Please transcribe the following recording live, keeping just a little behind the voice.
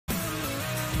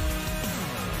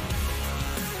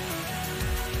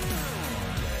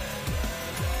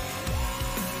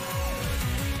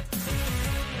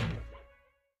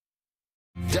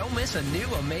Don't miss a new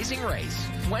amazing race.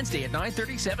 Wednesday at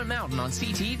 9:37 Mountain on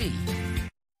CTV.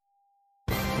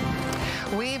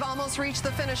 We've almost reached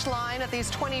the finish line at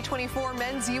these 2024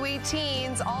 men's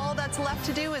U18s. All that's left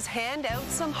to do is hand out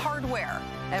some hardware.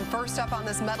 And first up on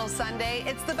this Medal Sunday,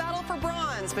 it's the battle for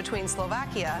bronze between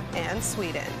Slovakia and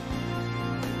Sweden.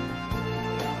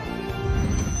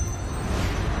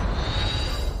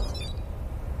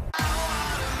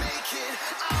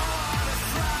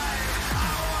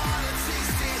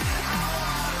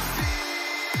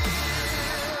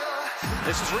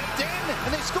 This is ripped in,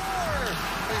 and they score!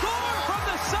 Score from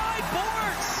the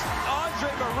sideboards!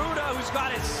 Andre Maruda, who's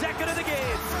got his second of the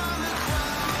game.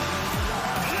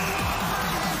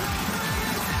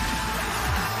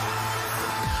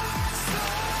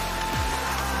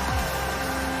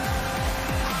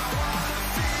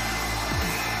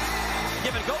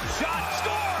 Give it a go, shot,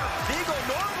 score! Vigo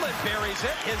Nordland buries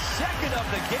it, his second of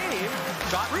the game.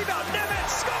 Shot, rebound,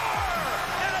 Nemitz, score!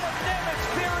 Adam Nemitz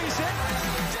buries it.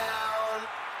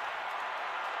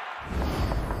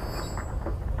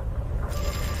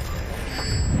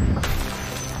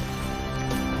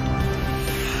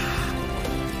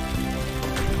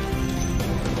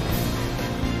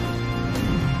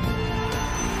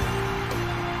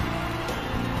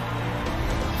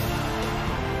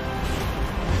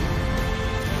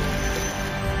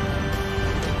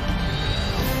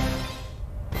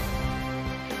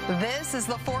 This is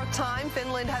the fourth time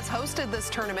Finland has hosted this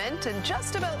tournament, and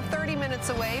just about 30 minutes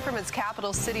away from its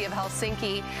capital city of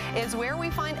Helsinki is where we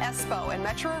find Espoo and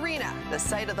Metro Arena, the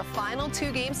site of the final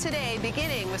two games today,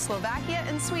 beginning with Slovakia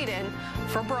and Sweden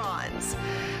for bronze.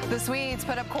 The Swedes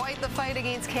put up quite the fight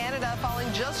against Canada,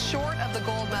 falling just short of the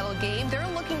gold medal game. They're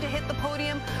looking to hit the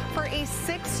podium for a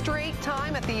sixth straight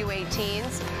time at the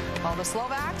U18s, while the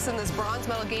Slovaks in this bronze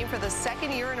medal game for the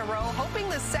second year in a row, hoping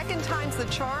the second time's the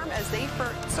charm as they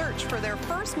search for their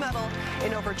first medal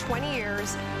in over 20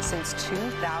 years since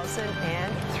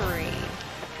 2003.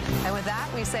 And with that,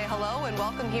 we say hello and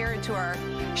welcome here into our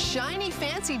shiny,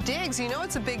 fancy digs. You know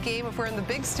it's a big game if we're in the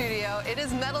big studio. It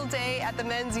is medal day at the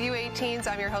men's U18s.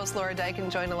 I'm your host, Laura Dyke,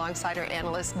 and joined alongside our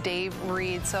analyst, Dave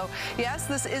Reed. So, yes,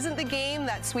 this isn't the game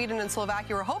that Sweden and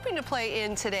Slovakia were hoping to play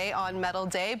in today on medal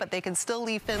day, but they can still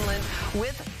leave Finland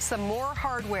with some more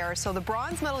hardware. So the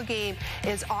bronze medal game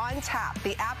is on tap,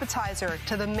 the appetizer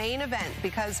to the main event,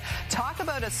 because talk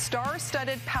about a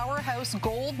star-studded powerhouse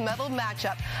gold medal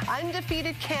matchup.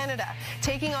 Undefeated Canada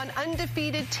taking on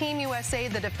undefeated Team USA,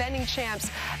 the defending champs.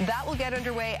 That will get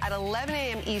underway at 11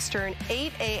 a.m. Eastern,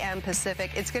 8 a.m.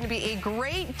 Pacific. It's going to be a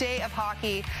great day of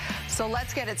hockey, so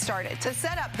let's get it started. To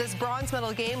set up this bronze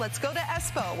medal game, let's go to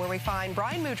Espoo, where we find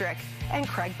Brian Mudryk and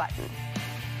Craig Button.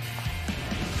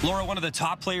 Laura, one of the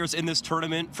top players in this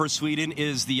tournament for Sweden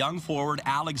is the young forward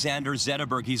Alexander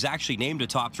Zetterberg. He's actually named a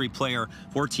top 3 player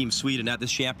for Team Sweden at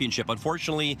this championship.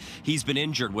 Unfortunately, he's been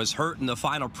injured, was hurt in the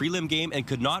final prelim game, and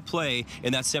could not play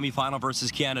in that semifinal versus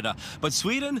Canada. But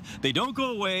Sweden, they don't go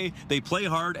away, they play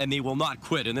hard, and they will not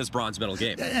quit in this bronze medal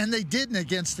game. And they didn't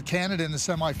against the Canada in the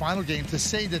semifinal game. To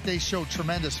say that they showed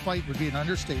tremendous fight would be an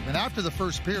understatement. After the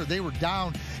first period, they were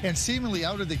down and seemingly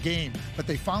out of the game, but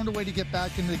they found a way to get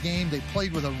back into the game. They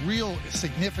played with a real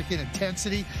significant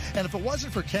intensity, and if it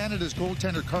wasn't for Canada's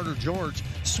goaltender Carter George,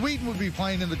 Sweden would be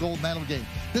playing in the gold medal game.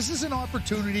 This is an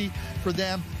opportunity for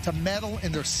them to medal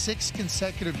in their 6th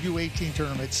consecutive U18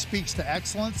 tournament. It speaks to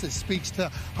excellence. It speaks to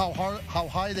how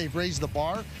high they've raised the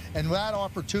bar, and that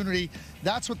opportunity,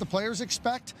 that's what the players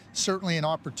expect. Certainly an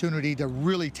opportunity to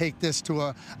really take this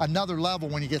to another level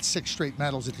when you get 6 straight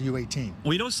medals at the U18.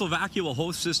 We know Slovakia will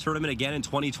host this tournament again in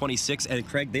 2026, and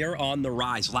Craig, they are on the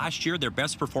rise. Last year, their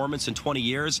best performance in 20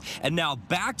 years, and now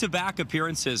back-to-back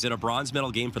appearances in a bronze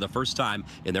medal game for the first time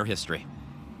in their history.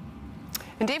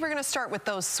 And Dave, we're going to start with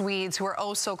those Swedes who are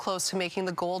oh so close to making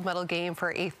the gold medal game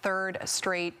for a 3rd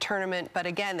straight tournament. But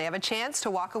again, they have a chance to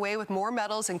walk away with more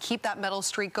medals and keep that medal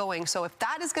streak going. So if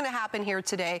that is going to happen here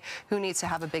today, who needs to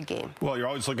have a big game? Well, you're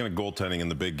always looking at goaltending in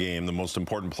the big game. The most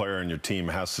important player in your team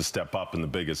has to step up in the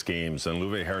biggest games. And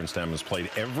Luve Härenstam has played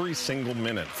every single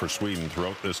minute for Sweden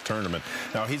throughout this tournament.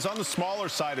 Now, he's on the smaller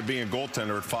side of being a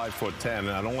goaltender at 5'10" and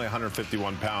at only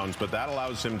 151 pounds, but that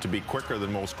allows him to be quicker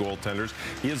than most goaltenders.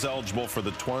 He is eligible for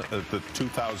the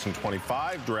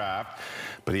 2025 draft,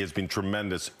 but he has been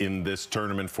tremendous in this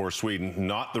tournament for Sweden.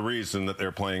 Not the reason that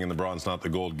they're playing in the bronze, not the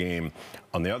gold game.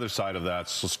 On the other side of that,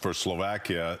 for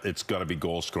Slovakia, it's got to be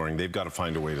goal scoring. They've got to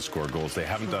find a way to score goals. They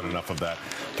haven't done enough of that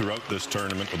throughout this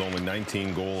tournament, with only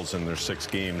 19 goals in their 6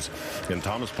 games. And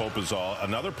Thomas Popazol,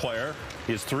 another player,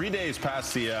 is 3 days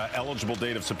past the eligible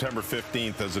date of September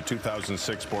 15th as a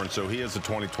 2006 born, so he has a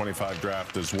 2025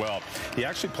 draft as well. He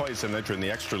actually plays in the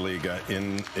Extraliga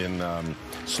in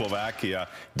Slovakia.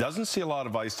 Doesn't see a lot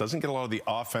of ice, doesn't get a lot of the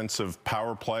offensive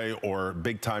power play or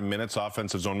big-time minutes,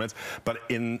 offensive zone minutes, but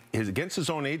against his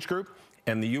own age group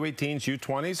and the U18s,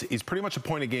 U20s, he's pretty much a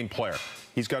point-a-game player.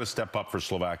 He's got to step up for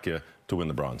Slovakia to win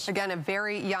the bronze. Again, a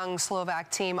very young Slovak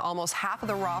team, almost half of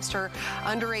the roster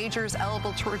underagers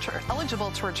eligible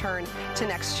to return to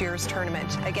next year's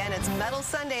tournament. Again, it's Medal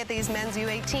Sunday at these men's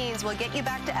U18s. We'll get you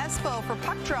back to Espoo for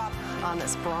puck drop on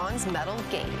this bronze medal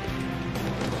game.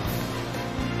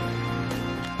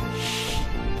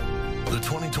 The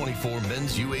 2024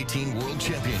 Men's U18 World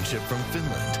Championship from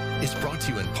Finland is brought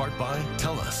to you in part by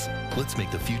TELUS. Let's make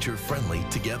the future friendly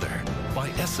together. By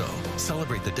Esso.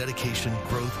 Celebrate the dedication,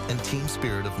 growth, and team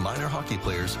spirit of minor hockey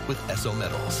players with Esso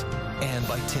medals. And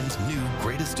by Tim's new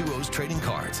Greatest Duos trading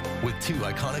cards with 2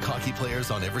 iconic hockey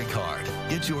players on every card.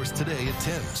 Get yours today at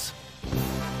Tim's.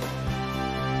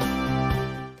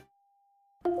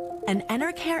 An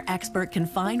EnerCare expert can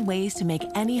find ways to make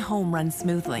any home run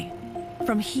smoothly.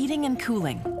 From heating and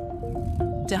cooling,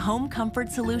 to home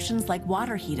comfort solutions like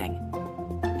water heating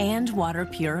and water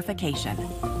purification.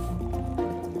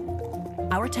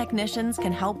 Our technicians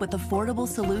can help with affordable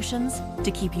solutions to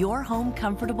keep your home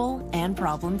comfortable and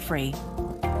problem-free.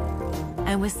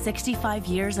 And with 65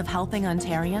 years of helping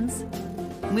Ontarians,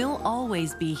 we'll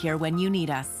always be here when you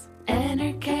need us.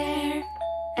 EnerCare,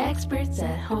 experts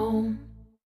at home.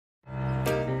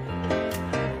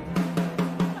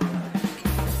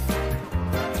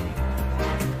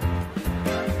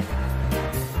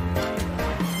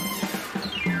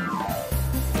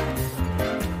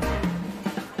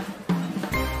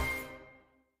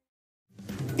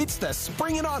 It's the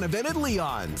Spring It On event at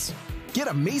Leon's. Get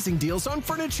amazing deals on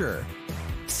furniture.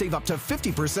 Save up to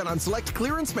 50% on select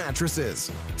clearance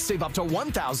mattresses. Save up to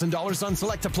 $1,000 on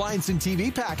select appliance and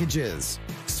TV packages.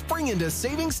 Spring into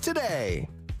savings today.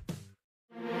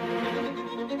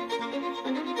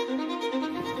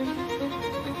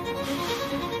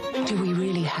 Do we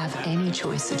really have any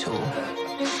choice at all?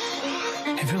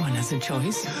 Everyone has a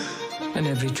choice, and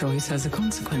every choice has a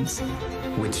consequence.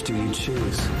 Which do you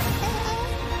choose?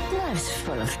 Life's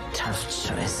full of tough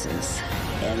choices,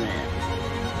 isn't it?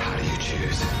 How do you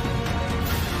choose?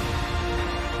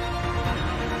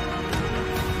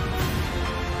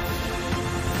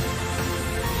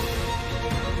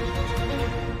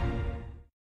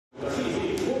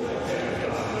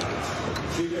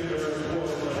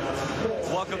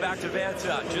 Welcome back to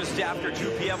Vanta. Just after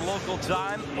 2 p.m. local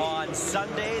time on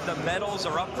Sunday, the medals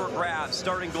are up for grabs.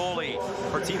 Starting goalie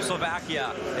for Team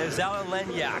Slovakia is Alan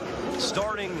Lenjak.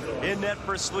 Starting in net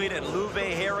for Sweden,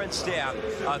 Luve Herenstam,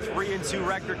 a 3-2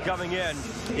 record coming in.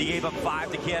 He gave up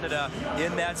 5 to Canada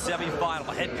in that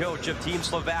semifinal. Head coach of Team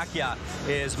Slovakia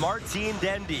is Martin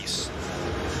Dendis.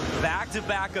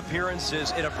 Back-to-back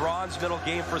appearances in a bronze medal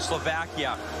game for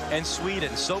Slovakia and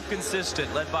Sweden. So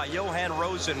consistent, led by Johan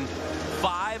Rosen.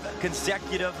 5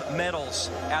 consecutive medals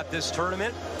at this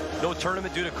tournament. No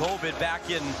tournament due to COVID back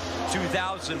in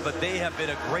 2000, but they have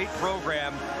been a great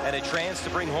program and a chance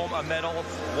to bring home a medal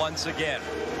once again.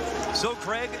 So,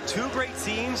 Craig, 2 great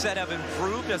teams that have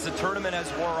improved as the tournament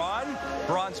has wore on.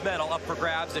 Bronze medal up for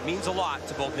grabs. It means a lot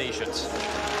to both nations.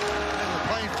 We're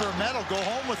playing for a medal. Go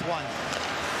home with one.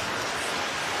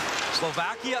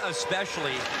 Slovakia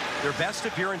especially, their best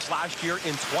appearance last year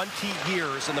in 20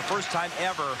 years, and the first time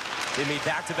ever they made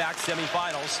back-to-back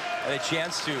semifinals and a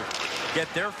chance to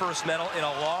get their first medal in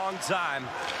a long time.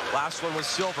 Last one was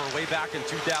silver way back in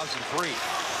 2003.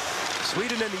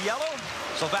 Sweden in the yellow,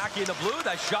 Slovakia in the blue.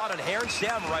 That shot on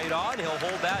Herenstam right on. He'll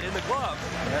hold that in the glove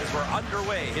as we're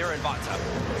underway here in Vanta.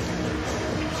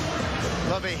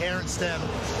 Luve Herenstam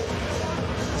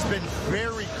has been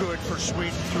very good for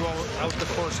Sweden throughout the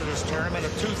course of this tournament. A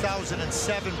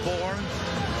 2007 born.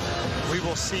 We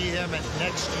will see him at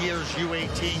next year's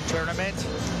U18 tournament.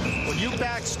 When you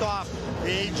backstop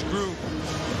the age group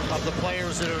of the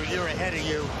players that are a year ahead of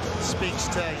you, speaks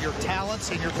to your talents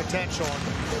and your potential.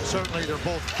 And certainly they're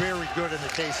both very good in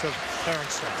the case of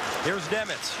Herenstam. Here's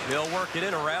Nemitz. He'll work it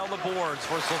in around the boards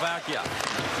for Slovakia.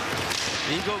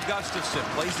 Viggo Gustafsson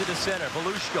plays it to center.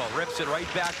 Belushko rips it right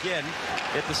back in.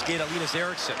 Hit the skate of Linus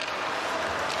Eriksson.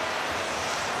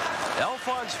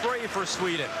 Alphonse Frey for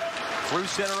Sweden. Through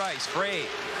center ice. Frey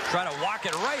Trying to walk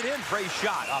it right in. Frey's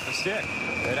shot off the stick.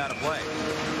 And out of play.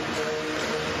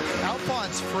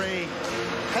 Alphonse Frey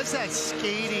has that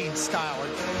skating style.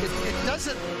 It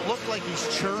doesn't look like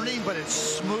he's churning, but it's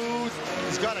smooth.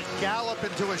 He's got to gallop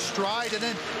into his stride, and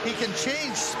then he can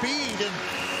change speed and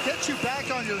get you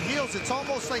back on your heels. It's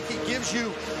almost like he gives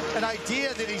you an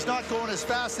idea that he's not going as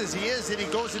fast as he is, and he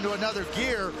goes into another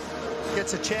gear,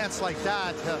 gets a chance like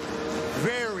that.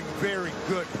 Very, very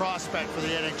good prospect for the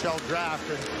NHL draft,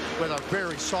 and with a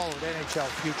very solid NHL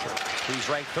future. He's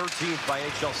ranked 13th by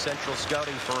NHL Central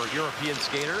Scouting for European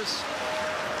skaters.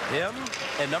 Him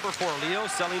and number 4, Leo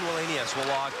Selin Wallenius will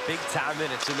log big-time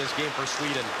minutes in this game for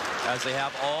Sweden, as they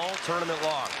have all tournament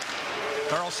long.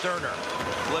 Carl Sterner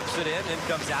flips it in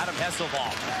comes Adam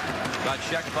Hesselvall. Got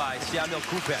checked by Samuel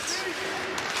Kupets.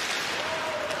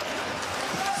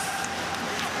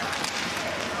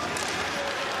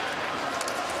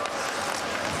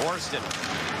 Orston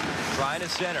trying to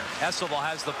center. Hesselvall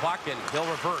has the puck, and he'll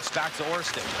reverse back to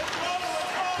Orston.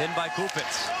 Pinned by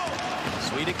Kupets.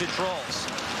 Sweden controls.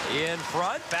 In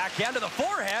front, backhand to the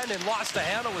forehand, and lost the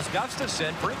handle was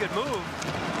Gustafsson. Pretty good move,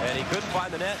 and he couldn't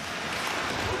find the net.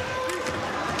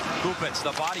 Kupets,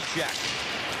 the body check.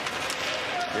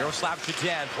 Miroslav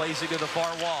Chatan plays it to the far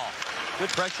wall. Good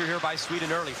pressure here by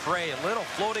Sweden early. Frey, a little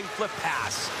floating flip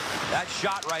pass. That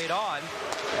shot right on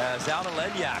as Alan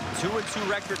Lenyak, 2-2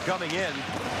 record coming in.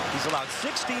 He's allowed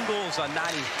 16 goals on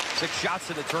 96 shots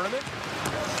in the tournament.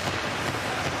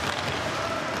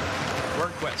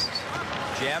 Bergqvist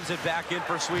jams it back in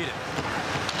for Sweden.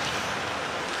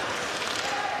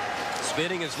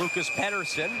 Spinning is Lucas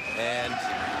Pettersson, and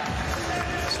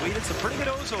Sweden's a pretty good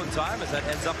ozone time as that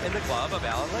ends up in the glove of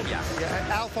Alan Lenyak. Yeah,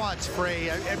 Alphonse Frey,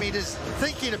 I mean, his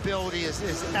thinking ability is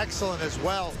excellent as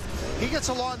well. He gets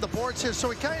along the boards here, so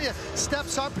he kind of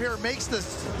steps up here, makes the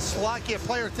Slovakia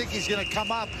player think he's going to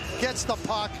come up, gets the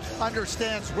puck,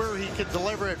 understands where he can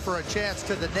deliver it for a chance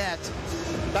to the net.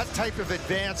 That type of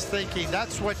advanced thinking,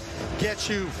 that's what gets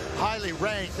you highly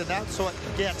ranked, and that's what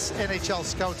gets NHL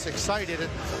scouts excited, and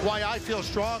why I feel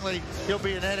strongly he'll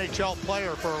be an NHL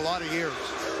player for a lot of years.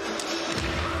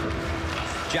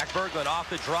 Jack Berglund off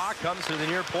the draw, comes to the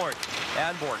near point.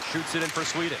 Anborn shoots it in for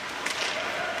Sweden.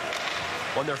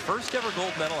 Won their first ever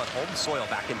gold medal at home soil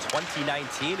back in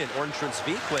 2019 in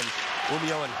Örnsköldsvik when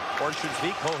Umeå and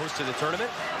Örnsköldsvik co-hosted the tournament.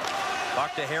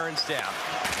 Back to Härenstam.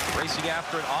 Racing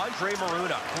after it, Andre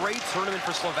Maruna. Great tournament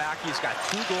for Slovakia. He's got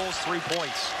 2 goals, 3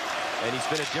 points. And he's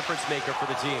been a difference maker for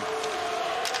the team.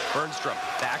 Bernstrom,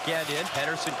 backhand in.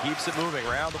 Pettersson keeps it moving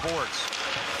around the boards.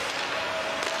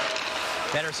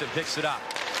 Pettersson picks it up.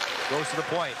 Goes to the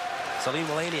point. Selin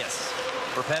Wallenius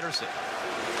for Pettersson.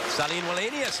 Selin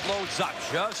Wallenius loads up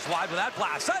just wide with that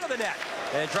blast. Side of the net.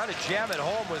 And trying to jam it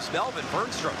home was Melvin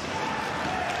Bernstrom.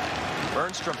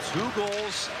 Bernstrom, 2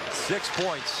 goals, 6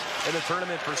 points in the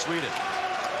tournament for Sweden.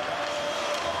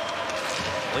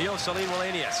 Leo Selin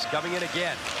Wallenius coming in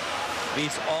again.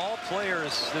 Beats all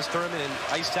players this tournament in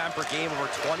ice time per game over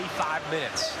 25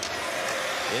 minutes.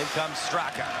 In comes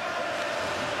Straka.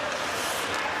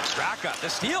 Straka, the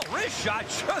steal, wrist shot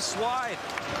just wide.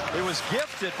 It was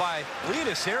gifted by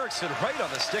Linus Eriksson right on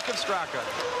the stick of Straka.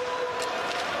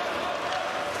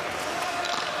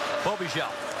 Pobijel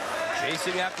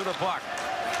chasing after the puck.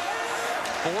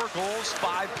 4 goals,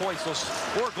 5 points. Those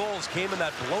 4 goals came in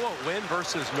that blowout win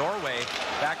versus Norway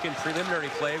back in preliminary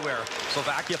play where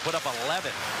Slovakia put up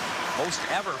 11. Most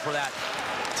ever for that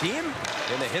team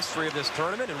in the history of this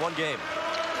tournament in one game.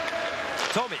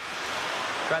 Tomi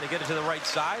trying to get it to the right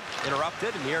side,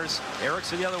 interrupted, and here's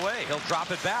Eriksson the other way. He'll drop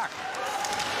it back.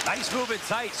 Nice move it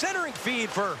tight. Centering feed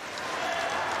for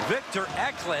Victor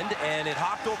Eklund, and it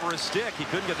hopped over his stick. He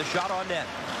couldn't get the shot on net.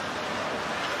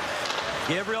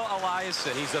 Gabriel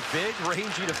Eliasson, he's a big,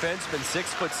 rangy defenseman,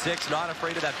 6'6", not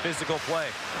afraid of that physical play.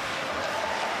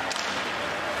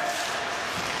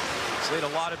 He's made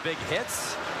a lot of big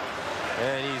hits,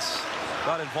 and he's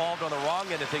got involved on the wrong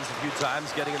end of things a few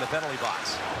times, getting in the penalty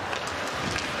box.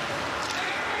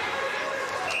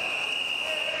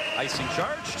 Icing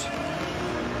charged.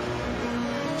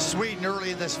 Sweden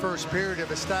early in this first period have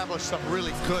established some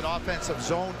really good offensive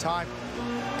zone time.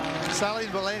 Selin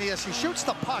Wallenius, he shoots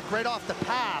the puck right off the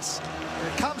pass.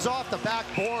 It comes off the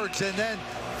backboards, and then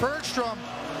Bernstrom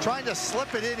trying to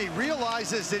slip it in. He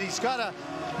realizes that he's got to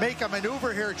make a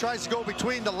maneuver here. Tries to go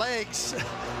between the legs.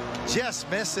 Just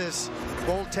misses.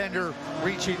 Goaltender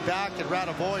reaching back, and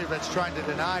Radovojevic trying to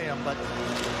deny him. But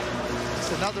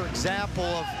it's another example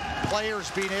of players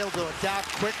being able to adapt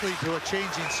quickly to a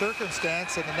changing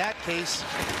circumstance, and in that case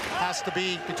has to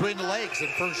be between the legs, and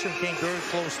Bernstrom came very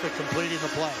close to completing the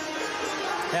play.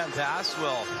 Hand pass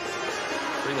will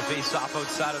Bring the face-off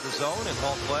outside of the zone and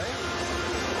call play.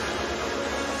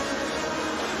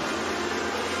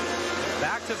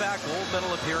 Back-to-back gold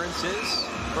medal appearances.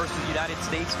 First in the United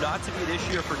States not to be this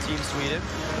year for Team Sweden.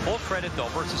 Full credit, though,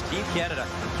 versus Team Canada.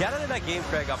 Canada in that game,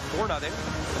 Craig, up 4-0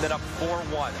 and then up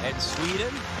 4-1. And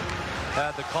Sweden,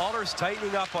 the callers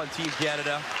tightening up on Team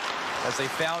Canada as they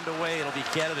found a way. It'll be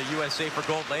Canada, USA for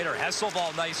gold later.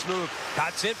 Hesselball, nice move.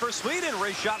 Cuts in for Sweden.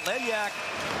 Race shot. Lenyak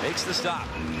makes the stop.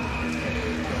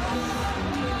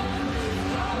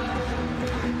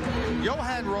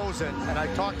 Johan Rosen, and I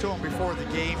talked to him before the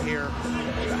game here.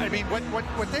 I mean,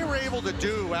 what they were able to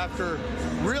do after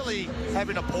really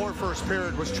having a poor first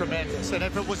period was tremendous. And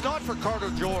if it was not for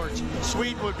Carter George,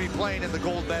 Sweden would be playing in the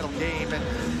gold medal game. And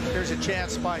there's a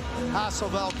chance by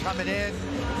Hasselveld coming in.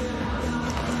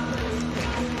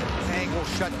 Angle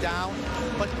shut down.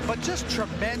 But just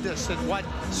tremendous in what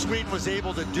Sweden was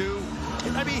able to do.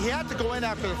 I mean, he had to go in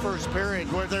after the first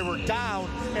period where they were down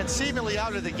and seemingly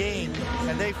out of the game,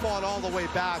 and they fought all the way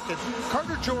back. And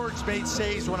Carter George made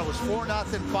saves when it was 4-0,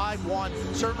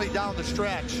 5-1, certainly down the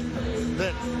stretch,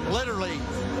 that literally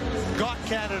got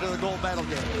Canada the gold medal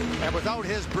game. And without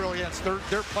his brilliance,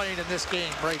 they're playing in this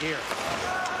game right here.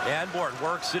 Anborn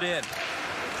works it in.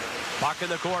 Puck in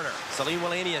the corner. Celine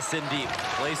Wallenius in deep.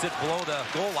 Plays it below the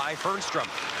goal line. Fernstrom.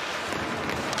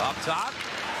 Up top.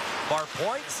 Far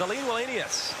point. Celine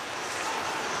Wallenius.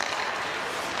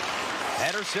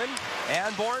 Henderson.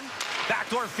 Anborn.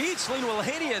 Backdoor feed. Celine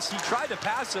Wallenius. He tried to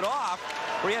pass it off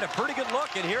where he had a pretty good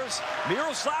look. And here's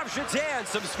Miroslav Shatan.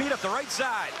 Some speed up the right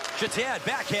side. Shatan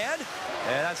backhand.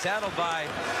 And that's handled by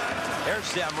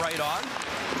Ernstam right on.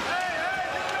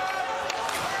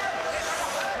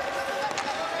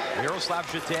 Miroslav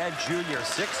Shatan Jr.,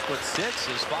 6'6".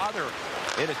 His father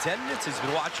in attendance. He's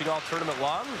been watching all tournament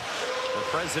long. The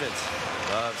president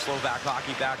of Slovak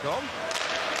hockey back home.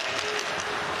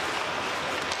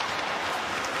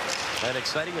 And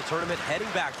exciting a tournament heading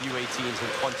back to U18s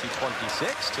in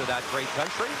 2026 to that great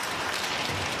country.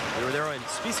 We were there in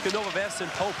Spišská Nová Ves and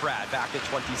Poprad back in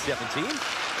 2017.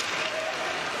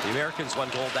 The Americans won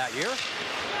gold that year.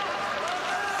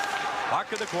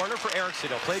 Puck in the corner for Eriksson.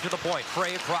 He'll play to the point.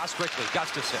 Frey across quickly.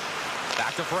 Gustafsson.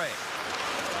 Back to Frey.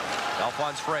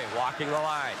 Alphonse Frey walking the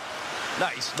line.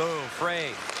 Nice move,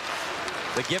 Frey.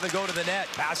 The give and go to the net.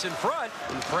 Pass in front.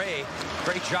 And Frey,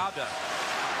 great job to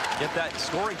get that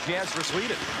scoring chance for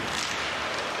Sweden.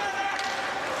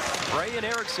 Frey and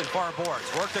Eriksson far boards.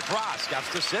 Worked across.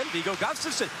 Gustafsson. Viggo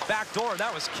Gustafsson. Back door.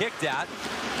 That was kicked at.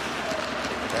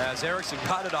 As Eriksson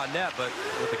caught it on net, but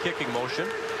with the kicking motion.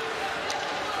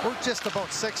 We're just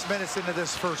about 6 minutes into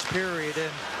this first period,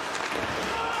 and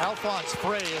Alphonse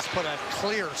Frey has put a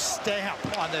clear stamp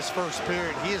on this first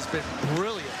period. He has been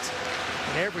brilliant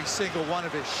in every single one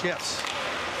of his shifts.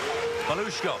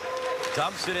 Belushko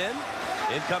dumps it in.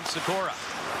 In comes Sikora.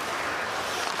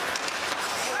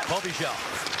 Pobichel.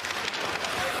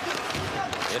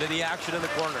 Into the action in the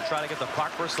corner, trying to get the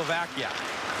puck for Slovakia.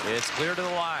 It's clear to the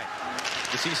line.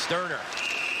 You see Sterner.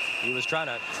 He was trying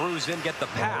to cruise in, get the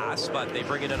pass, but they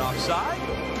bring it in offside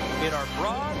in our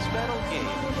bronze medal game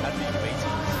at the U18.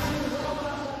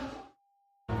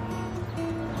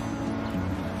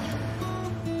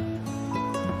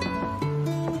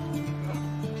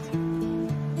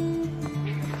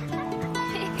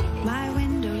 My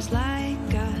window's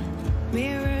like a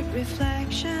mirrored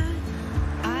reflection.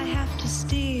 I have to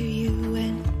steer you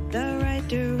in the right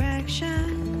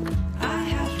direction. I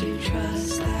have to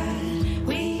trust that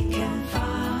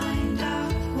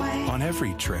on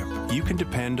every trip, you can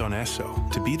depend on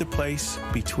Esso to be the place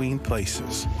between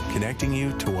places, connecting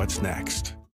you to what's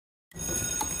next.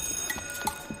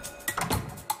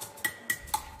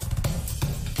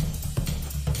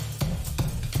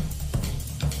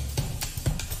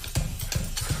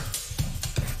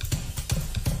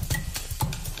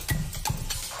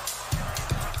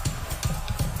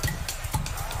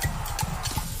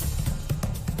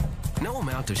 No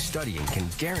amount of studying can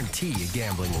guarantee a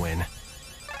gambling win.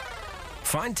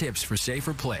 Find tips for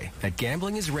safer play at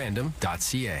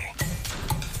gamblingisrandom.ca.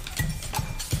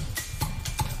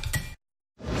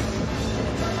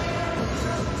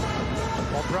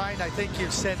 Well, Brian, I think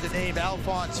you've said the name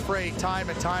Alphonse Frey time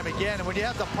and time again. And when you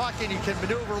have the puck and you can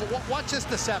maneuver, watch this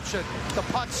deception. The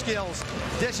puck skills,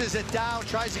 dishes it down,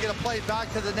 tries to get a play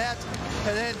back to the net.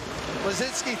 And then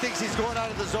Lazinski thinks he's going out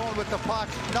of the zone with the puck.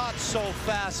 Not so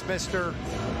fast, mister.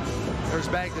 There's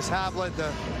Magnus Havlin,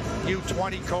 the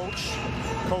U20 coach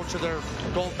of their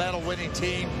gold medal winning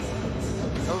team.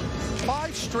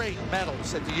 5 straight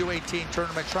medals at the U18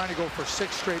 tournament, trying to go for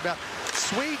 6 straight medals.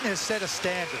 Sweden has set a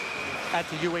standard. at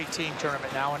the U18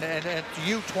 tournament now. And at the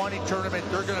U20 tournament,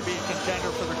 they're going to be a contender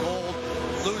for the gold,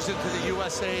 losing to the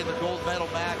USA in the gold medal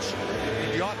match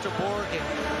in Göteborg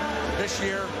this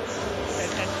year.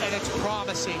 And it's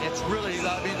promising. It's really,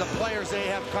 I mean, the players they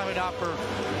have coming up are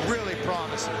really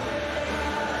promising.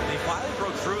 They finally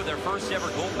broke through their first ever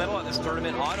gold medal at this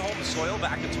tournament on home soil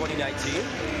back in 2019.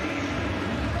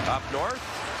 Up north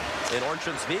in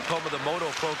Örnsköldsvik, home of the Moto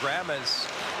program, as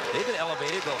they've been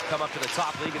elevated. They'll come up to the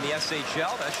top league in the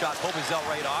SHL. That shot Pobizel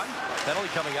right on. Penalty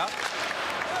coming up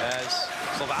as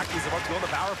Slovakia's about to go on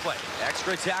the power play.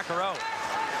 Extra attacker out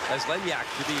as Lenyak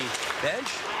to the bench.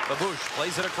 Babush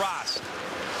plays it across.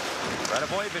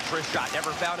 Radivojevic wrist shot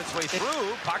never found its way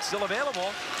through. Puck still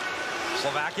available.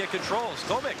 Slovakia controls.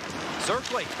 Tomic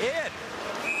circling in.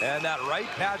 And that right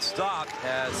pad stop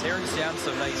has Herenstam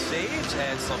some nice saves,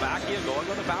 and Slovakia going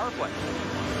on the power play.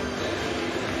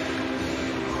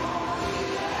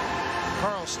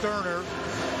 Carl Sterner.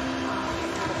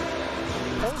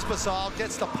 Pobizel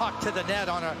gets the puck to the net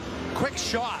on a quick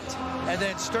shot, and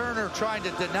then Sterner trying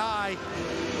to deny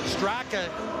Straka.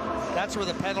 That's where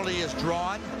the penalty is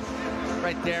drawn,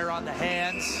 right there on the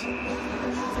hands.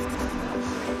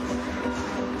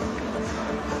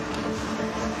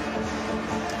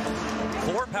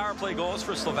 Four power play goals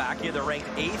for Slovakia. They're ranked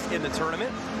 8th in the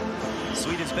tournament.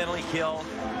 Sweden's penalty kill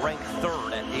ranked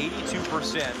 3rd at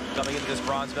 82% coming into this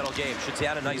bronze medal game.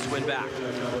 Shatan, a nice win back.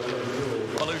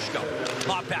 Belushko,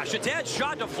 pop pass. Shatan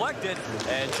shot deflected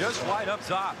and just wide up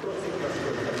top.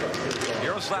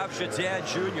 Jaroslav Shatan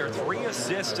Jr., 3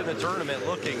 assists in the tournament,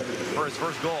 looking for his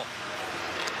first goal.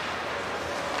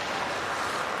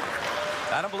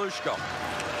 Adam Belushko.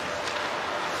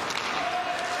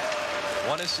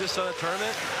 1 assist on the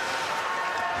tournament.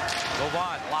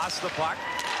 Govan lost the puck.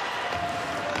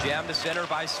 Jammed to center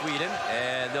by Sweden,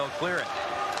 and they'll clear it.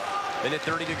 Minute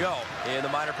 30 to go in the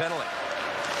minor penalty.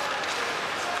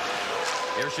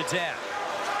 Here's Shatan.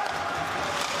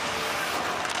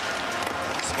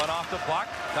 Spun off the puck,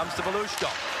 comes to Belushko.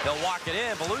 He'll walk it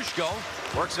in. Belushko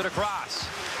works it across.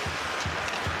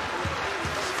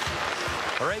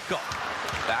 Pareko.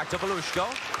 Back to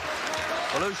Belushko.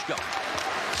 Belushko.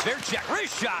 Svirchek,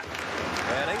 wrist shot.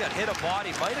 And they got hit a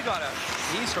body. Might have got a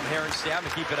ease from Herenstam to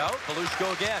keep it out.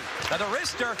 Belushko again. Now the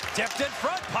wrister tipped in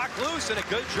front. Puck loose, and a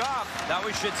good job. That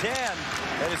was Shatan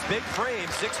and his big frame.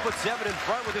 6'7" in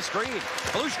front with a screen.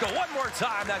 Belushko one more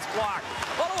time. That's blocked.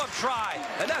 Follow-up try.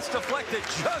 And that's deflected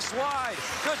just wide.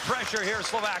 Good pressure here,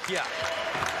 Slovakia.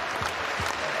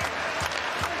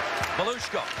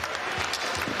 Belushko.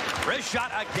 Wrist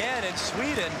shot again, and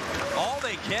Sweden, all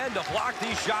they can to block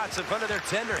these shots in front of their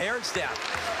tender Herenstam.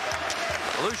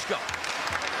 Belushko.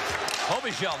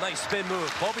 Pobizel, nice spin move.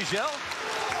 Pobizel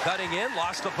cutting in,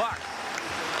 lost the puck.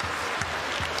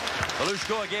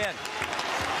 Belushko again.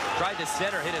 Tried to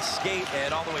center, hit a skate,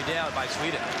 and all the way down by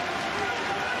Sweden.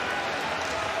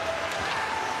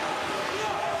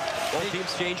 Both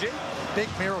teams changing. Big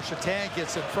Miro Shatan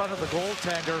gets in front of the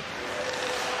goaltender.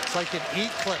 It's like an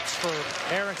eclipse for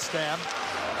Herenstam.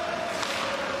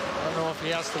 I don't know if he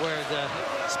has to wear the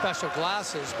special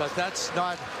glasses, but that's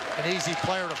not an easy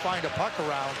player to find a puck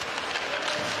around.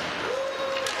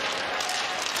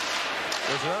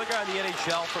 There's another guy in the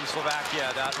NHL from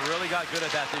Slovakia that really got good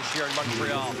at that this year in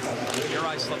Montreal.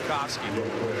 Juraj Slafkovsky.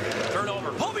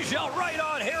 Turnover. Pobizel right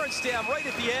on Herenstam right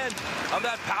at the end of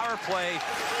that power play.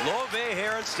 Love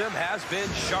Herenstam has been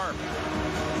sharp.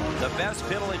 The best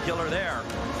penalty killer there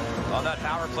on that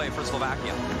power play for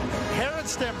Slovakia.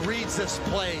 Herenstam reads this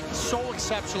play so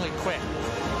exceptionally quick.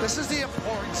 This is the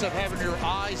importance of having your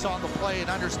eyes on the play and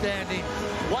understanding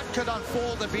what could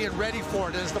unfold and being ready for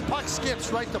it. As the puck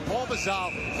skips right to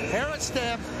Pobizel,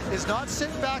 Herenstam is not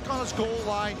sitting back on his goal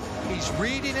line. He's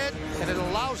reading it, and it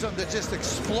allows him to just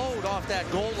explode off that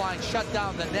goal line, shut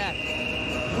down the net.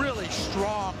 Really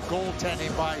strong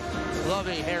goaltending by Love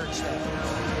Herenstam.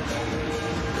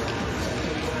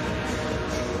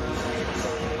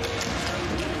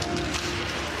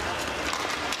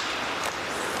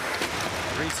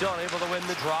 Still unable to win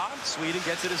the draw. Sweden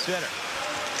gets it to center.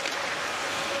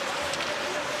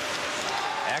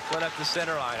 Eklund at the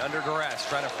center line under duress,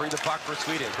 trying to free the puck for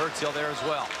Sweden. Hertzl there as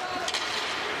well.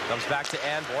 Comes back to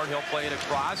Anborn. He'll play it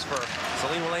across for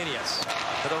Salim Wallenius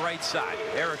to the right side.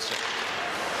 Eriksson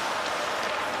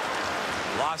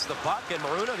lost the puck, and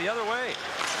Maruna the other way.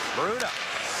 Maruna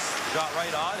shot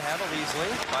right on, handled easily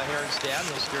by Herenstam.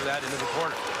 He'll steer that into the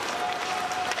corner.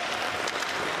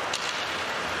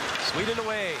 Sweden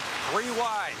away, 3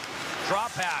 wide, draw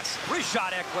pass,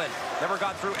 reshot Eklund, never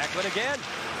got through. Eklund again,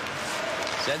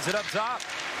 sends it up top.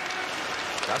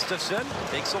 Gustafsson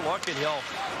takes a look, and he'll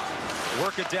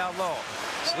work it down low.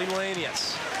 Slovakia.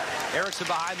 Eriksson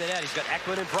behind the net. He's got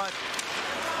Eklund in front.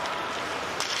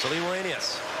 Slovakia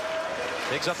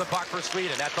picks up the puck for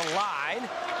Sweden at the line.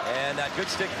 And that good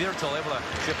stick Virtul able to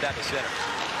chip that to center.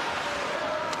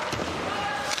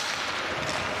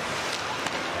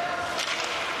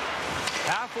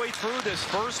 Halfway through this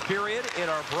first period in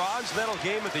our bronze medal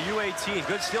game with the U18.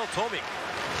 Good still, Tomic.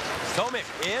 Tomic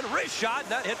in, wrist shot,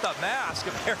 and that hit the mask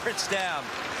of Härenstam.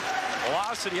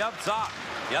 Velocity up top.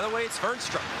 The other way, it's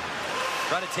Hernstrom.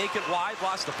 Trying to take it wide,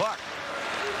 lost the puck.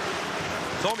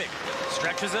 Tomic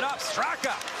stretches it up.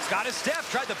 Straka has got his step.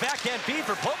 Tried the backhand feed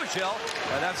for Povichel,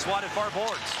 and that's swatted far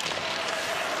boards.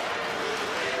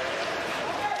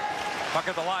 Puck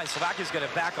at the line. Slovakia's going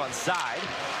to back on side.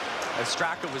 As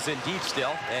Straka was in deep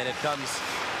still, and it comes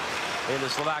into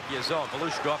Slovakia zone.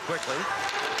 Belushko up quickly.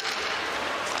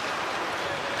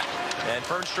 And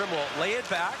Hernstrom will lay it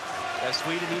back. As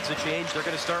Sweden needs a change, they're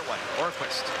going to start one.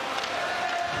 Orquist.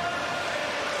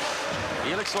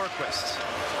 Felix Orquist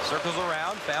circles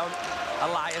around, found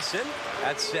Eliasson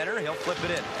at center. He'll flip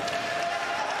it in.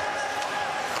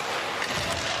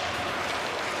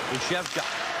 Ushevka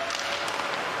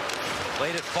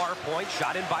played at far point,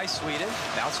 shot in by Sweden,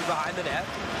 bouncing behind the net.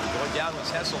 Going down was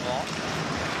Hesselball.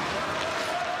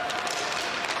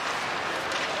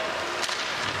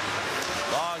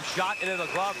 Long shot into the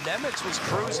glove. Nemitz was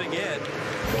cruising in,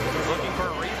 looking for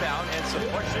a rebound, and some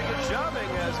pushing and shoving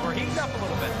as we're heating up a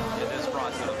little bit in this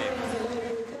bronze medal game.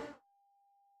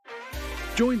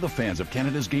 Join the fans of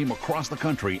Canada's game across the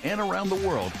country and around the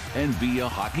world and be a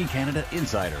Hockey Canada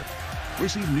insider.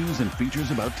 Receive news and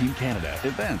features about Team Canada,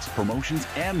 events, promotions,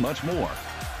 and much more.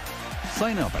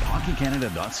 Sign up at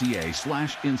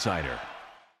hockeycanada.ca/insider.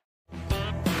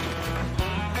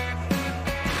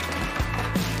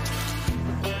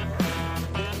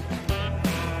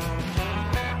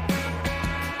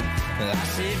 I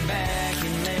sit back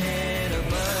and let a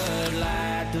Bud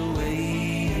Light the way.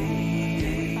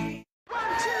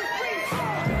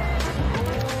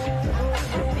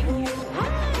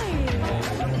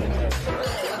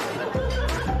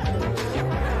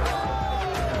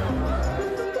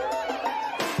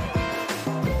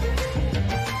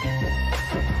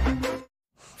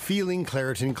 Feeling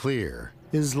Claritin Clear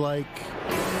is like...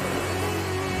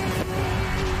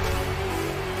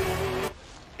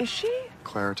 Is she?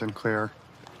 Claritin Clear.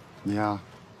 Yeah.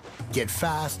 Get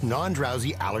fast,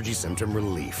 non-drowsy allergy symptom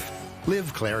relief.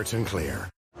 Live Claritin Clear.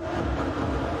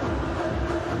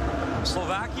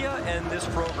 Slovakia and this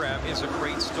program is a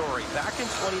great story. Back in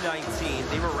 2019,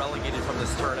 they were relegated from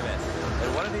this tournament.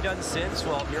 And what have they done since?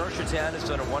 Well, Miro Shatan has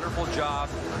done a wonderful job.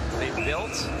 They've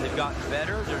built, they've gotten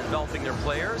better, they're developing their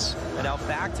players, and now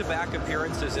back-to-back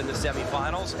appearances in the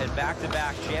semifinals and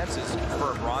back-to-back chances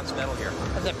for a bronze medal here.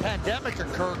 And the pandemic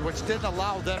occurred, which didn't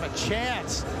allow them a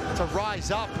chance to rise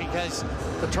up because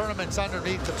the tournaments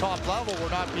underneath the top level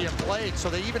were not being played, so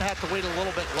they even had to wait a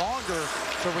little bit longer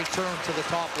to return to the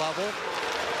top level.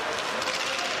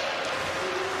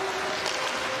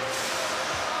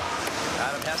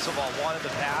 Adam Hesselball wanted the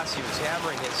pass. He was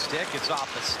hammering his stick. It's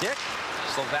off the stick.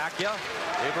 Slovakia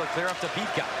able to clear up the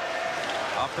Pika.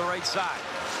 Off the right side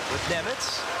with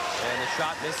Nemitz. And the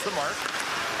shot missed the mark.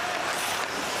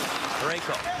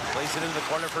 Renko plays it into the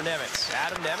corner for Nemitz.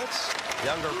 Adam Nemitz,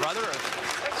 younger brother of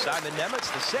Simon Nemitz,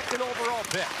 the second overall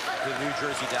pick to the New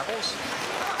Jersey Devils.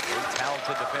 Very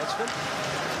talented defenseman.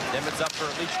 Nemitz up for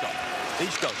Lichko.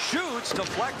 Lichko shoots,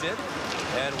 deflected,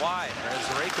 and wide. There's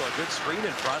Renko, a good screen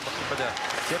in front, looking for the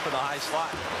tip of the high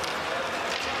slot.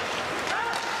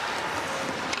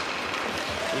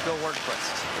 Nico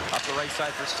Wordquist up the right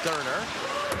side for Sterner.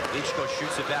 Lichko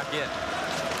shoots it back in.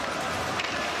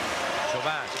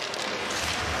 Chauvin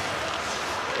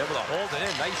able to hold it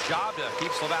in. Nice job to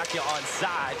keep Slovakia on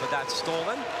side, but that's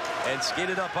stolen and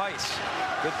skated up ice.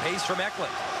 Good pace from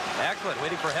Eklund. Eklund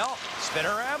waiting for help.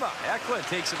 Spinorama. Eklund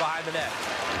takes it behind the net.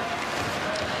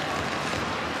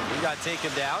 He got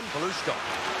taken down. Belushko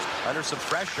under some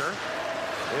pressure.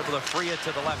 Able to free it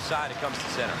to the left side. It comes to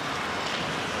center.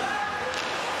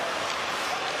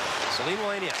 Salim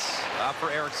Wallenius up for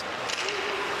Eriksson.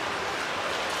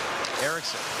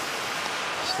 Eriksson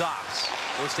stops.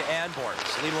 Goes to Anborn.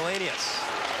 Salim Wallenius.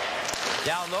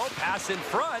 Down low, pass in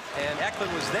front, and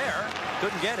Eklund was there.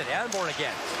 Couldn't get it. Anborn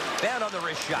again. Banned on the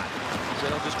wrist shot. So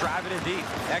they'll just drive it in deep.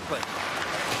 Eklund.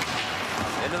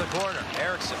 Into the corner.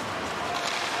 Eriksson.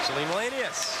 Salim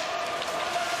Wallenius.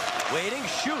 Waiting,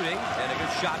 shooting, and a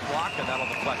good shot block, and that'll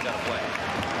deflect out of play.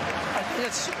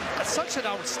 It's such an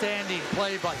outstanding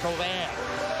play by Chauvin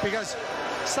because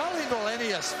Sully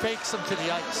Milenius fakes him to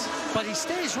the ice, but he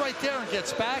stays right there and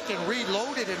gets back and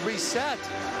reloaded and reset.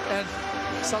 And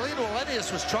Sully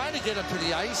Milenius was trying to get him to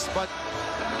the ice, but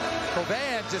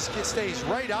Covan just stays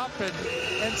right up and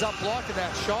ends up blocking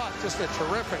that shot. Just a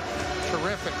terrific,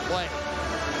 terrific play.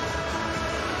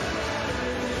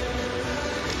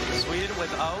 Sweden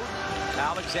without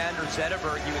Alexander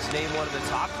Zetterberg. He was named one of the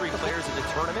top 3 players in the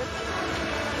tournament.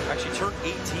 Actually turned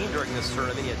 18 during this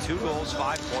tournament. He had 2 goals,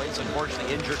 5 points.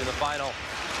 Unfortunately injured in the final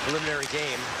preliminary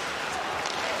game.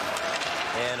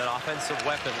 And an offensive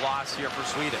weapon loss here for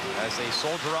Sweden as they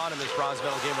soldier on in this bronze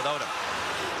medal game without him.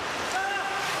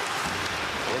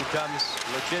 In comes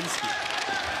Lachinsky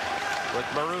with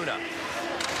Maruna.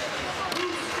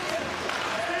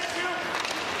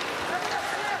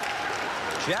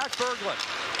 Jack Berglund,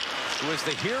 who was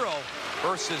the hero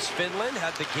versus Finland,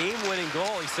 had the game-winning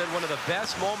goal. He said one of the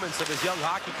best moments of his young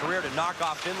hockey career to knock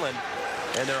off Finland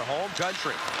in their home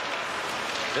country.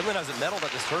 Finland hasn't medaled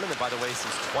at this tournament, by the way,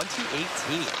 since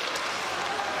 2018.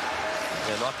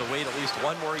 And they'll have to wait at least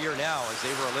one more year now as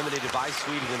they were eliminated by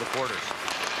Sweden in the quarters.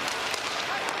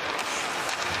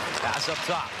 Pass up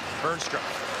top. Bernstrom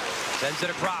sends it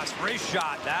across. Wrist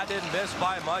shot. That didn't miss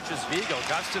by much as Vigo.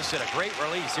 Gustafsson, a great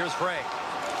release. Here's Frey.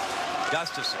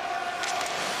 Gustafsson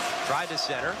tried to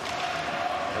center.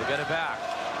 He'll get it back.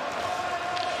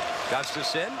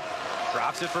 Gustafsson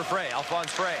drops it for Frey. Alphonse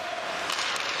Frey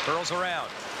curls around.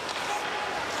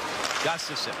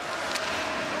 Gustafsson.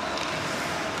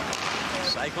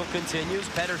 Cycle continues.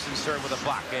 Pettersson's turn with a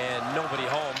puck and nobody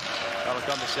home. That'll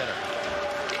come to center.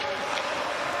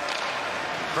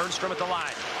 Bernstrom at the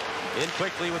line. In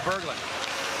quickly with Berglund.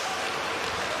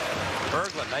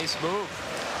 Berglund, nice move.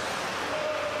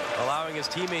 Allowing his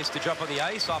teammates to jump on the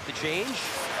ice off the change.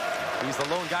 He's the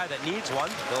lone guy that needs one.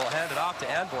 They'll hand it off to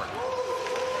Anborn.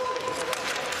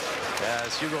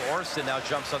 As Hugo Orston now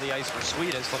jumps on the ice for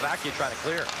Sweden. Slovakia trying to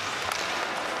clear.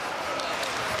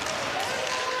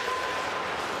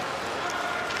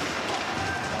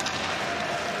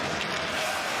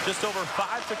 Just over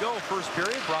 5 to go, first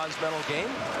period, bronze medal game.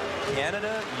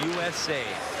 Canada, USA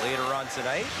later on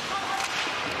tonight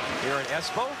here in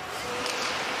Espoo.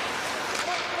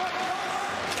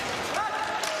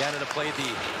 Canada played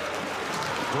the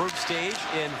group stage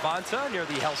in Vantaa near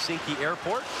the Helsinki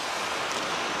airport.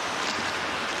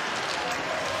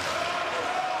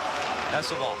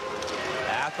 Hesselvall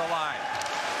at the line.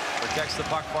 Protects the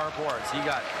puck far boards. He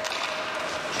got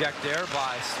checked there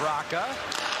by Straka.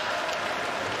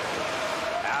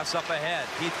 Pass up ahead.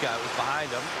 Pitka was behind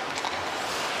him.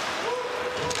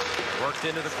 Worked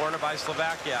into the corner by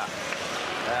Slovakia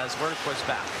as Wernquist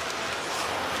back.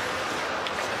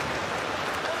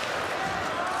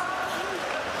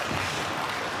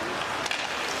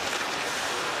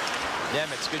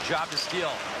 Nemitz, good job to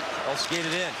steal. All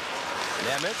skated in.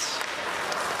 Nemitz.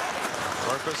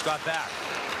 Wernquist got back.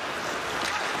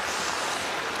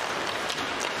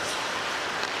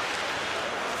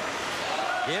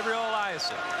 Gabriel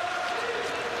Eliasson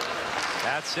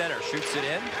at center, shoots it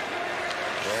in,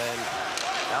 and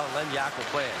Alan Lenyak will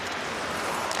play it.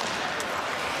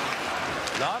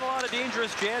 Not a lot of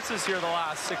dangerous chances here the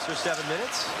last 6 or 7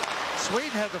 minutes.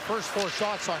 Sweden had the first 4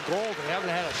 shots on goal. They haven't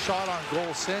had a shot on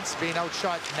goal since, being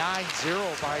outshot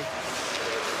 9-0 by...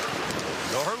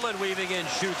 Nordlund weaving in,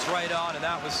 shoots right on, and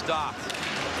that was stopped.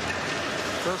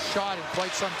 First shot in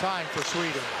quite some time for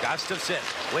Sweden. Gustafsson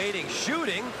waiting,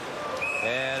 shooting.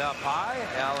 And up high,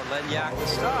 Alan Lenyak to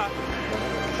stop.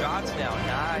 Shots now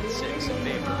 9-6 in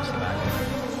favor of Slovakia.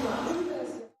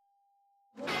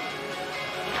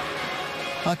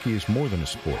 Hockey is more than a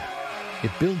sport.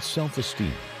 It builds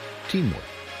self-esteem, teamwork,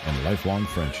 and lifelong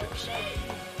friendships.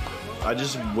 I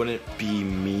just wouldn't be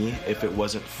me if it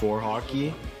wasn't for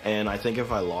hockey. And I think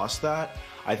if I lost that,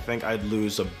 I think I'd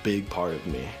lose a big part of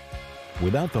me.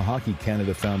 Without the Hockey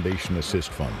Canada Foundation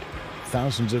Assist Fund,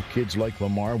 thousands of kids like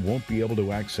Lamar won't be able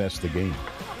to access the game.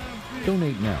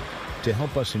 Donate now to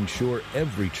help us ensure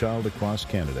every child across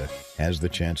Canada has the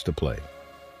chance to play.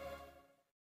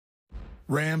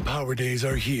 Ram Power Days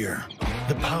are here.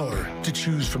 The power to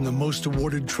choose from the most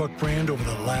awarded truck brand over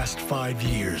the last 5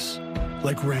 years.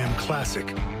 Like Ram Classic,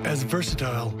 as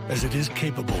versatile as it is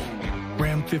capable.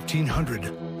 Ram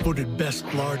 1500, voted best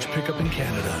large pickup in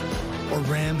Canada. Or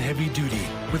Ram Heavy Duty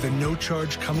with a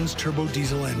no-charge Cummins turbo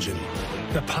diesel engine.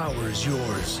 The power is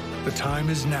yours. The time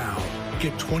is now.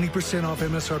 Get 20% off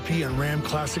MSRP on Ram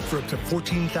Classic for up to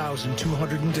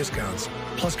 $14,200 in discounts.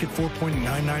 Plus get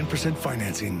 4.99%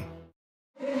 financing.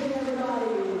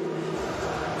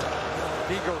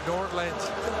 Viggo Nordlund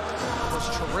was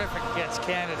terrific against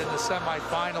Canada in the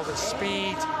semifinal. The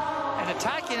speed and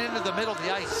attacking into the middle of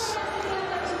the ice.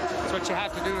 That's what you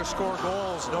have to do to score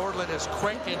goals. Nordland is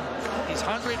quick and he's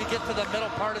hungry to get to the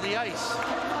middle part of the ice.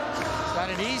 It's not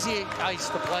an easy ice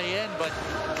to play in, but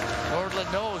Nordland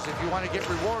knows if you want to get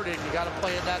rewarded, you got to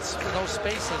play in those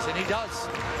spaces, and he does.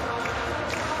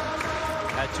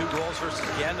 Had 2 goals versus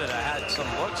Canada. Had some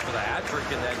looks for the hat trick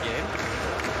in that game.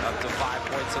 Up to 5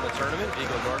 points in the tournament.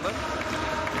 Viggo Nordland.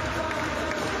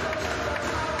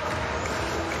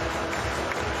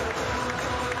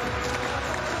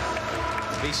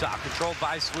 Faceoff controlled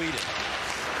by Sweden.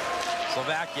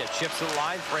 Slovakia chips to the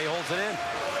line. Frey holds it in.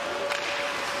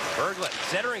 Berglund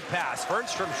centering pass.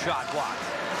 Fernstrom shot blocked.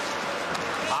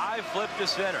 High flip to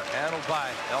center. Handled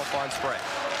by Alphonse Frey.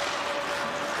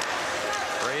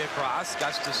 Frey across.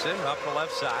 Gustafsson up the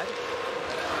left side.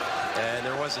 And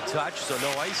there was a touch, so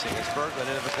no icing. It's Berglund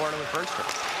into the corner with Fernstrom.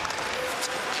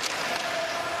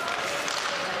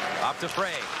 Up to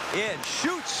Frey. In.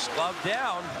 Shoots. Glove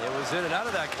down. It was in and out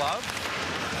of that glove.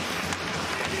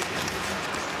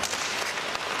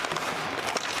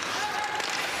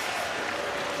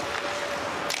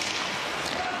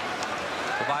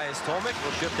 Tobias Tomic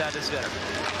will ship that to center.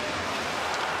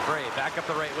 Frey back up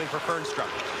the right wing for Fernstrom.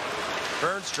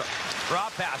 Fernstrom,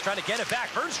 drop pass, trying to get it back.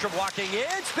 Fernstrom walking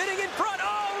in, spinning in front.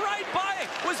 Oh, right by it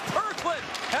was Berglund.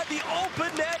 Had the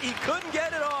open net, he couldn't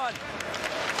get it on.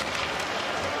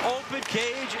 Open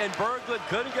cage, and Berglund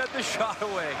couldn't get the shot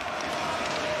away.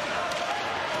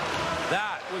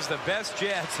 That was the best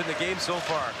chance in the game so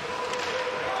far.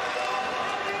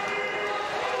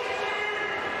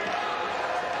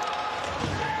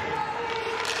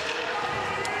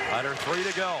 Under 3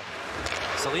 to go.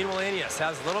 Celine Wallenius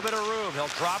has a little bit of room. He'll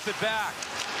drop it back.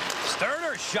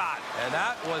 Sterner shot, and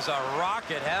that was a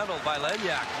rocket handled by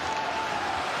Lenyak.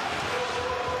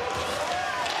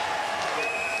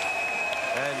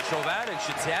 And Chauvin and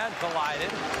Chatan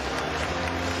collided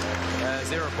as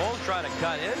they were both trying to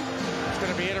cut in. It's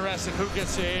going to be interesting who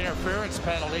gets the interference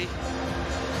penalty.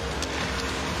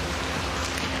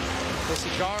 The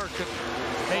cigar could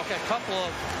make a couple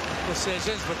of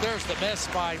decisions, but there's the miss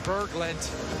by Berglund.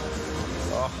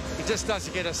 Oh. He just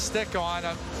doesn't get a stick on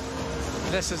him.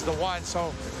 This is the one,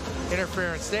 so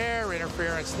interference there,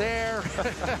 interference there.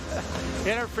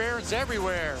 Interference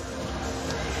everywhere.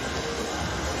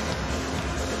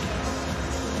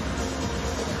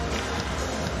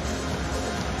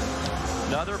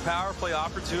 Another power play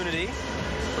opportunity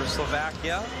for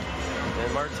Slovakia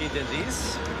and Martin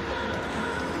Dendis.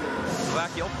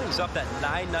 Slovakia opens up that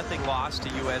 9-0 loss to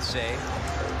USA.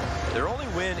 Their only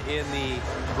win in the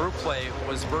group play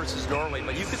was versus Norway,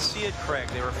 but you could see it, Craig.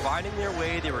 They were finding their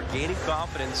way, they were gaining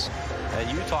confidence, and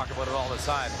you talk about it all the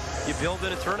time. You build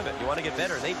in a tournament, you want to get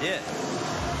better, and they did.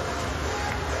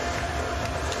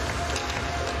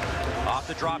 Off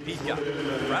the drop, Pitka.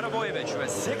 Radovojevic, who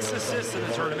has 6 assists in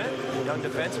the tournament. Young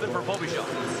defenseman for Bobichel.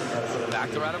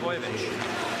 Back to Radovojevic.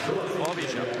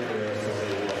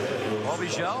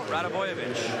 Bobichel,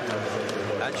 Radovojevic.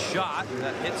 That shot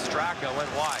that hit Straka went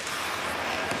wide.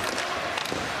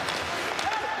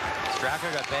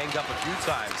 Straka got banged up a few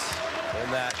times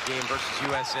in that game versus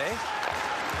USA.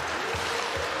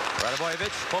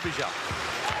 Radovojevic, Bobichel.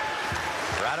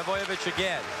 Radovojevic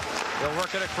again. He'll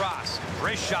work it across.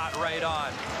 Wrist shot right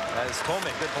on. As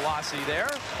Tomic, good velocity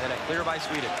there, and a clear by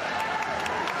Sweden.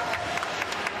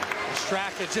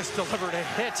 Straka just delivered a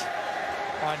hit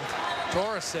on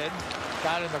Torreson.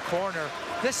 Got in the corner.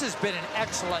 This has been an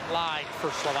excellent line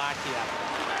for Slovakia.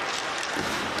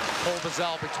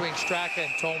 Kolbazel between Straka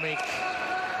and Tomic.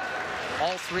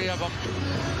 All 3 of them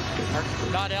are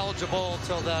not eligible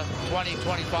until the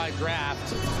 2025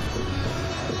 draft.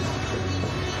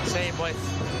 Same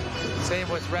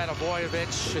with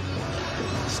Radovojevic,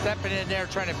 stepping in there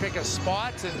trying to pick a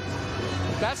spot, and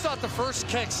that's not the first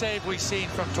kick save we've seen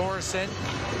from Torreson.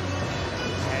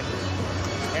 And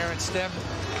Aaron Stem,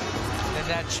 and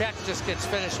that check just gets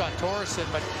finished on Torreson,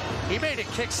 but he made a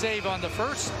kick save on the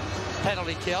first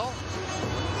penalty kill.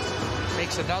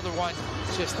 Makes another one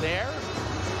just there.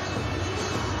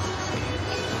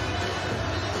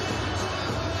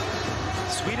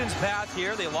 Sweden's path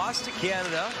here. They lost to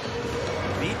Canada,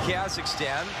 beat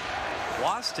Kazakhstan,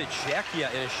 lost to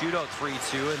Czechia in a shootout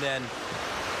 3-2, and then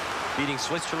beating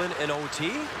Switzerland in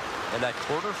OT, and that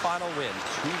quarterfinal win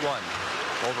 2-1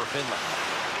 over Finland.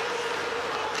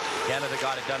 Canada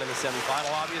got it done in the semifinal,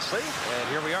 obviously, and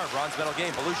here we are, bronze medal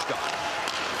game. Belushko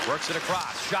works it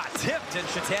across, shot tipped, and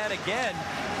Chatan again.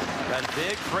 That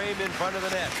big frame in front of the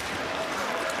net.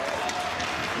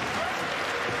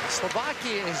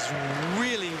 Slovakia is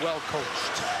really well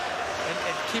coached.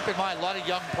 And keep in mind, a lot of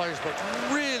young players, but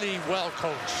really well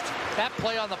coached. That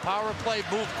play on the power play,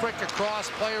 move quick across,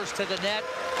 players to the net.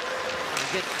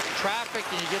 You get traffic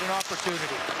and you get an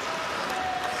opportunity.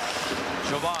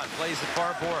 Jovan plays the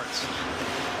far boards.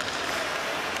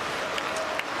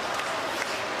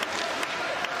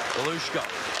 Belushko.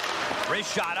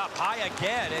 Wrist shot up high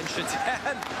again, and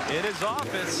Shatan in his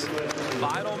office.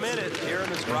 Final minute here in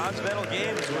this bronze medal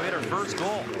game as we made our first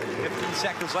goal. 15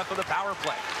 seconds left on the power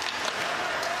play.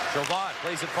 Jovan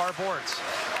plays it far boards.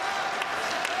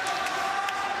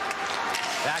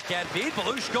 Backhand beat.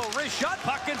 Belushko wrist shot.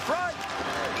 Puck in front.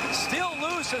 Still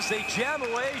loose as they jam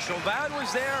away. Jovan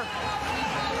was there.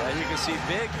 And you can see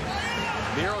big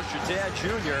Miro Shatan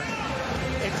Jr.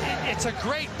 It's a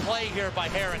great play here by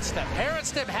Herenstam.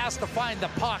 Herenstam has to find the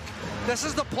puck. This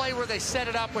is the play where they set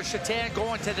it up with Shatan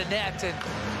going to the net and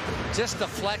just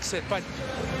deflects it. But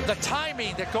the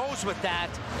timing that goes with that,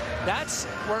 that's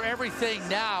where everything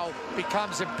now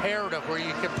becomes imperative, where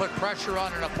you can put pressure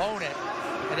on an opponent.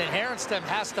 And then Herenstam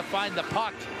has to find the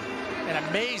puck in a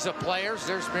maze of players.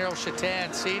 There's Miro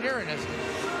Shatan Sr. and his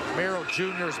Miro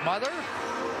Jr.'s mother.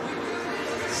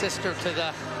 Sister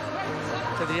to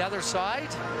the other side.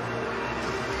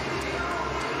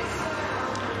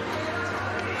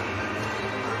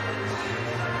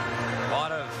 A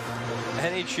lot of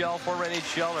NHL, former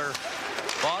NHLer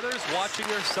fathers watching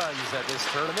their sons at this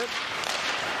tournament.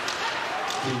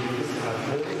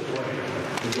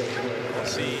 We'll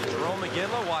see Jerome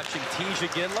McGinley watching Tisha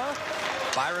Ginla.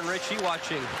 Byron Ritchie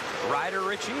watching Ryder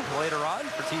Ritchie later on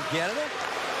for Team Canada.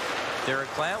 Derek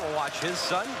Plant will watch his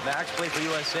son, Max, play for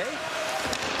USA.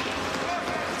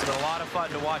 It's been a lot of fun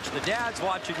to watch the dads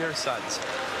watching their sons.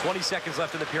 20 seconds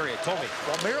left in the period. Toby.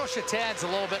 Well, Miro Shatan's a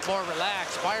little bit more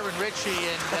relaxed. Byron Ritchie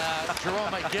and Jerome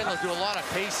McGinley do a lot of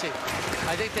pacing.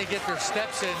 I think they get their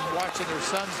steps in watching their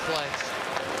sons play.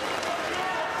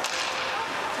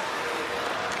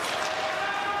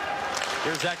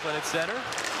 Here's Eklund at center.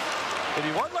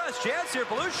 Maybe one last chance here.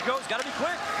 Belushko's got to be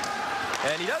quick.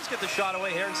 And he does get the shot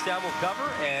away. Herenstam will cover,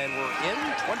 and we're in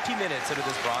 20 minutes into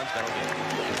this bronze medal game.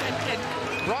 And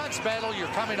bronze medal, you're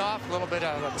coming off a little bit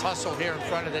of a tussle here in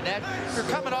front of the net. You're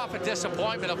coming off a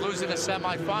disappointment of losing a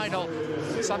semifinal.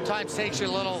 Sometimes takes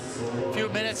you a few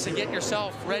minutes to get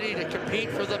yourself ready to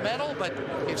compete for the medal, but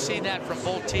you've seen that from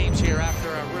both teams here after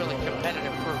a really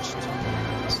competitive first.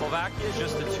 Slovakia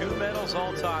just the 2 medals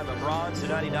all time, a bronze in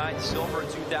 '99, silver in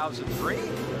 2003.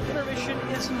 Intermission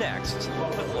is next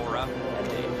with Laura and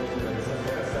Dave.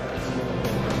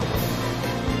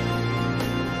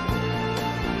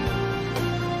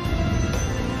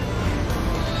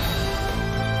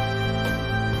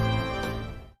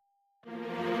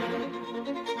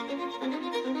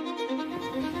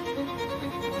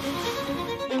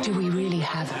 Do we really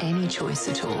have any choice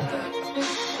at all?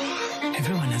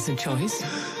 Everyone has a choice,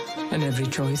 and every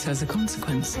choice has a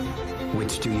consequence.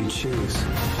 Which do you choose?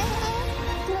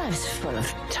 Life's full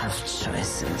of tough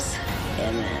choices,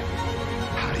 isn't it?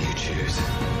 How do you choose?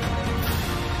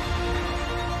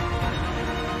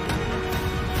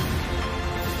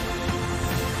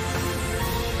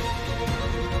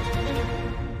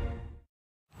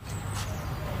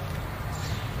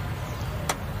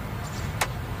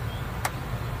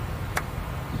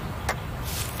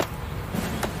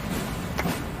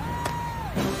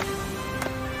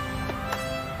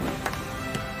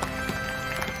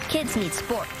 Kids need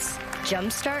sports.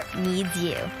 Jumpstart needs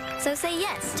you. So say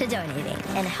yes to donating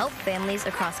and help families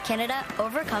across Canada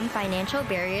overcome financial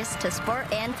barriers to sport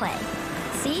and play.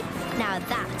 See? Now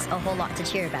that's a whole lot to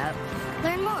cheer about.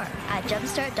 Learn more at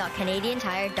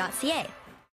jumpstart.canadiantire.ca.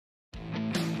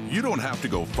 You don't have to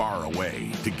go far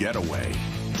away to get away.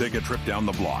 Take a trip down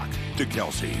the block to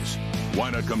Kelsey's. Why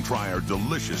not come try our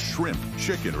delicious shrimp,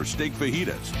 chicken, or steak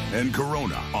fajitas and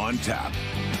Corona on tap.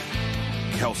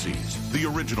 Kelsey's, the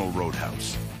original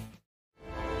Roadhouse.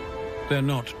 They're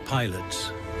not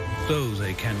pilots, though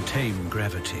they can tame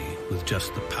gravity with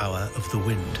just the power of the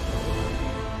wind.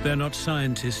 They're not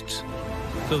scientists,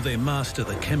 though they master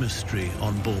the chemistry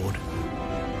on board.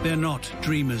 They're not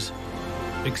dreamers,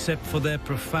 except for their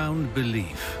profound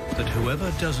belief that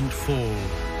whoever doesn't fall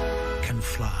can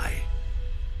fly.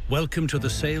 Welcome to the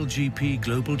Sail GP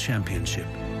Global Championship.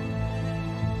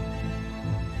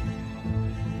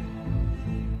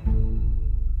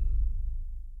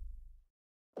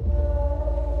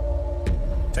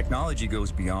 Technology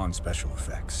goes beyond special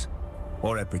effects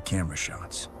or epic camera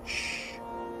shots. Shh.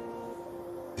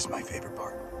 Is my favorite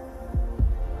part.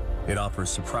 It offers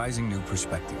surprising new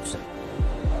perspectives.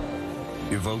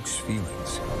 Evokes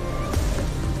feelings.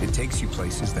 It takes you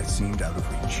places that seemed out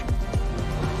of reach.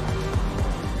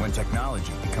 When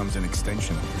technology becomes an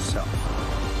extension of yourself,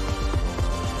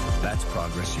 that's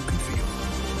progress you can feel.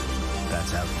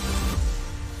 That's how.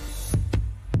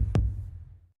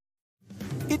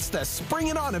 It's the Spring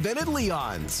It On event at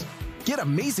Leon's. Get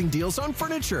amazing deals on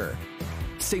furniture.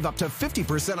 Save up to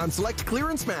 50% on select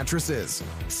clearance mattresses.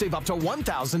 Save up to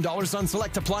 $1,000 on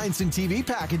select appliance and TV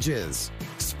packages.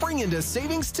 Spring into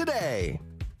savings today.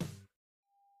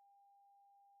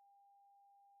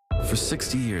 For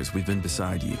 60 years, we've been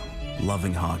beside you,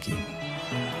 loving hockey.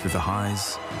 Through the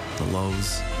highs, the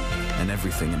lows, and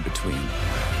everything in between.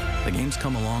 The game's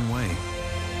come a long way,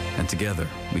 and together,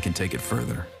 we can take it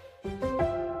further.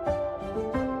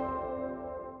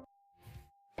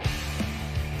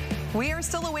 We are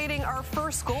still awaiting our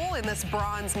first goal in this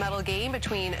bronze medal game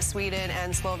between Sweden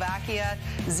and Slovakia.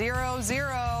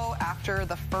 0-0 after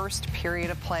the first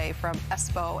period of play from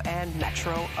Espoo and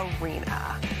Metro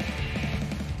Arena.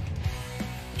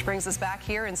 Which brings us back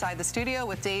here inside the studio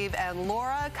with Dave and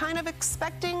Laura. Kind of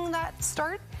expecting that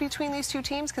start between these two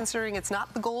teams, considering it's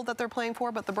not the gold that they're playing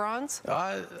for, but the bronze?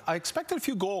 I expected a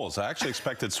few goals. I actually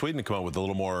expected Sweden to come out with a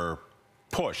little more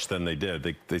push than they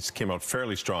did. They came out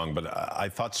fairly strong, but I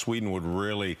thought Sweden would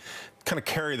really kind of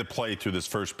carry the play through this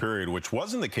first period, which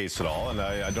wasn't the case at all, and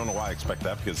I don't know why I expect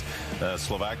that, because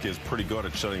Slovakia is pretty good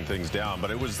at shutting things down, but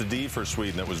it was the D for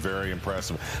Sweden that was very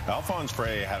impressive. Alphonse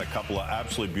Frey had a couple of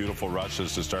absolutely beautiful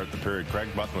rushes to start the period. Craig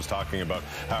Button was talking about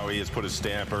how he has put his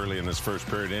stamp early in this first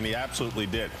period, and he absolutely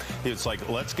did. It's like,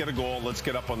 let's get a goal, let's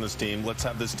get up on this team, let's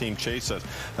have this team chase us.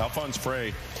 Alphonse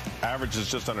Frey averages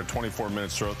just under 24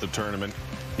 minutes throughout the tournament.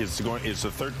 Is the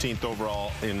 13th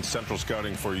overall in central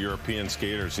scouting for European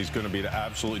skaters. He's going to be an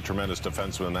absolutely tremendous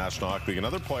defenseman in the National Hockey League.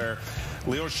 Another player,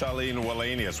 Leo Shalin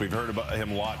Wallenius. We've heard about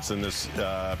him lots in this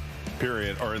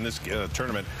period, or in this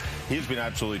tournament. He's been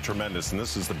absolutely tremendous, and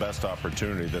this is the best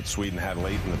opportunity that Sweden had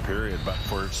late in the period. But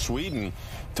for Sweden,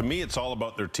 to me, it's all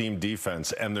about their team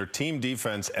defense, and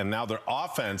now their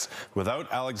offense.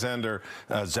 Without Alexander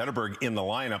Zetterberg in the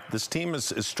lineup, this team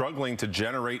is struggling to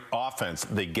generate offense.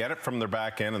 They get it from their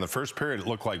back end. In the first period, it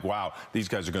looked like, wow, these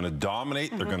guys are going to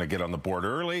dominate. They're going to get on the board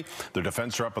early. Their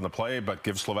defense are up on the play, but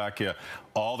give Slovakia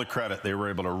all the credit. They were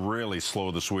able to really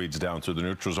slow the Swedes down through the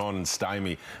neutral zone and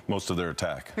stymie most of their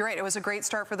attack. You're right. It was a great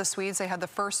start for the Swedes. They had the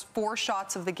first 4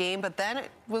 shots of the game, but then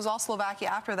it was all Slovakia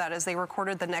after that as they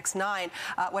recorded the next 9.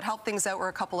 What helped things out were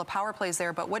a couple of power plays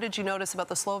there, but what did you notice about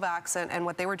the Slovaks and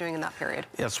what they were doing in that period?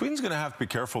 Yeah, Sweden's going to have to be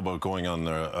careful about going on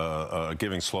the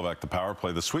giving Slovak the power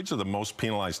play. The Swedes are the most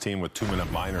penalized team with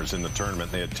 2-minute minors in the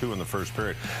tournament. They had 2 in the first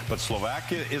period, but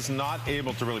Slovakia is not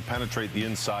able to really penetrate the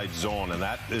inside zone, and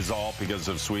that is all because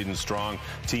of Sweden's strong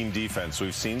team defense.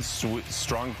 We've seen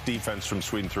strong defense from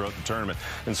Sweden throughout the tournament,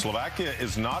 and Slovakia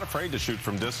is not afraid to shoot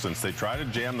from distance. They try to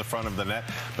jam the front of the net,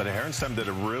 but Herenstam did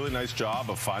a really nice job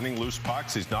of finding loose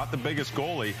pucks. He's not the biggest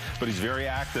goalie, but he's very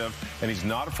active, and he's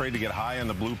not afraid to get high in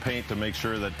the blue paint to make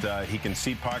sure that he can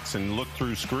see pucks and look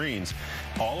through screens.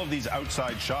 All of these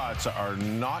outside shots are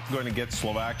not going to get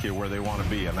Slovakia where they want to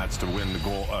be, and that's to win the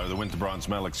goal, the win to bronze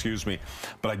medal, excuse me.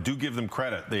 But I do give them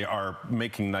credit. They are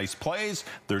making nice plays.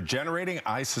 They're generating.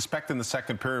 I suspect in the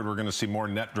second period we're going to see more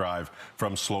net drive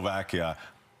from Slovakia.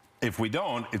 If we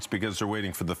don't, it's because they're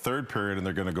waiting for the third period, and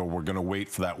they're going to go, we're going to wait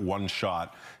for that one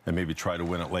shot and maybe try to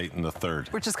win it late in the third.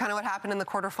 Which is kind of what happened in the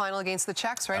quarterfinal against the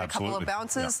Czechs, right? Absolutely. A couple of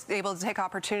bounces, able to take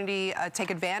opportunity,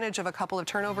 take advantage of a couple of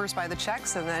turnovers by the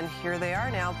Czechs, and then here they are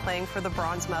now playing for the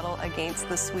bronze medal against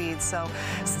the Swedes. So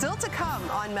still to come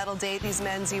on medal day, these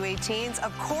men's U18s.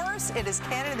 Of course, it is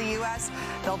Canada, the U.S.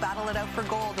 They'll battle it out for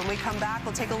gold. When we come back,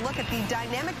 we'll take a look at the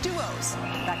dynamic duos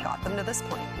that got them to this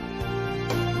point.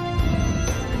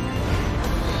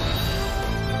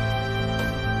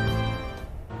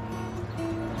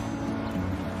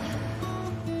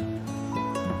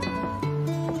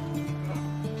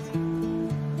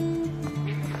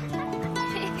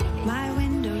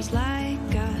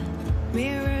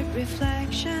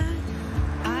 Reflection,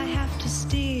 I have to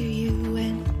steer you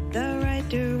in the right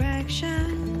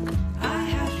direction. I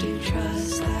have to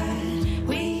trust that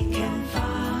we can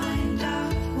find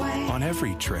a way. On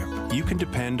every trip, you can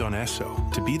depend on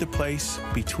Esso to be the place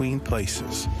between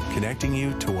places, connecting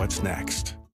you to what's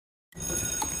next.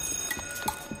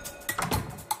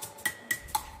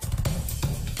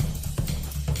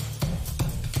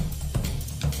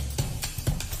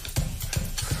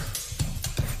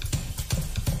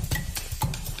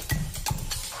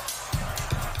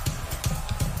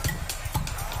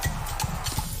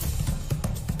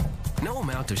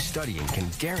 Of studying can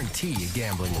guarantee a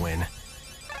gambling win.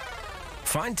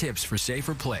 Find tips for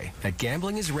safer play at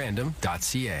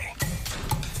gamblingisrandom.ca.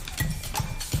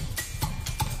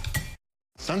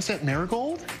 Sunset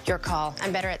Marigold? Your call.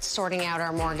 I'm better at sorting out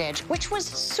our mortgage, which was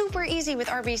super easy with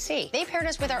RBC. They paired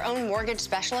us with our own mortgage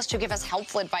specialist who give us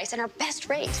helpful advice and our best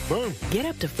rate. Boom. Get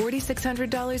up to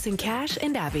 $4,600 in cash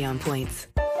and Avion points.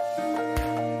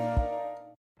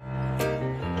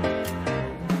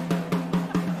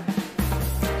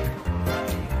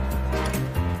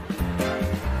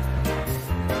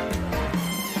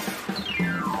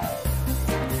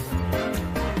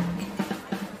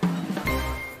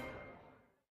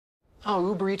 Oh,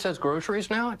 Uber Eats has groceries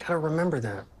now? I gotta remember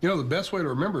that. You know, the best way to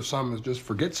remember something is just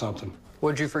forget something.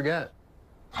 What'd you forget?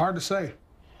 Hard to say.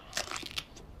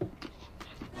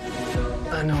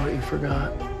 I know what you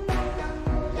forgot.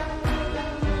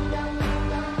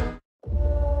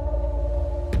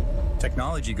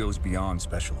 Technology goes beyond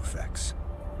special effects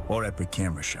or epic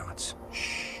camera shots.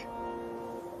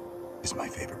 Is my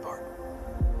favorite part.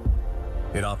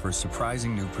 It offers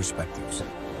surprising new perspectives.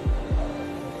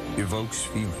 Evokes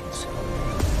feelings.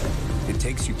 It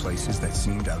takes you places that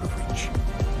seemed out of reach.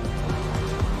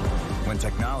 When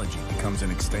technology becomes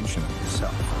an extension of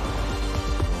yourself,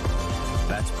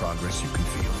 that's progress you can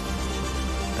feel.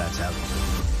 That's how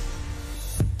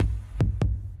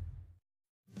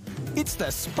It's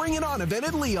the Spring It On event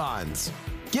at Leon's.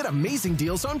 Get amazing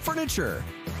deals on furniture.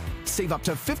 Save up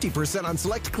to 50% on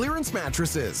select clearance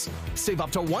mattresses. Save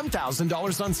up to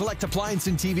 $1,000 on select appliance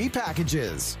and TV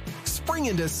packages. Spring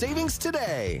into savings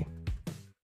today.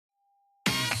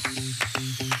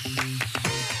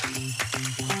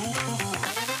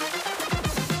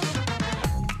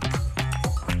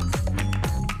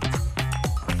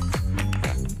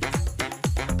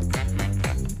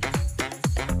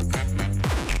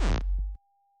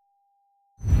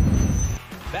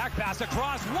 Back pass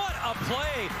across. What a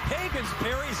play. Higgins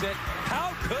parries it.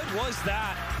 How good was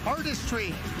that?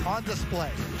 Artistry on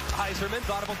display. Iserman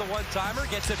thought about the one-timer.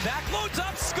 Gets it back. Loads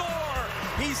up. Score.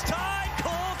 He's tied.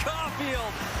 Cole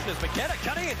Caulfield. There's McKenna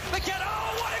cutting it. McKenna.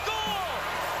 Oh, what a goal.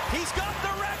 He's got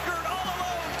the record all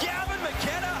alone. Gavin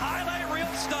McKenna. Highlight reel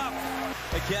stuff.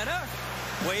 McKenna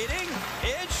waiting.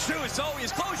 In shoots. Oh,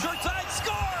 he's close. Short side.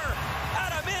 Score.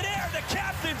 Out of midair. The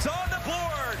captain's on the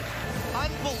board.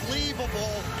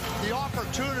 Unbelievable, the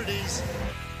opportunities.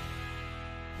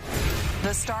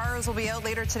 The Stars will be out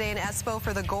later today in Espoo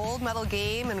for the gold medal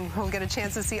game, and we'll get a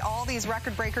chance to see all these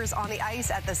record breakers on the ice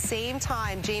at the same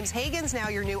time. James Hagen's now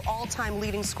your new all-time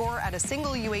leading scorer at a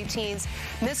single U18s,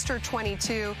 Mr.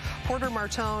 22. Porter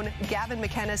Martone, Gavin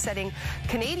McKenna setting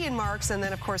Canadian marks, and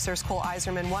then, of course, there's Cole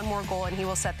Iserman. One more goal, and he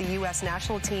will set the U.S.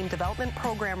 National Team Development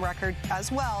Program record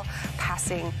as well,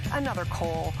 passing another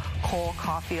Cole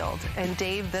Caulfield. And,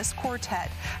 Dave, this quartet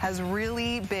has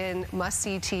really been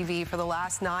must-see TV for the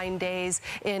last 9 days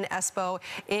in Espoo,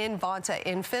 in Vantaa,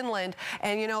 in Finland.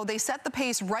 And, you know, they set the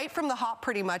pace right from the hop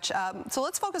pretty much. So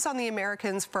let's focus on the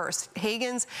Americans first.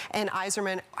 Hagens and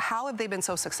Iserman, how have they been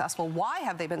so successful? Why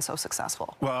have they been so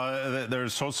successful? Well, they're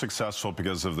so successful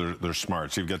because of their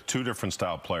smarts. You've got two different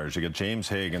style players. You got James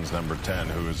Hagens, number 10,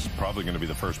 who is probably going to be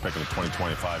the first pick of the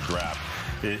 2025 draft.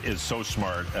 Is so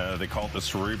smart. They call it the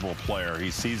cerebral player. He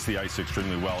sees the ice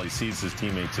extremely well. He sees his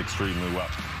teammates extremely well.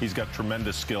 He's got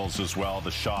tremendous skills as well.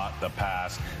 The shot, the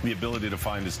pass, the ability to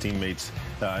find his teammates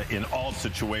in all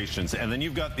situations. And then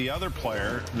you've got the other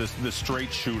player, the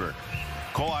straight shooter.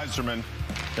 Cole Iserman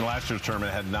in last year's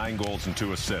tournament had 9 goals and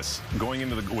 2 assists. Going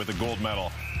into with a gold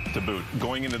medal to boot.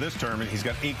 Going into this tournament, he's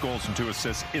got 8 goals and 2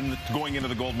 assists going into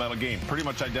the gold medal game. Pretty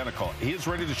much identical. He is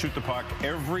ready to shoot the puck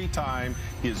every time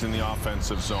he is in the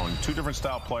offensive zone. Two different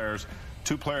style players.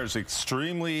 Two players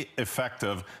extremely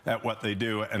effective at what they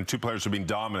do, and two players who have been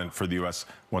dominant for the U.S.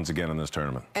 once again in this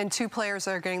tournament. And two players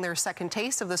that are getting their second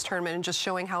taste of this tournament and just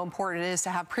showing how important it is to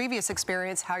have previous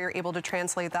experience, how you're able to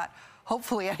translate that,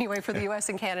 hopefully anyway, for the U.S.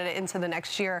 and Canada into the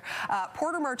next year.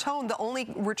 Porter Martone, the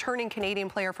only returning Canadian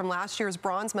player from last year's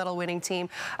bronze medal winning team,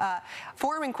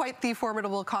 forming quite the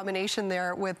formidable combination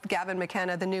there with Gavin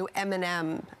McKenna, the new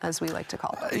M&M, as we like to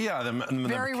call it. Yeah,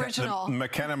 very original. The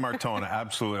McKenna Martone,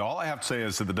 absolutely. All I have to say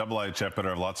is that the IIHF better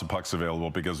have lots of pucks available,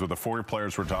 because with the 4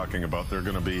 players we're talking about, there are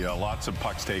going to be lots of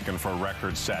pucks taken for a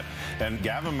record set. And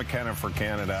Gavin McKenna for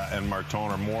Canada and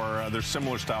Martone are more, they're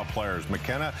similar style players.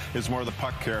 McKenna is more the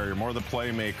puck carrier, more the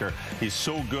playmaker. He's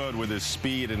so good with his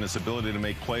speed and his ability to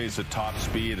make plays at top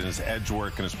speed and his edge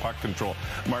work and his puck control.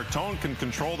 Martone can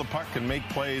control the puck and make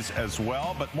plays as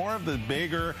well, but more of the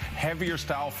bigger, heavier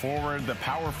style forward, the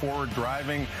power forward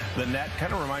driving the net.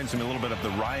 Kind of reminds me a little bit of the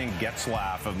Ryan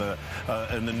Getzlaf of the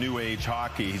in the new age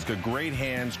hockey. He's got great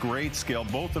hands, great skill.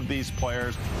 Both of these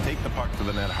players take the puck to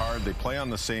the net hard. They play on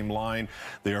the same line.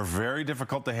 They are very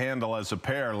difficult to handle as a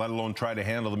pair, let alone try to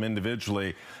handle them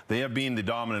individually. They have been the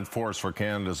dominant force force for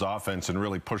Canada's offense and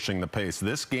really pushing the pace.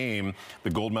 This game,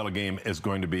 the gold medal game, is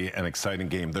going to be an exciting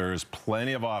game. There is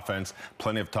plenty of offense,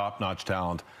 plenty of top-notch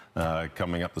talent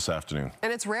coming up this afternoon.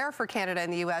 And it's rare for Canada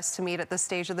and the U.S. to meet at this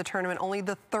stage of the tournament. Only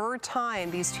the third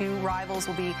time these two rivals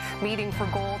will be meeting for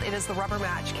gold. It is the rubber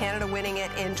match. Canada winning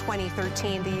it in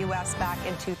 2013, the U.S. back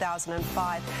in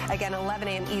 2005. Again, 11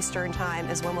 a.m. Eastern time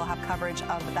is when we'll have coverage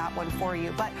of that one for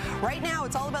you. But right now,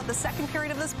 it's all about the second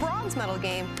period of this bronze medal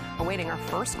game, awaiting our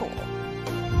first goal.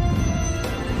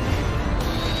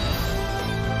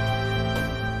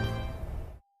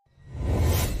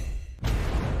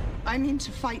 I mean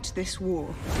to fight this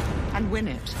war and win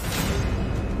it.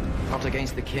 Not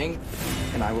against the king,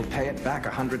 and I will pay it back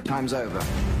 100 times over.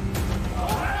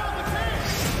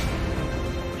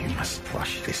 You must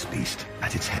crush this beast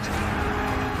at its head.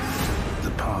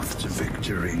 The path to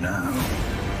victory now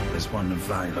is one of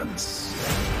violence.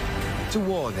 To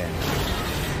war, then.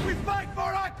 We fight for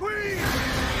our queen!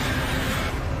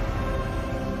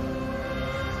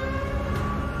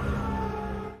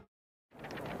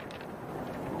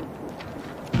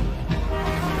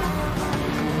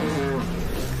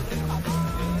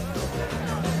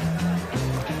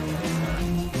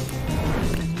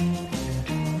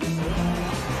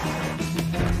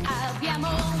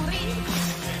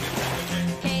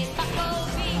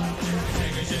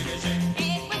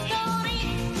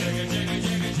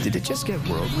 Did it just get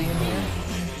worldly in here?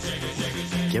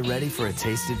 Get ready for a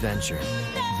taste adventure.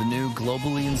 The new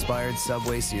globally inspired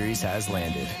Subway series has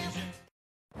landed.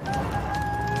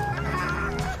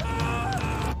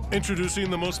 Introducing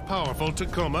the most powerful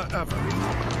Tacoma ever.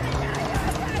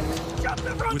 Shut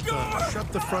the front with door! the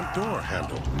shut the front door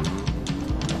handle.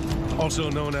 Also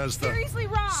known as the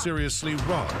Seriously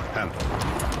Wrong handle.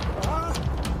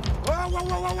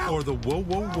 Or the Whoa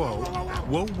Whoa Whoa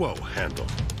Whoa Whoa handle.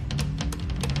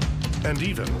 And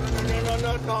even the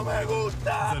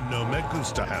No Me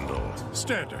Gusta handle.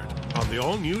 Standard on the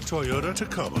all-new Toyota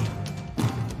Tacoma.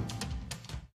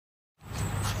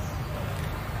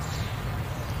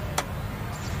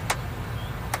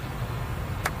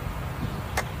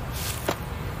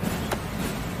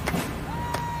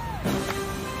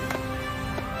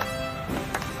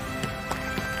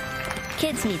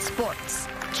 Kids need sports.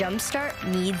 Jumpstart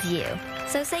needs you.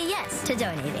 So say yes to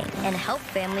donating and help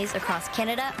families across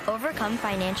Canada overcome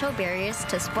financial barriers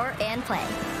to sport and play.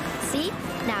 See?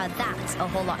 Now that's a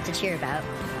whole lot to cheer about.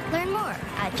 Learn more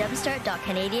at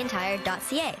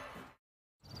jumpstart.canadiantire.ca.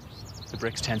 The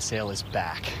Bricks tent sale is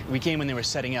back. We came when they were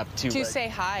setting up to say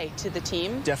hi to the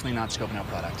team. Definitely not scoping out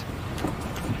product.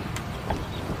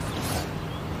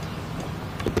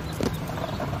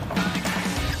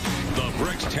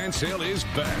 Bricks tent sale is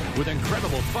back with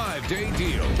incredible 5-day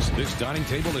deals. This dining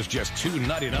table is just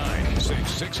 $2.99. Save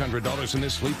 $600 in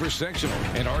this sleeper sectional.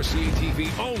 And RCA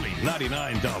TV only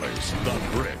 $99. The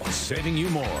Bricks, saving you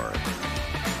more.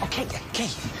 Okay.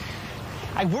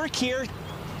 I work here.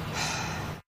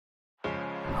 I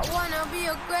wanna be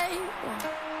a great one.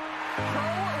 Pro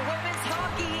women's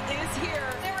hockey is here.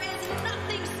 There is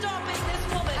nothing stopping this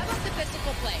woman. How about the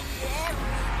physical play?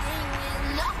 Everything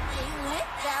is nothing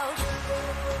without you.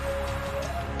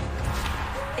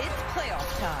 It's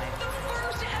playoff time. The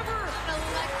first ever. An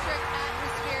electric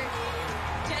atmosphere.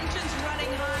 Tensions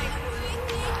running high.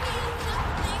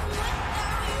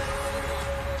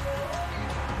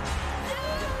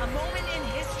 A moment in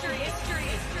history.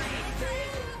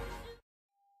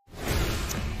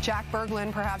 Jack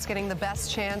Berglund perhaps getting the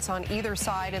best chance on either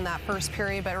side in that first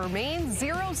period, but it remains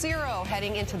 0-0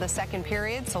 heading into the second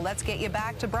period. So let's get you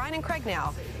back to Brian and Craig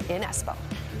now in Espo.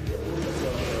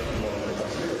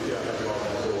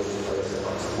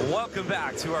 Welcome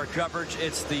back to our coverage.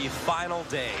 It's the final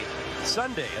day,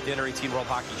 Sunday, at the Under-18 World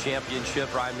Hockey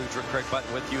Championship. Ryan Mudryk, Craig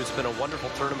Button with you. It's been a wonderful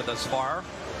tournament thus far.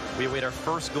 We await our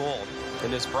first gold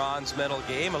in this bronze medal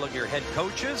game. A look at your head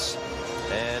coaches.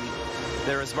 And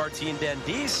there is Martin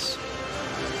Dendis.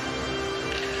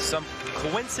 Some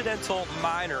coincidental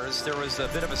minors. There was a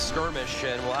bit of a skirmish,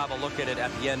 and we'll have a look at it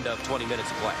at the end of 20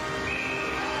 minutes of play.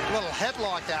 A little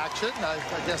headlock action. I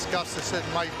guess Gustafsson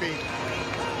might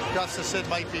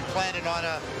be planning on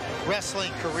a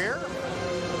wrestling career,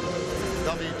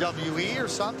 WWE or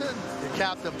something. The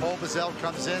captain Paul Bazell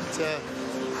comes in to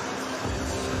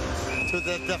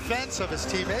the defense of his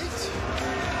teammates.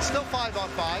 Still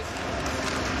 5-on-5.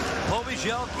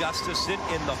 Povigel, Gustafsson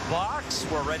in the box.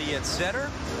 We're ready at center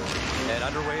and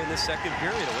underway in the second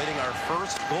period, awaiting our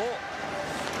first goal.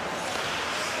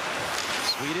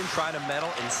 Sweden trying to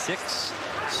medal in 6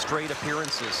 straight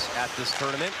appearances at this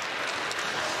tournament.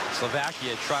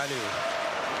 Slovakia trying to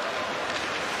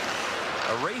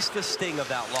erase the sting of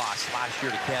that loss last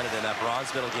year to Canada in that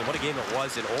bronze medal game. What a game it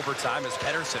was in overtime as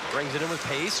Pettersson brings it in with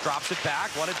pace, drops it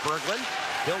back, wanted Berglund.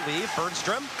 He'll leave.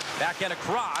 Bergstrom backhand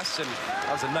across, and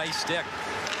that was a nice stick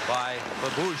by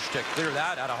Babouche to clear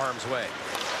that out of harm's way.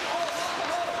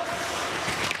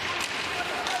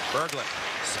 Berglund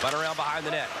spun around behind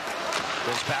the net.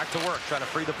 Goes back to work, trying to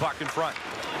free the puck in front.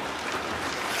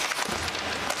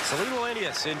 Celine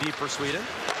Wallenius in deep for Sweden,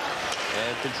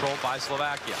 and controlled by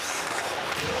Slovakia.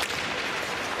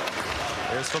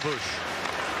 Here's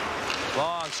Babouche.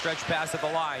 Long stretch pass at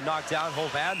the line, knocked down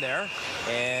Hovan there,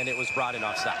 and it was brought in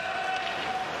offside.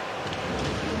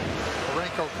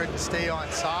 Marenko couldn't stay on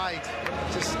side,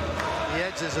 just the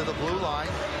edges of the blue line.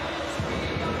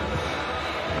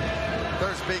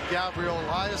 There's big Gabriel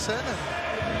Eliasson,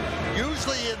 and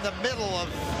usually in the middle of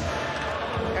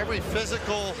every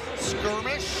physical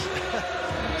skirmish,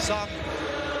 some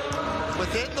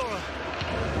within the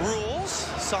rules,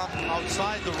 some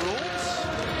outside the rules.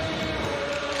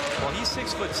 Well, he's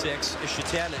 6'6".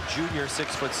 Shatan Jr.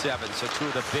 6'7". So two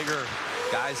of the bigger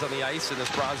guys on the ice in this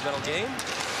bronze medal game.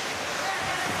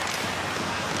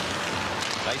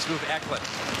 Nice move, Eklund.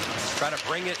 Trying to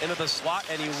bring it into the slot,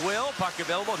 and he will. Puck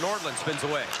available. Nordlund spins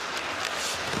away.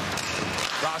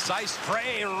 Cross ice,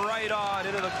 spray right on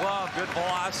into the glove. Good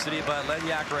velocity, but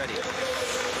Lenyak ready.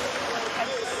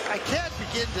 I can't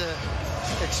begin to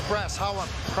express how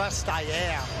impressed I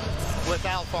am with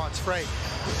Alphonse Frey.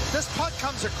 This puck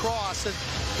comes across, and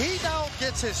he now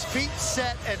gets his feet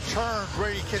set and turned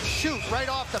where he can shoot right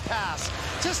off the pass.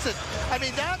 I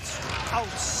mean, that's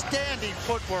outstanding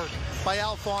footwork by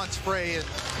Alphonse Frey, and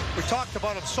we talked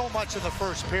about him so much in the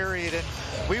first period, and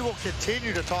we will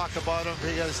continue to talk about him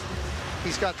because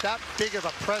he's got that big of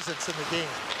a presence in the game.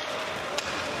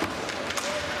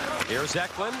 Here's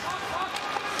Eklund.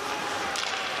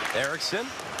 Eriksson.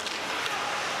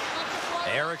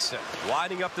 Eriksson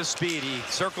winding up the speed. He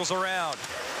circles around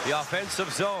the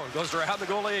offensive zone. Goes around the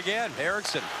goalie again.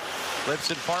 Eriksson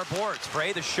flips in far boards.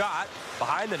 Frey the shot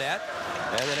behind the net.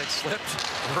 And then it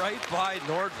slipped right by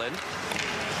Nordlund.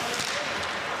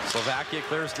 Slovakia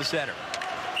clears the center.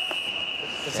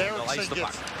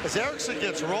 As Eriksson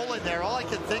gets rolling there, all I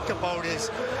can think about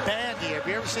is bandy. Have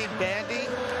you ever seen bandy?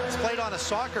 It's played on a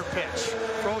soccer pitch,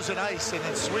 frozen ice, and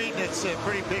in Sweden it's a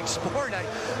pretty big sport.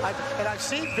 I've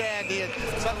seen bandy, and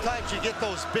sometimes you get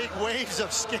those big waves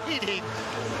of skating.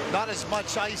 Not as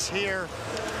much ice here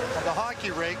on the hockey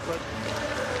rink, but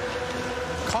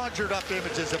conjured up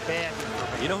images of bandy.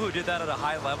 You know who did that at a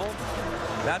high level?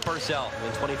 Matt Barzal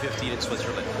in 2015 in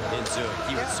Switzerland, in Zug.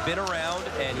 He would spin around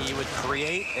and he would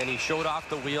create, and he showed off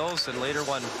the wheels, and later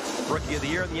won Rookie of the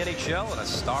Year in the NHL, and a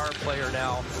star player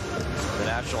now in the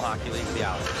National Hockey League, the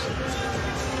Islanders.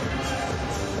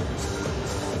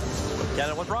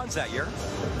 Canada won bronze that year.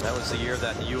 That was the year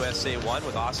that the USA won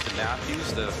with Austin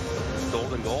Matthews, the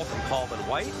golden goal from Coleman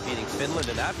White, beating Finland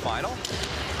in that final.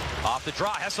 Off the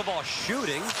draw, Hesselball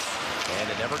shooting, and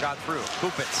it never got through.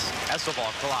 Kupitz, Hesselball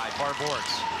collide, far boards.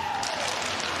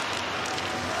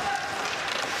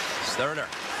 Sterner.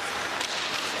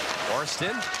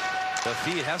 Orston to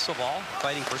feed Hesselball,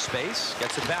 fighting for space,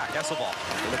 gets it back. Hesselball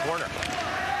in the corner.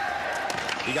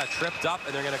 He got tripped up,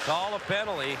 and they're going to call a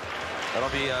penalty. That'll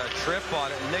be a trip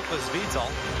on Nicholas Vital,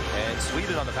 and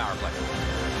Sweden on the power play.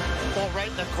 Well, right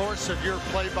in the course of your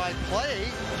play-by-play,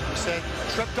 you said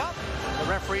tripped up. The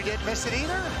referee didn't miss it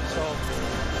either. So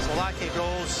Slovakia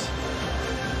goes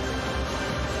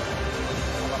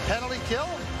on a penalty kill.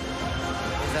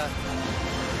 And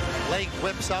the leg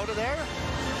whips out of there.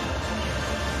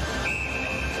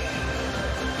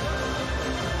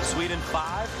 Sweden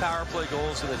 5 power play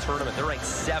goals in the tournament. They're ranked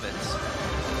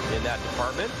 7th in that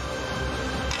department.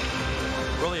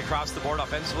 Really across the board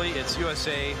offensively, it's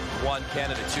USA 1,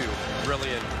 Canada 2.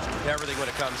 Brilliant everything when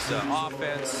it comes to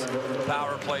offense,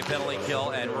 power play, penalty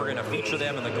kill, and we're going to feature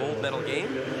them in the gold medal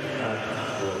game.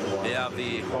 They have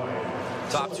the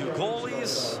top 2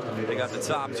 goalies. They got the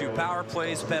top 2 power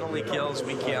plays, penalty kills.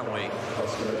 We can't wait.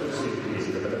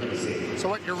 So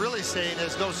what you're really saying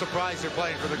is no surprise they're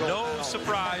playing for the gold medal. No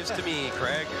surprise to me,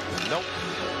 Craig. Nope.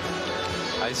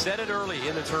 I said it early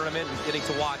in the tournament, getting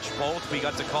to watch both. We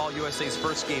got to call USA's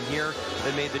first game here,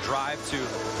 then made the drive to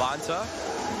Vanta.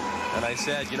 And I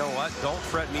said, you know what? Don't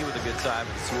fret me with a good time.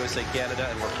 It's USA Canada,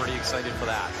 and we're pretty excited for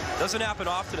that. Doesn't happen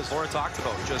often, as Laura talked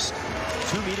about. Just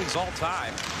 2 meetings all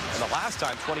time, and the last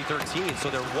time 2013.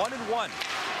 So they're 1-1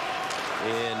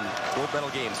 in gold medal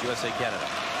games, USA Canada.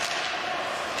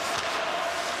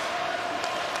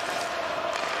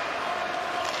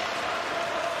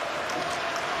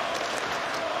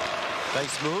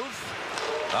 Nice move.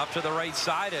 Up to the right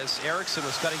side as Eriksson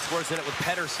was cutting towards the net with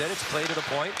Pettersson. It's play to the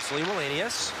point. Celine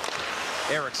Wallenius.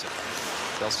 Eriksson.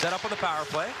 They'll set up on the power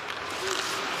play.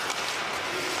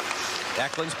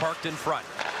 Eklund's parked in front.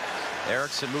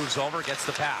 Eriksson moves over, gets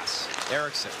the pass.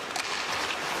 Eriksson.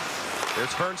 Here's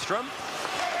Bernström.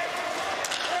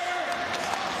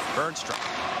 Bernström.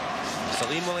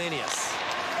 Celine Wallenius.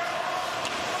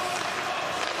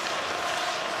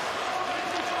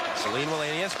 Celine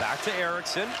Wallenius back to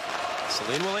Eriksson.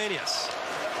 Celine Wallenius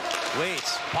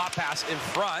waits. Pop pass in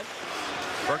front.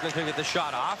 Berglund can get the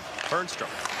shot off. Bernström.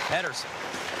 Pettersson.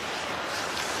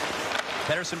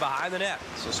 Pettersson behind the net.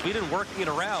 So Sweden working it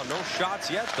around. No shots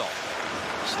yet, though.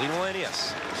 Celine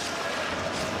Wallenius.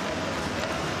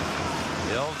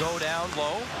 He'll go down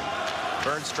low.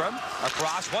 Bernström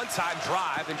across, one-time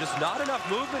drive, and just not enough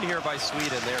movement here by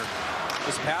Sweden. They're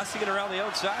just passing it around the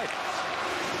outside.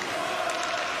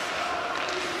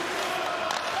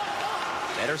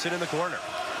 Pettersson in the corner.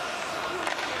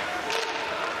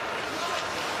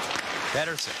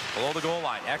 Pettersson below the goal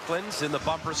line. Eklund's in the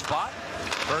bumper spot.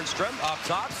 Bernström up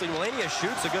top. Celine Wallenius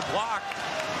shoots. A good block.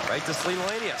 Right to Celine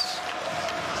Wallenius.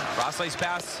 Cross-ice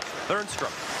pass.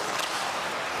 Bernström.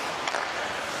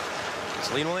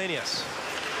 Celine Wallenius.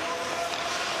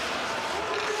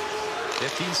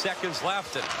 15 seconds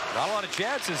left and not a lot of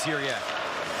chances here yet.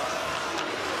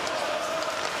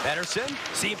 Pettersson,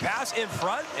 seam pass in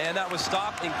front, and that was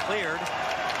stopped and cleared.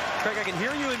 Craig, I can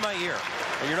hear you in my ear,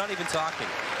 and you're not even talking.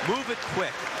 Move it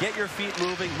quick. Get your feet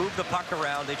moving. Move the puck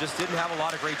around. They just didn't have a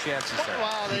lot of great chances there.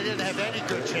 Well, they didn't have any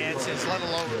good chances, let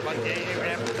alone, but they didn't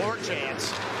have a poor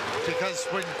chance. Because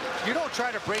when you don't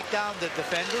try to break down the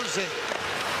defenders, and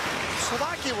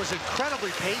Slovakia was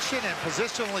incredibly patient and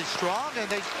positionally strong, and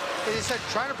they said,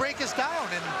 try to break us down,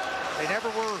 and they never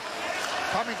were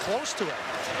coming close to it.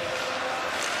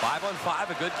 5-on-5,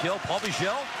 a good kill.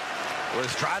 Pobijil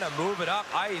was trying to move it up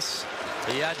ice.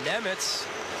 He had Nemitz.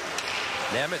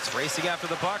 Nemitz racing after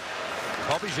the puck.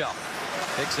 Pobijil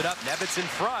picks it up. Nemitz in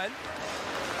front.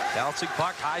 Bouncing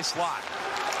puck, high slot.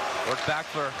 Work back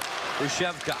for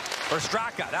Ushevka. For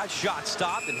Straka. That shot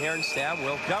stopped, and Herenstam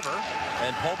will cover.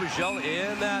 And Pobijil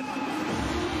in that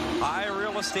high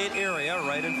real estate area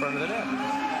right in front of the net.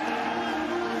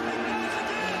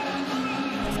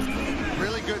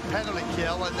 Really good penalty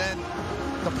kill, and then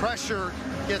the pressure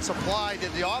gets applied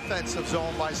in the offensive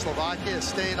zone by Slovakia,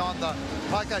 staying on the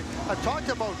puck. I've talked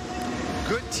about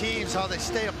good teams, how they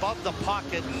stay above the puck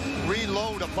and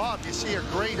reload above. You see a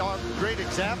great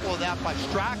example of that by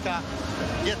Straka.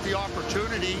 Get the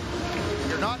opportunity.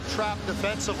 You're not trapped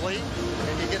defensively,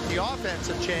 and you get the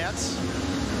offensive chance.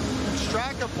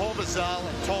 Straka, Pobijil,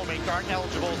 and Tomic aren't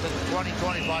eligible to the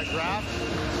 2025 draft.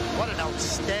 What an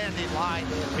outstanding line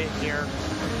they've been here.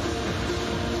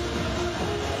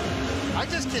 I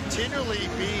just continually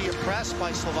be impressed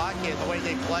by Slovakia and the way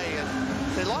they play. And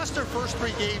they lost their first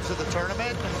 3 games of the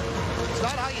tournament. It's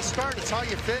not how you start, it's how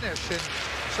you finish. And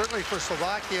certainly for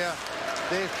Slovakia,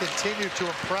 they've continued to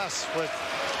impress with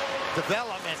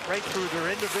development right through their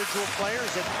individual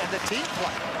players and the team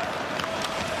play.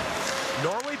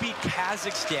 Norway beat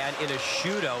Kazakhstan in a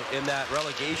shootout in that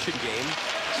relegation game.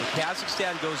 So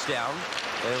Kazakhstan goes down,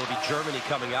 and it'll be Germany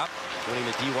coming up, winning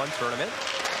the D1 tournament.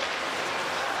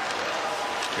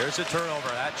 Here's a turnover.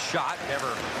 That shot never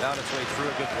found its way through.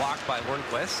 A good block by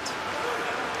Hornquist.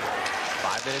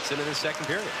 5 minutes into the second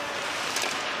period.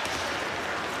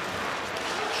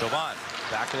 Chauvin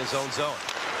back in his own zone.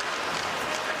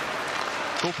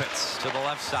 Kupitz to the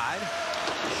left side.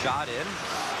 Shot in.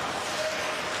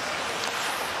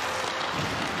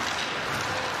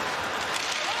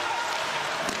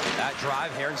 That drive,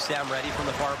 Herenstam ready from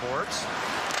the far boards.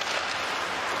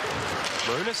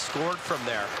 Bruna scored from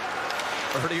there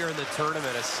earlier in the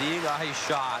tournament. A seeing eye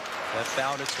shot that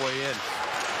found its way in.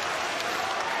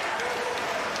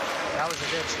 That was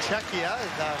against Czechia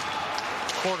in the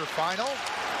quarterfinal.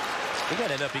 I think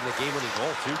that ended up being the game-winning goal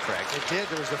too, Craig. It did.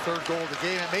 There was the 3rd goal of the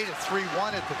game. It made it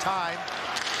 3-1 at the time.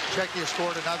 Czechia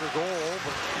scored another goal.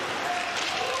 But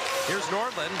here's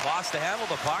Nordlund. Lost to handle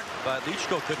the puck, but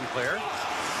Lichko couldn't clear.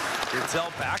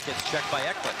 Gürtel back. Gets checked by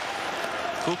Eklund.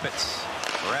 Kupitz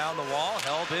around the wall.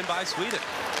 Held in by Sweden.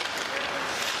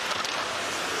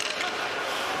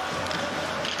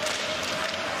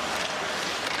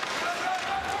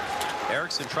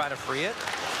 Eriksson trying to free it.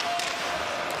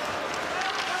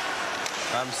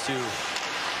 Comes to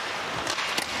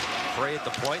Frey at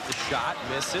the point. The shot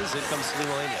misses. In comes Celine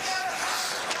Wallenius.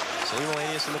 Celine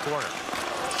Wallenius in the corner.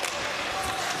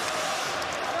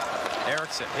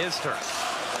 Eriksson, his turn.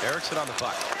 Eriksson on the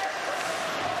puck.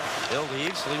 He'll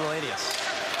leave. Celine Wallenius.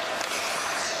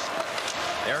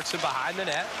 Eriksson behind the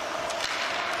net.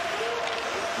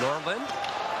 Nordlund.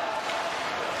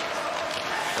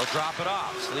 He'll drop it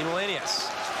off. Slimulanius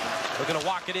looking to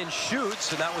walk it in,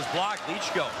 shoots, and that was blocked.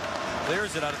 Leachko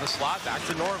clears it out of the slot, back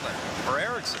to Nordlund for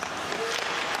Eriksson.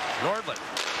 Nordlund.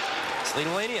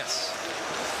 Slimulanius.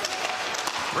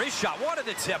 Race shot, wanted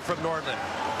the tip from Nordlund.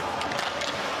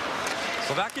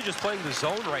 Slovakia just playing the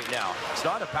zone right now. It's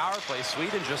not a power play.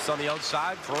 Sweden just on the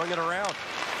outside throwing it around.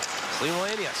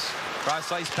 Slimulanius.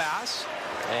 Cross ice pass.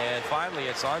 And finally,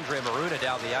 it's Andre Maruda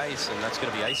down the ice, and that's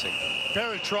going to be icing.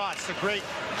 Barry Trotz, the great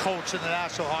coach in the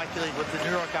National Hockey League with the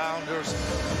New York Islanders.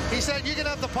 He said you can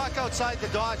have the puck outside the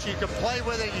dots, you can play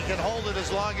with it, you can hold it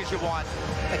as long as you want.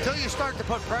 Until you start to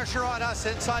put pressure on us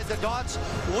inside the dots,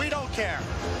 we don't care.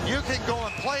 You can go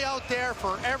and play out there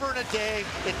forever and a day.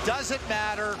 It doesn't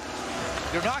matter.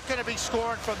 You're not going to be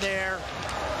scoring from there.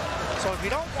 So if you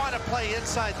don't want to play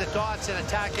inside the dots and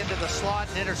attack into the slot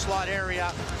and inner slot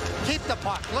area, keep the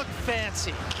puck. Look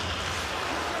fancy.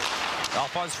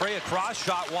 Alphonse Frey, a cross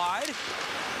shot wide.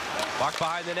 Puck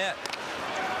behind the net.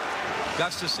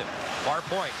 Gustafsson, far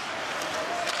point.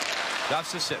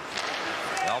 Gustafsson.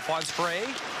 Alphonse Frey.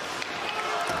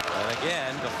 And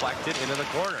again, deflected into the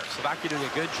corner. Slovakia doing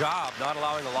a good job not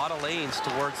allowing a lot of lanes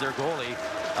towards their goalie,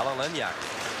 Alan Lenyak.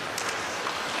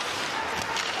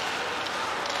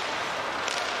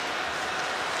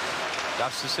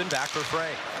 Gustafsson back for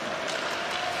Frey.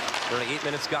 38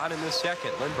 minutes gone in this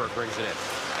second. Lindbergh brings it in.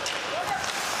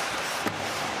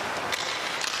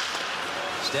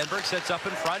 Stenberg sets up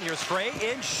in front. Here's Frey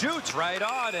in, shoots right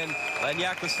on, and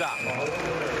Lenyak the stop. 0-0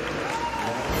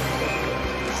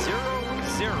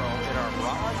 in our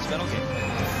bronze medal game.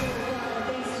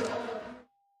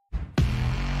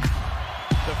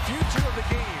 The future of the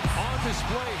game on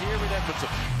display here in Edmonton.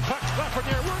 Puck's left from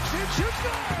there, works in, shoots,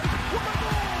 scores! What a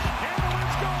goal!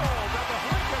 Gold at the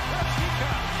Hlinka Gretzky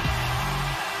Cup.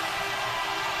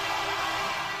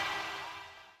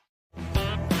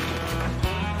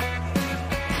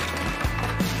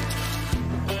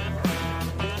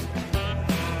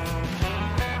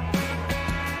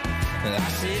 I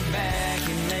sit back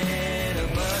and let a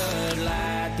Bud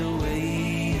light the way.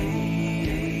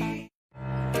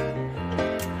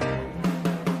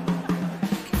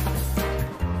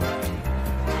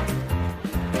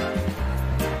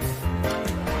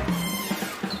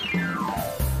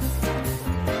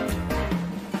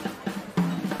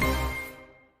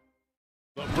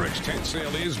 Tent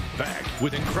sale is back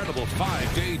with incredible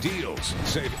 5-day deals.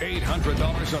 Save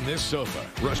 $800 on this sofa.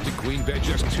 Rustic queen bed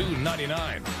just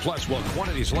 $299. Plus, while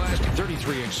quantities last,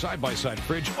 33-inch side-by-side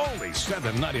fridge only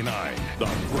 $799. The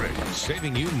Brick,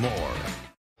 saving you more.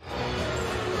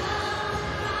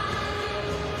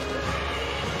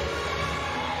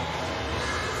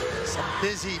 Some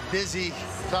busy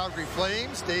Calgary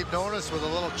Flames. Dave Nonis with a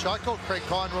little chuckle. Craig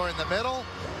Conroy in the middle.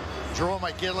 Jerome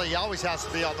McGinley, he always has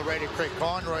to be on the right of Craig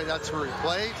Conroy. That's where he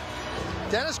played.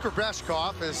 Dennis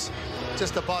Grabeshkov is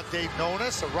just above Dave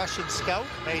Nonis, a Russian scout,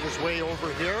 made his way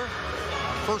over here.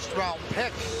 First-round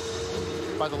pick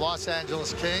by the Los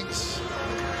Angeles Kings.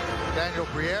 Daniel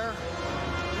Briere.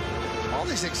 All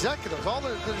these executives,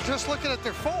 they're just looking at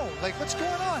their phone. Like, what's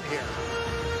going on here?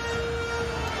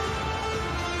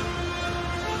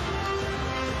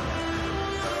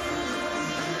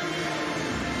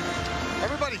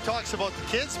 Everybody talks about the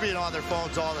kids being on their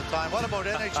phones all the time. What about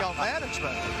NHL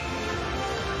management?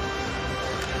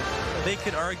 They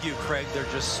can argue, Craig, they're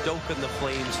just stoking the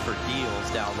Flames for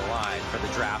deals down the line for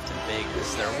the draft in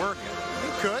Vegas. They're working.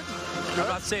 You could. I'm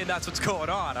not saying that's what's going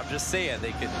on. I'm just saying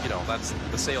they could, you know, that's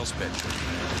the sales pitch.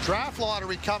 Draft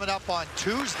lottery coming up on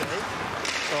Tuesday.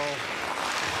 So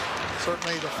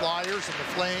certainly the Flyers and the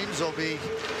Flames will be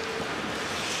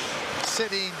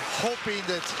sitting, hoping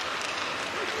that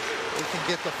we can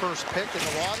get the first pick in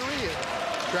the lottery and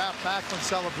draft Macklin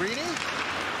Celebrini.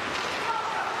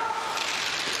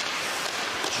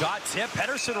 Shot tip,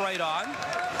 Pettersson right on.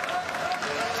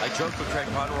 I joked with Craig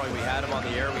Conroy, we had him on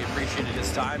the air, we appreciated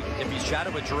his time. If he's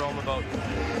chatted with Jerome about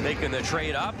making the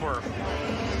trade up or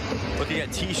looking at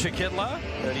Tisha Kitla,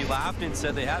 and he laughed and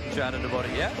said they hadn't chatted about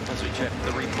it yet as we check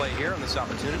the replay here on this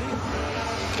opportunity.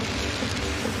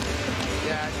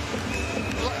 Yeah,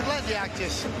 Lenyak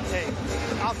just, hey,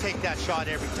 I'll take that shot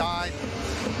every time.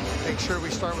 Make sure we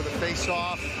start with a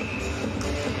face-off.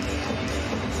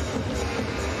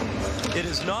 It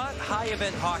is not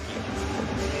high-event hockey.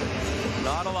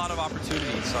 Not a lot of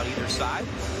opportunities on either side.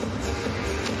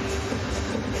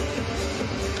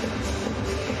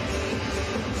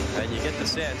 And you get the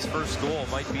sense first goal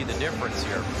might be the difference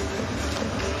here.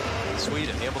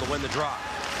 Sweden able to win the draw.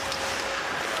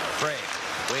 Frey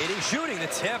waiting, shooting the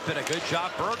tip, and a good job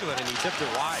Berglund, and he tipped it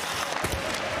wide.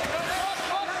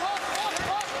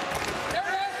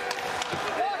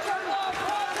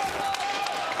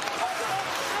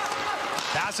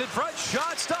 in front,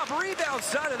 shot, stop, rebound,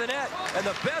 side of the net. And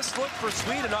the best look for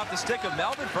Sweden off the stick of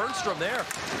Melvin Bernstrom there.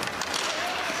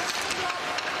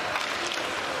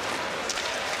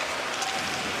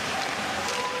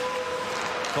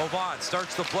 Kovan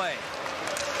starts the play.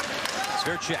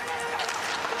 Svirchek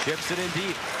chips it in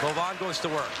deep. Kovan goes to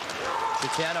work.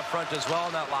 Chatan up front as well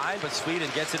on that line, but Sweden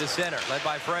gets it to center, led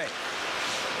by Frey.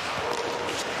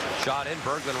 Shot in,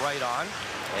 Berglund right on,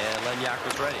 and Lenyak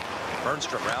was ready.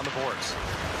 Bernstrom around the boards.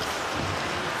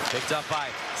 Picked up by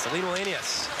Celine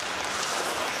Wallenius.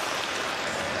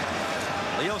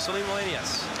 Leo Celine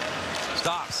Wallenius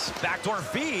stops, backdoor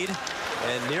feed,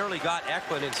 and nearly got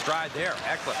Eklund in stride there.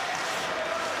 Eklund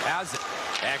has it.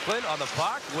 Eklund on the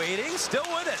puck, waiting, still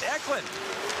with it. Eklund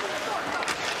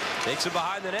takes it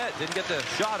behind the net, didn't get the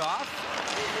shot off.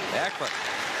 Eklund,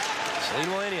 Celine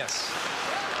Wallenius.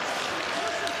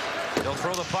 He'll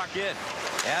throw the puck in.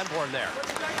 Anborn there.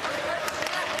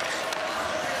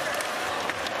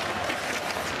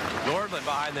 Nordlund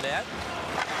behind the net.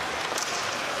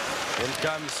 In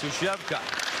comes Sushevka.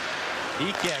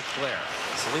 He can't clear.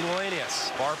 Celine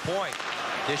Wallenius, far point.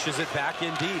 Dishes it back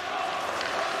in deep.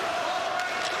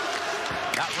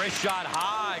 That wrist shot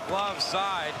high, glove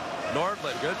side.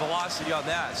 Nordlund, good velocity on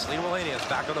that. Celine Wallenius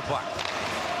back on the puck.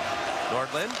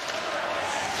 Nordlund.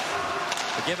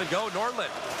 The give and go, Nordlund.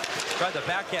 Tried the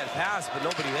backhand pass, but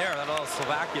nobody there. That allows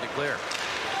Slovakia to clear.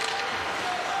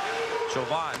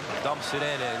 Chauvin dumps it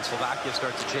in, and Slovakia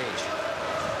starts to change.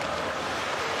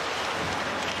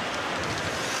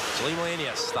 Celine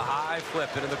Wallenius, the high flip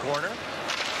into the corner.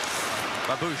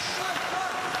 Babouche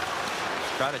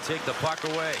trying to take the puck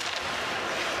away.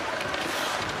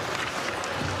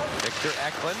 Victor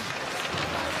Eklund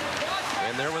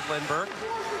in there with Lindbergh.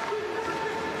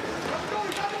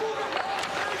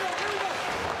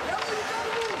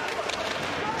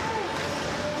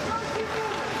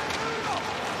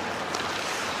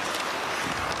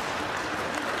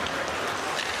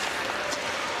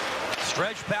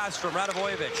 Stretch pass from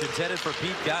Radovojevic, intended for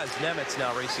Pitka, as Nemitz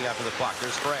now racing after the puck.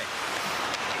 There's Frey.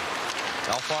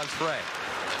 Alphonse Frey.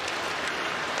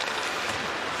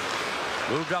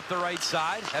 Moved up the right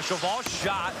side. Echeval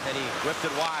shot, and he whipped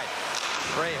it wide.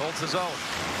 Frey holds his own.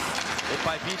 Hit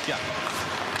by Pitka.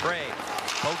 Frey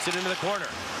pokes it into the corner.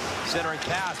 Centering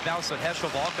pass, bounce on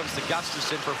Echeval, comes to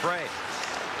Gustafsson for Frey.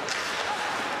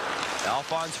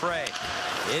 Alphonse Frey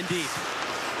in deep.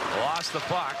 Lost the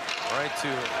puck right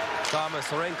to Thomas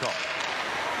Lorenko.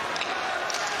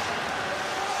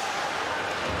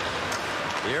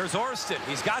 Here's Orston.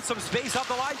 He's got some space up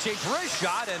the line change. Wrist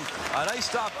shot, and a nice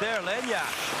stop there.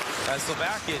 Lenyak, as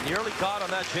Slovakia nearly caught on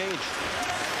that change.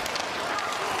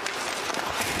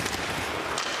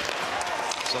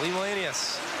 Celine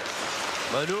Wallenius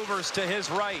maneuvers to his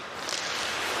right.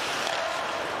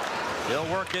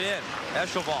 He'll work it in.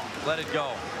 Echeval let it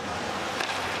go.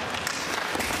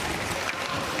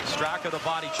 Straka the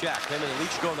body check. Him and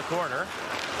Leach go in the corner,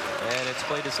 and it's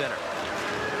played to center.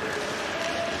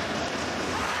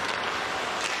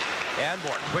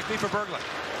 Anborn quickly for Berglund.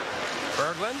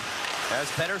 Berglund has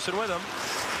Pettersson with him.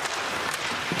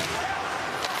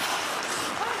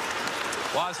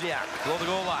 Wozniak below the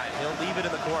goal line. He'll leave it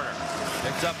in the corner.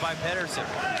 Picked up by Pettersson.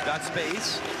 He's got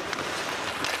space.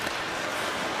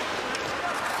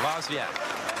 Wozniak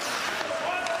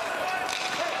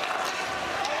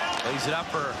lays it up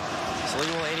for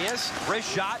Celine Wallenius.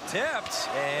 Wrist shot tipped,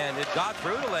 and it got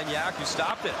through to Lenyak, who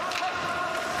stopped it.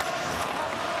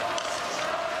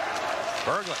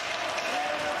 Berglund.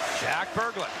 Jack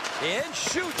Berglund in,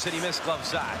 shoots, and he missed glove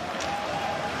side.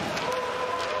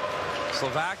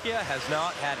 Slovakia has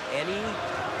not had any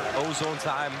ozone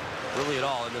time really at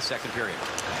all in the second period.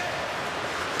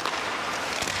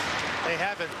 They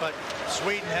haven't, but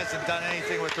Sweden hasn't done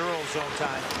anything with their ozone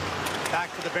time.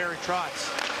 Back to the Barry Trotz.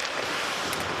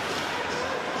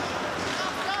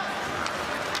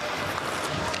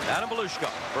 Adam Belushko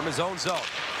from his own zone.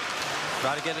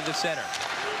 Trying to get into center.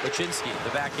 Lachinsky,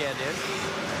 the backhand in.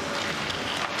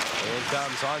 In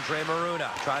comes Andre Maruna,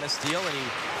 trying to steal, and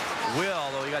he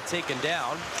will, though he got taken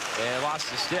down and lost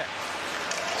the stick.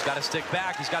 He's got a stick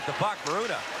back. He's got the puck.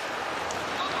 Maruna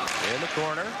in the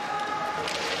corner.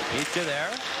 Pitka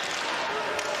there.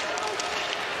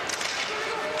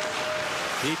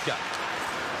 Pitka,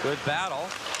 good battle.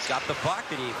 He's got the puck,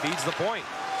 and he feeds the point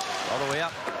all the way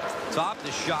up top.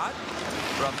 The shot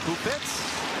from Kupitz.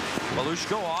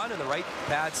 Belushko on, and the right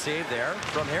pad save there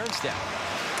from Herrenstedt.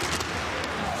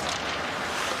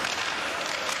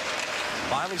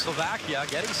 Finally, Slovakia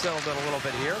getting settled in a little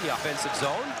bit here in the offensive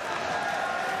zone.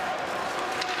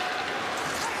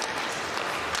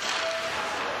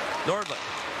 Nordlund.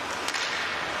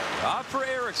 Up for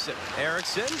Eriksson.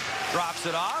 Eriksson drops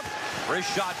it off.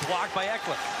 Wrist shot blocked by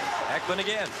Eklund. Eklund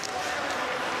again.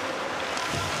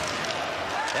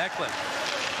 Eklund.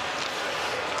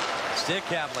 Stick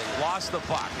handling. Lost the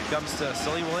puck. It comes to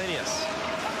Salim Wallenius.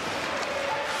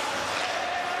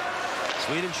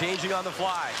 Sweden changing on the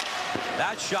fly.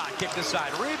 That shot kicked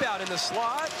aside. Rebound in the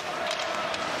slot.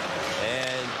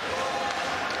 And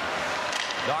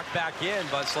knocked back in,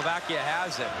 but Slovakia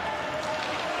has it.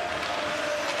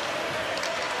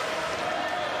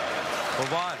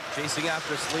 Boban chasing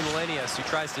after Salim Wallenius, who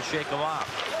tries to shake him off.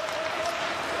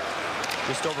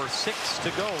 Just over 6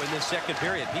 to go in this second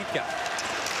period. Pitka.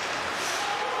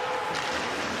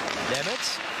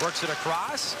 Nemitz works it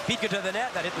across. Pitka to the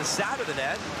net. That hit the side of the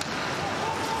net.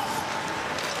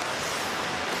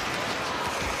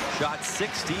 Shot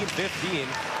 16-15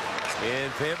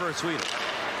 in favor of Sweden.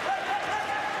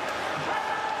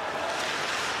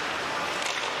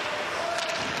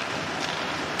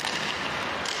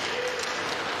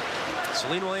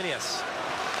 Salim Wallenius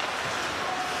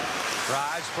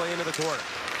drives play into the corner.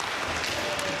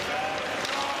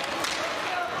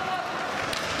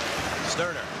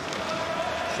 Sterner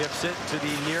ships it to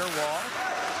the near wall.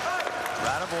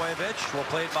 Radovojevic will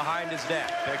play it behind his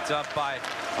net. Picked up by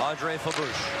Andre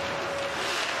Fabouche.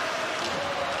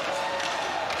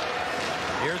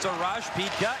 Here's a rush.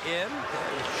 Pitka in.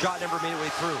 Shot never made it way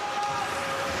through.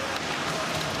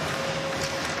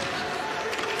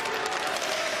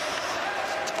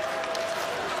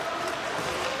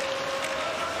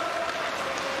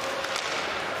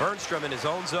 Bernstrom in his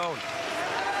own zone.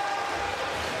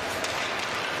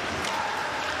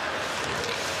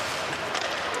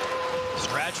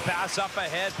 Stretch pass up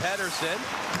ahead. Pettersson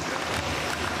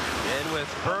in with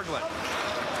Berglund.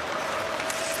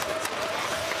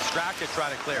 Straka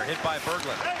trying to clear. Hit by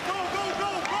Berglund. Hey, go, go,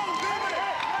 go, go,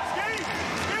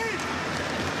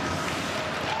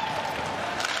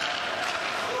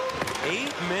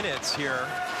 David! 8 minutes here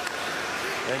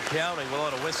and counting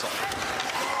without a whistle.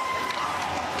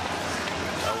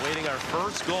 Awaiting our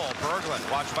first goal.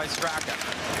 Berglund watched by Straka.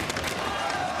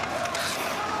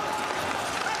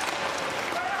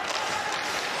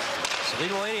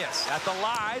 Salim Wallenius at the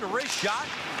line. Wrist shot.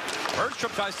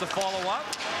 Bergstrom tries to follow up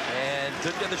and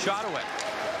couldn't get the shot away.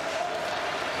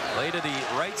 Play to the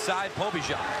right side.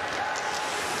 Pobijel.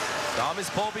 Thomas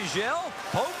Pobijel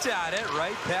poked at it.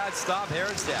 Right pad stop.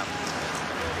 Herenstam.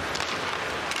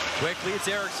 Quickly it's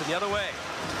Eriksson the other way.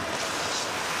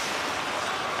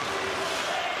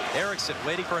 Eriksson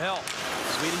waiting for help.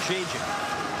 Sweden changing.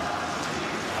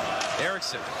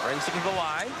 Eriksson brings it to the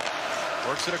line.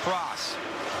 Works it across.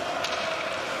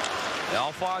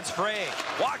 Alphonse Frey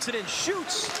walks it and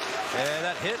shoots. And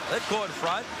that hit. Let go in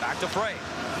front. Back to Frey.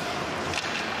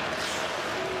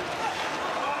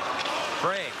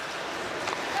 Frey.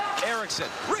 Eriksson.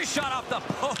 Wrist shot off the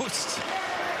post.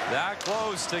 That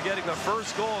close to getting the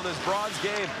first goal in this bronze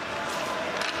game.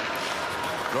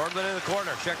 Nordlund in the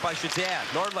corner. Checked by Shatan.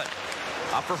 Nordlund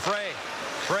up for Frey.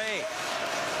 Frey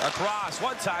across.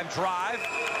 One-time drive.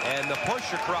 And the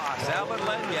push across. Alvin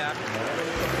Lenyak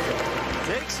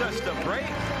takes us to break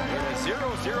in a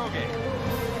 0-0 game.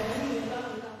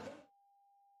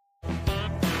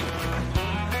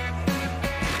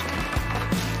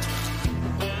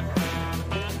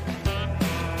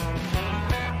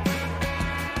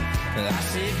 I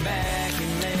sit back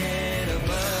and let a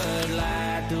Bud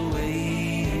Light the way.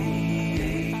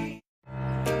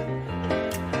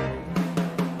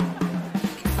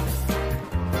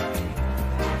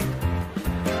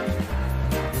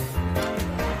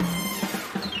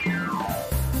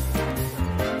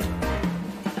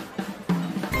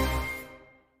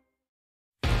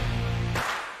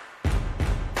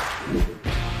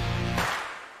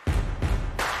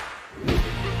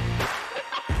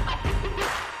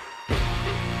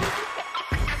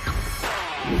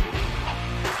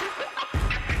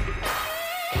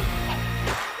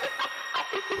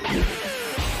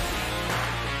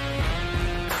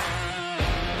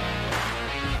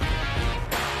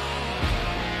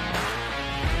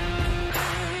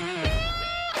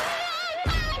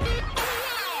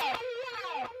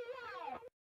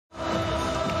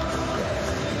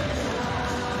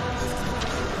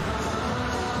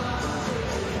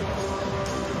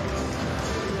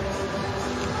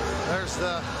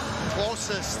 The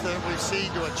closest that we've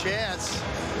seen to a chance.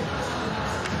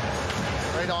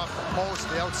 Right off the post,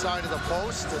 the outside of the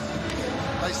post.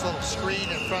 And nice little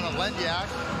screen in front of Lenyak.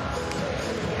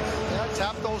 Yeah,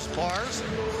 tap those bars.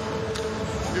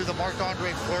 Do the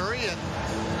Marc-Andre Fleury and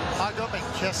hug them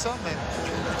and kiss them. And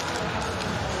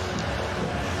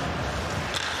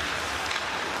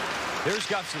here's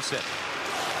Gustafsson.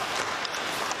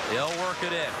 He'll work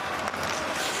it in.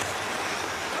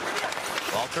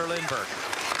 Walter Lindbergh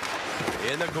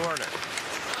in the corner.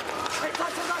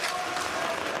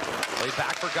 Play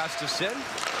back for Gustafsson.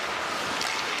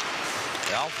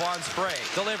 Alphonse Frey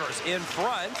delivers in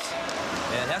front,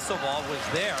 and Hesselball was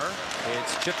there.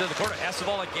 It's chipped to the corner.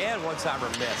 Hesselball again, one-timer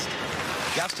missed.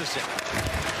 Gustafsson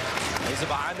lays it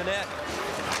behind the net.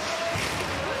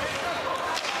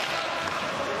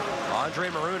 Andre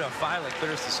Maruna finally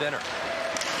clears the center.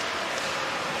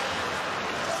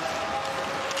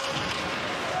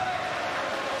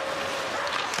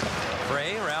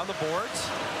 Frey around the boards.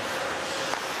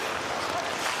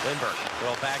 Lindbergh,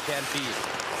 little backhand feed.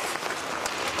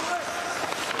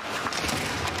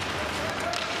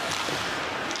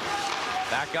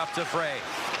 Back up to Frey.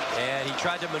 And he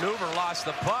tried to maneuver, lost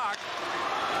the puck.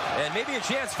 And maybe a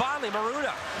chance finally,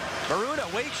 Maruna.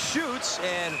 Maruna waits, shoots,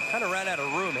 and kind of ran out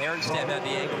of room. Herenstam had the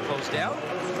angle closed down.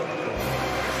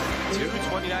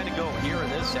 2:29 to go here in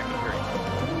this second period.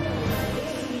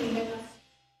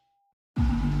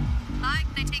 Hi,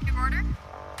 can I take your order?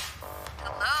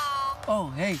 Hello?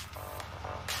 Oh, hey.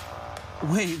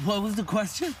 Wait, what was the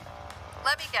question?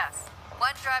 Let me guess.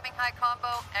 One driving high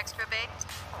combo, extra baked?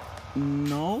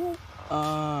 No.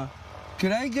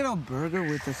 Could I get a burger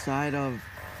with a side of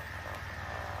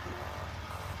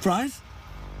fries?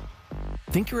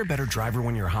 Think you're a better driver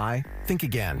when you're high? Think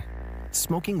again.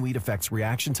 Smoking weed affects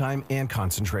reaction time and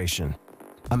concentration.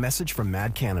 A message from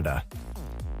Mad Canada.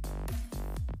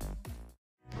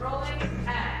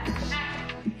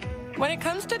 When it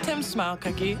comes to Tim's Smile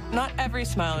Cookie, not every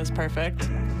smile is perfect.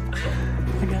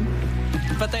 Again.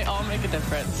 But they all make a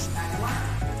difference.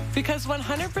 Because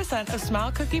 100% of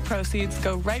Smile Cookie proceeds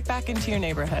go right back into your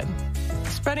neighborhood,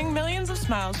 spreading millions of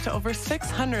smiles to over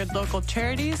 600 local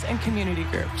charities and community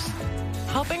groups,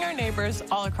 helping our neighbors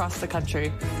all across the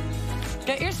country.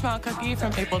 Get your Smile Cookie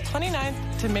from April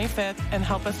 29th to May 5th and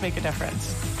help us make a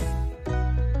difference.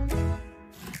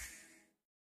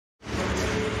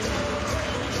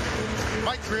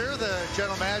 Mike Greer, the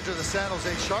general manager of the San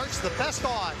Jose Sharks, the best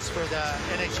odds for the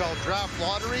NHL draft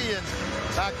lottery, and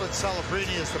Backlund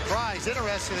Celebrini is the prize.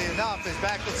 Interestingly enough, is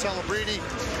Backlund Celebrini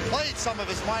played some of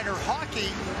his minor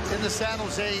hockey in the San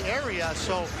Jose area.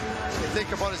 So you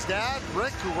think about his dad,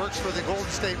 Rick, who works for the Golden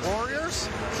State Warriors.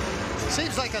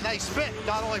 Seems like a nice fit,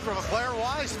 not only from a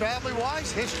player-wise,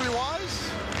 family-wise, history-wise.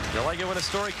 You like it when a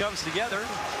story comes together.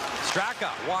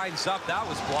 Straka winds up. That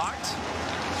was blocked.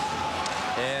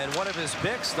 And one of his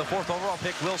picks, the 4th overall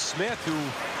pick, Will Smith, who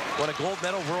won a gold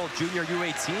medal World Junior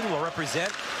U18, will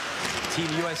represent Team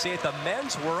USA at the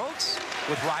Men's Worlds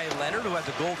with Ryan Leonard, who had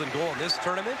the golden goal in this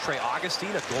tournament. Trey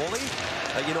Augustine, a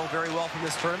goalie, you know very well from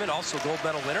this tournament, also gold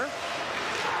medal winner.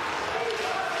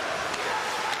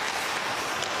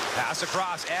 Pass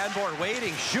across, Anborn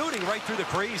waiting, shooting right through the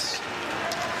crease.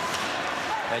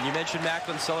 And you mentioned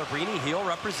Backlund Celebrini. He'll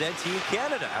represent Team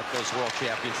Canada at those World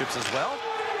Championships as well.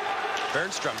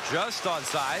 Bernstrom just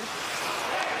onside.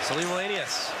 Salim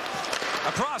Elenius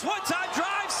across, one-time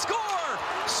drive, score!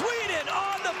 Sweden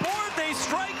on the board, they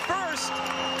strike first.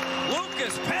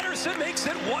 Lucas Pettersson makes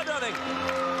it 1-0.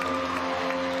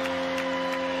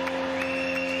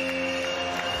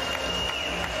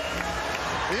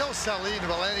 Leo Salim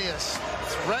Elenius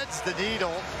threads the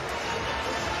needle.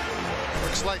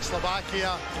 Looks like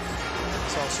Slovakia.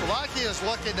 So Slovakia is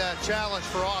looking to challenge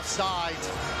for offside.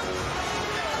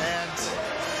 And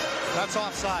that's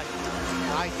offside.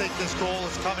 I think this goal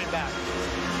is coming back.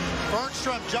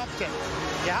 Bernstrom jumped it.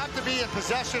 You have to be in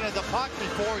possession of the puck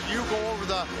before you go over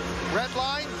the red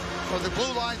line, or the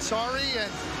blue line, sorry.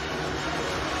 And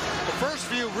the first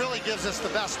view really gives us the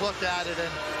best look at it.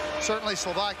 And certainly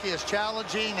Slovakia is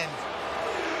challenging. And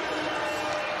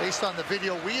based on the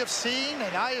video we have seen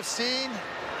and I have seen,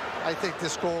 I think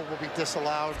this goal will be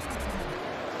disallowed.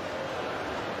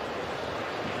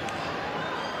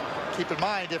 Keep in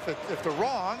mind, if they're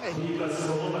wrong,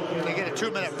 they get a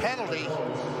 2-minute penalty.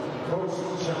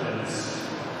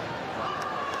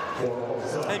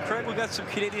 And Craig, we've got some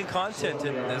Canadian content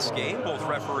in this game. Both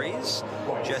referees,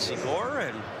 Jesse Gore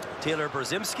and Taylor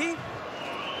Berzymski,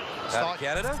 out of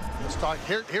Canada.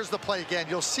 Here's the play again.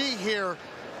 You'll see here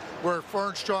where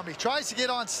Bernstrom, he tries to get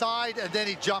onside and then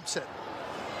he jumps it.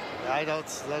 I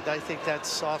think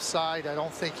that's offside. I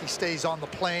don't think he stays on the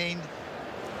plane.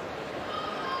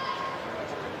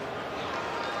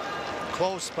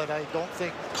 Close, but I don't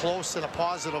think close in a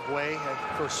positive way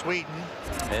for Sweden.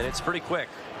 And it's pretty quick.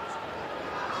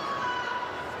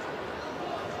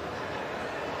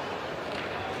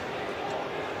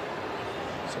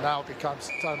 So now it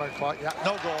becomes time clock. Yeah,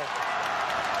 no goal.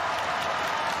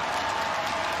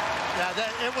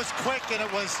 Yeah, it was quick, and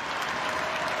it was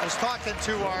I was talking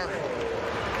to our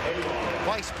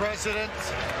vice president,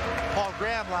 Paul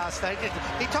Graham, last night.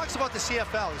 He talks about the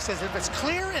CFL. He says if it's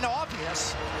clear and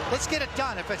obvious, let's get it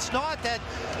done. If it's not, then,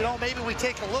 you know, maybe we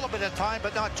take a little bit of time,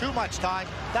 but not too much time.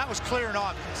 That was clear and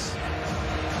obvious.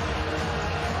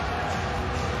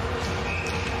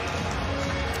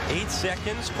 8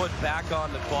 seconds put back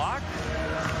on the clock.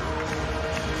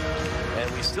 And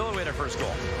we still await our first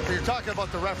goal. You're talking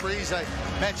about the referees. I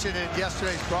mentioned in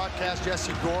yesterday's broadcast,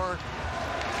 Jesse Gore,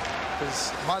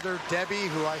 his mother, Debbie,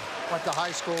 who I went to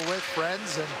high school with,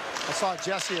 friends, and I saw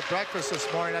Jesse at breakfast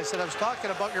this morning. I said, I was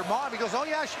talking about your mom. He goes, oh,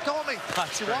 yeah, she told me.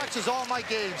 She watches all my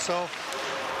games. So,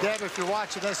 Deb, if you're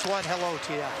watching this one, hello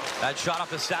to you. That shot off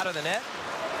the side of the net.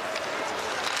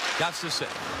 Gustafson.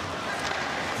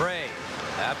 Frey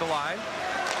at the line.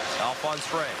 Alphonse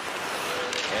Frey.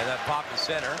 And that pop to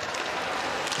center.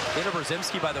 Dana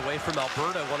Brzezinski, by the way, from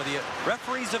Alberta, one of the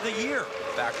referees of the year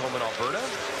back home in Alberta.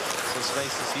 So it's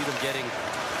nice to see them getting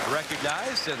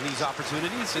recognized and these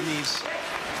opportunities in these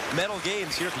medal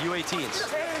games here at the U18s.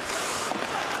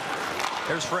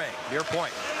 Here's Frey, near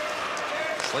point.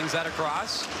 Slings that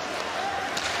across.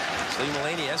 Sling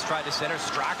Melanius tried to center.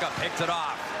 Straka picked it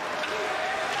off.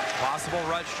 Possible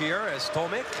rush here as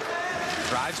Tomic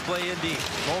drives play in deep.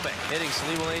 Tomic hitting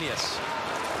Sling Melanius.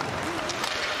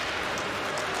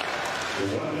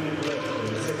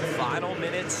 Final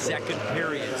minute, second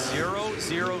period.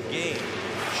 0-0 game.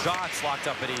 Shots locked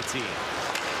up at 18.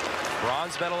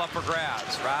 Bronze medal up for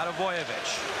grabs.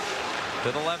 Radovojevic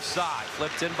to the left side.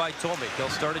 Flipped in by Tomic. He'll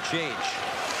start a change.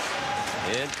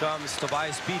 In comes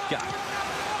Tobias Pitka.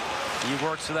 He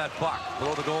works to that puck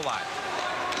below the goal line.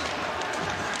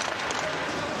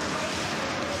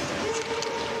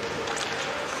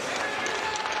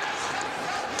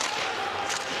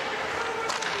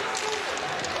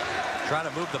 Trying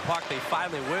to move the puck. They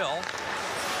finally will.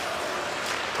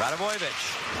 Radovojevic.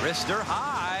 Wrister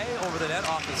high over the net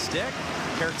off the stick.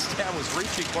 Karen Stam was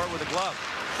reaching for it with a glove.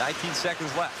 19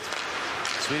 seconds left.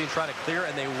 Sweden trying to clear,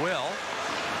 and they will.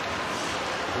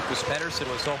 Lucas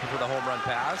Pettersson was hoping for the home run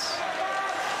pass.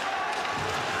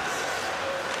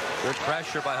 Good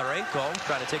pressure by Horenko,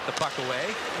 trying to take the puck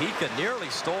away. Pika nearly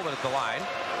stole it at the line.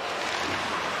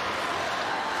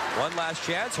 One last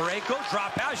chance. Horenko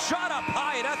drop pass, shot up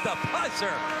high and at the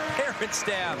buzzer.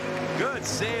 Herenstam, good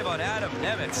save on Adam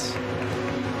Nemitz.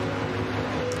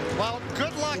 Well,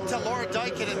 good luck to Laura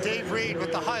Dyken and Dave Reed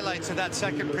with the highlights of that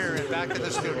second period back in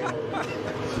the studio.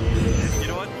 You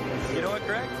know what? You know what,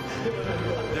 Greg?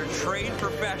 They're trained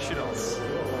professionals.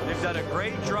 They've done a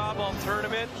great job all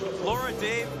tournament. Laura,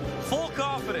 Dave, full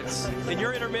confidence in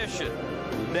your intermission.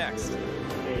 Next.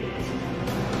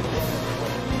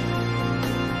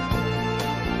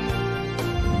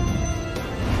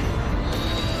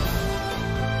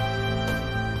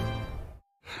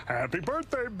 Happy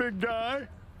birthday, big guy.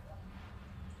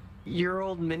 Your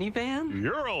old minivan?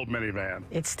 Your old minivan.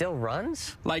 It still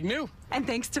runs? Like new. And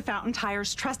thanks to Fountain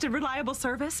Tire's trusted, reliable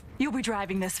service, you'll be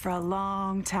driving this for a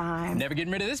long time. Never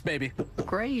getting rid of this baby.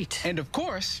 Great. And of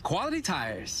course, quality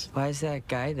tires. Why is that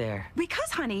guy there?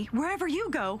 Because, honey, wherever you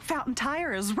go, Fountain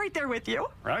Tire is right there with you.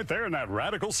 Right there in that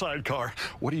radical sidecar.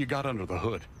 What do you got under the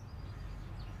hood?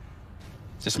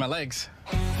 Just my legs.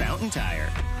 Fountain Tire.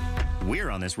 We're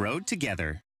on this road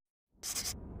together.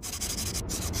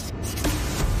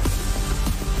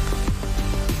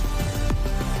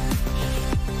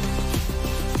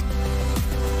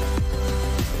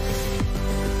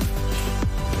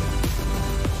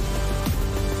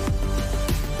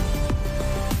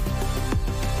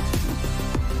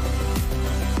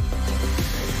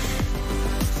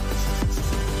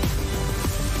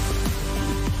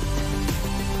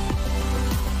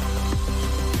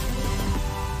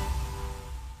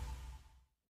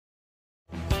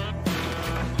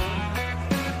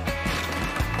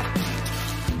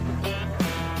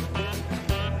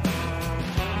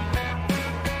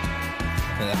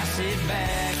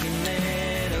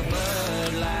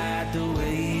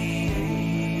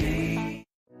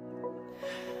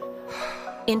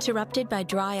 Interrupted by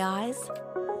dry eyes?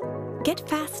 Get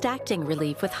fast-acting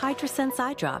relief with Hydrosense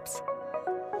eye drops.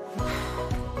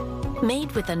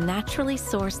 Made with a naturally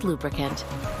sourced lubricant.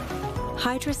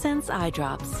 Hydrosense eye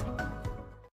drops.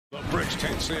 The Bricks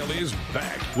tent sale is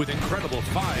back with incredible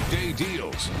 5-day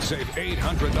deals. Save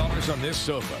 $800 on this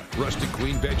sofa. Rustic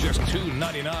queen bed just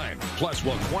 $299. Plus,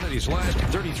 while quantities last,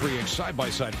 33-inch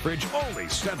side-by-side fridge only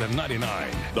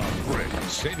 $799. The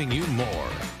Bricks, saving you more.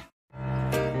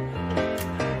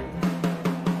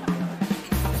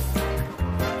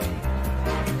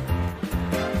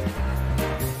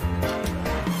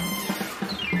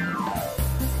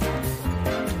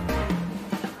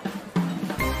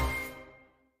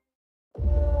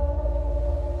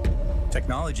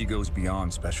 Technology goes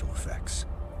beyond special effects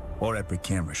or epic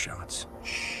camera shots.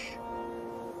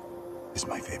 Is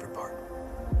my favorite part.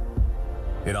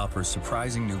 It offers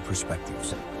surprising new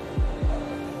perspectives,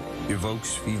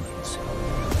 evokes feelings.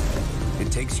 It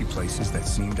takes you places that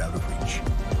seemed out of reach.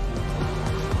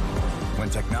 When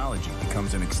technology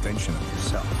becomes an extension of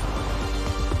yourself,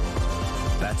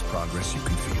 that's progress you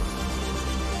can feel.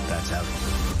 That's Audi.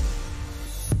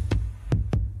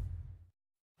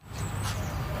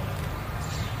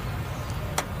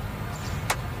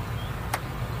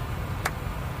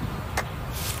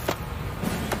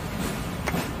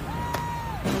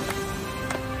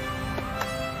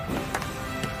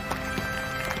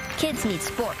 Kids need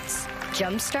sports.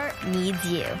 Jumpstart needs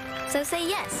you. So say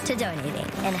yes to donating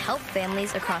and help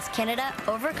families across Canada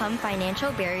overcome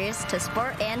financial barriers to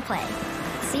sport and play.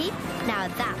 See? Now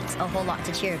that's a whole lot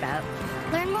to cheer about.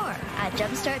 Learn more at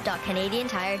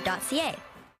jumpstart.canadiantire.ca.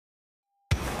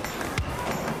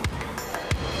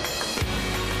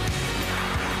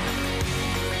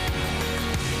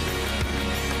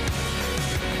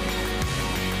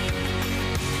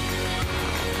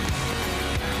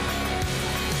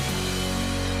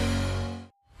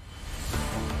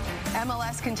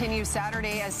 MLS continues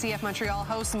Saturday as CF Montreal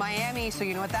hosts Miami, so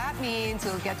you know what that means.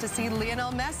 You'll get to see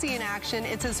Lionel Messi in action.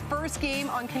 It's his first game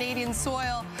on Canadian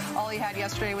soil. All he had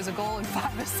yesterday was a goal and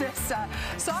 5 assists.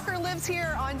 Soccer lives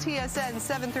here on TSN.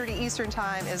 7:30 Eastern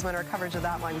Time is when our coverage of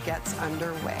that one gets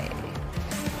underway.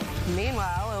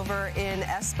 Meanwhile, over in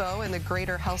Espoo in the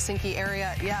greater Helsinki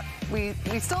area, we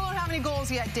still don't have any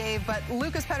goals yet, Dave, but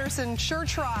Lucas Pettersson sure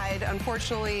tried.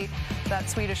 Unfortunately, that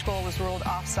Swedish goal was ruled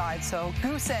offside, so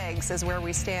goose eggs is where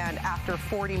we stand after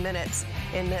 40 minutes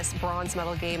in this bronze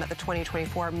medal game at the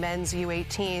 2024 men's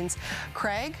U18s.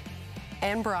 Craig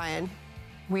and Brian,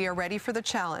 we are ready for the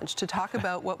challenge to talk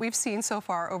about what we've seen so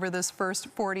far over this first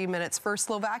 40 minutes. For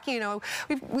Slovakia, you know,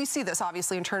 we see this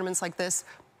obviously in tournaments like this.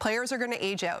 Players are going to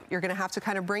age out. You're going to have to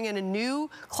kind of bring in a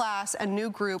new class, a new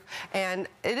group, and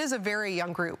it is a very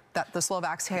young group that the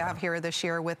Slovaks have here this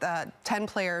year with 10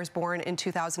 players born in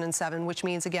 2007, which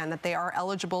means, again, that they are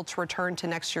eligible to return to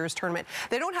next year's tournament.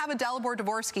 They don't have a Dalibor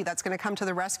Dvorsky that's going to come to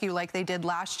the rescue like they did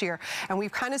last year, and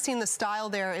we've kind of seen the style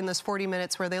there in this 40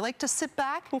 minutes where they like to sit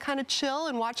back and kind of chill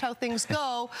and watch how things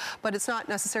go, but it's not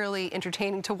necessarily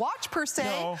entertaining to watch per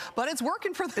se, but it's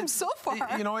working for them so far.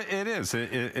 You know, it is.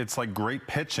 It's like great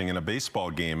pitch in a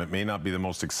baseball game. It may not be the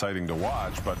most exciting to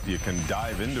watch, but you can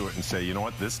dive into it and say, you know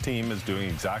what, this team is doing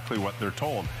exactly what they're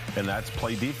told, and that's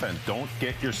play defense. Don't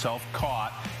get yourself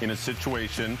caught in a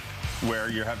situation where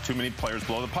you have too many players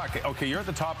below the puck. Okay, you're at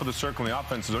the top of the circle in the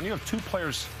offensive zone. You have two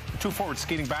forwards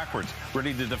skating backwards,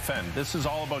 ready to defend. This is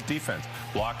all about defense.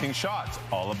 Blocking shots,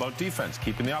 all about defense.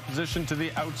 Keeping the opposition to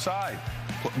the outside.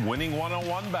 Winning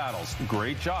one-on-one battles,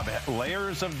 great job.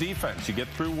 Layers of defense. You get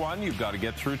through one, you've got to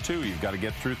get through two. You've got to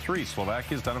get through three.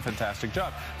 Slovakia's done a fantastic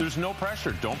job. There's no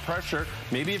pressure. Don't pressure.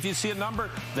 Maybe if you see a number,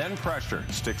 then pressure.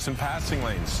 Sticks in passing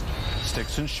lanes,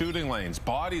 sticks in shooting lanes,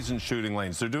 bodies in shooting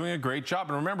lanes. They're doing a great job.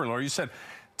 And remember, Laura, you said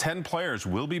 10 players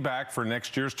will be back for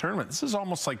next year's tournament. This is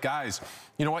almost like, guys,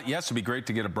 you know what? Yes, it'd be great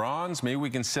to get a bronze. Maybe we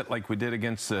can sit like we did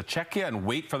against Czechia and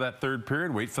wait for that third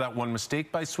period, wait for that one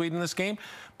mistake by Sweden in this game.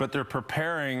 But they're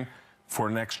preparing for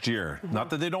next year. Not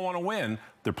that they don't want to win.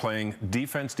 They're playing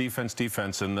defense, defense,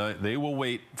 defense, and they will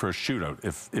wait for a shootout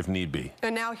if need be.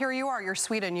 And now here you are, you're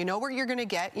Sweden. You know what you're going to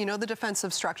get. You know the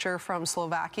defensive structure from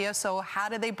Slovakia. So how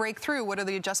do they break through? What are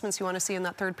the adjustments you want to see in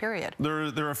that third period?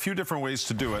 There are a few different ways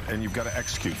to do it, and you've got to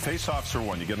execute. Face-offs are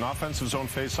one. You get an offensive zone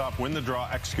face-off, win the draw,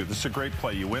 execute. This is a great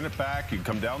play. You win it back, you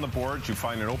come down the boards, you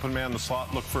find an open man in the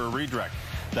slot, look for a redirect.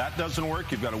 That doesn't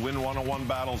work. You've got to win one-on-one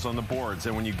battles on the boards.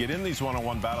 And when you get in these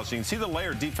one-on-one battles, you can see the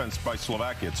layered defense by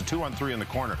Slovakia. It's a 2-on-3 in the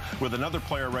corner with another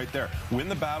player right there. Win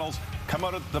the battles, come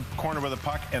out of the corner with a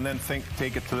puck, and then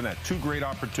take it to the net. Two great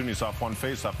opportunities off one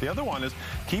face-off. The other one is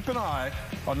keep an eye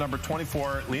on number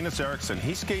 24, Linus Eriksson.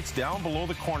 He skates down below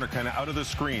the corner, kind of out of the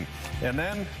screen. And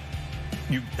then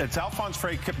it's Alphonse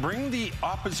Frey. Bring the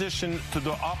opposition to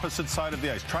the opposite side of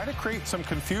the ice. Try to create some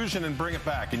confusion and bring it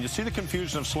back. And you see the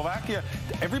confusion of Slovakia.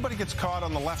 Everybody gets caught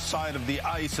on the left side of the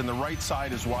ice, and the right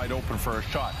side is wide open for a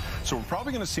shot. So we're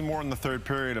probably going to see more in the third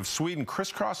period of Sweden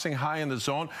crisscrossing high in the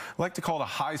zone. I like to call it a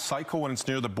high cycle when it's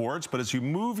near the boards. But as you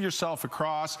move yourself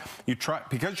across, you try,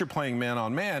 because you're playing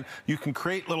man-on-man, you can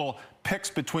create little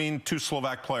picks between two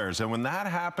Slovak players. And when that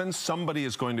happens, somebody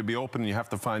is going to be open, and you have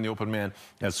to find the open man,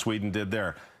 as Sweden did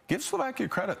there. Give Slovakia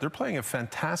credit. They're playing a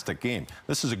fantastic game.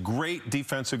 This is a great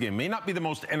defensive game. May not be the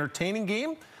most entertaining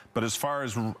game, But as far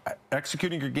as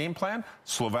executing your game plan,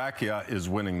 Slovakia is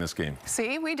winning this game.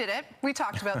 See, we did it. We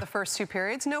talked about the first two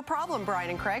periods. No problem, Brian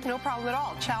and Craig. No problem at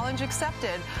all. Challenge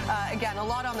accepted. Again, a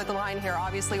lot on the line here,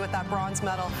 obviously, with that bronze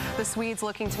medal. The Swedes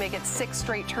looking to make it 6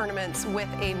 straight tournaments with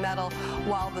a medal,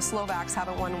 while the Slovaks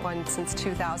haven't won one since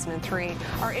 2003.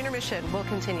 Our intermission will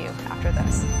continue after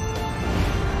this.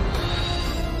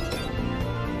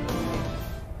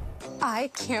 I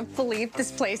can't believe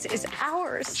this place is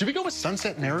ours. Should we go with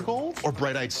Sunset Marigold or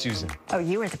Bright-Eyed Susan? Oh,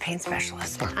 you were the paint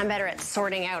specialist. I'm better at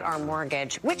sorting out our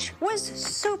mortgage, which was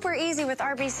super easy with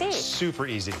RBC. Super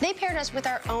easy. They paired us with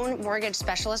our own mortgage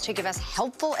specialist who give us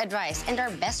helpful advice and our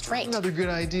best rate. Another good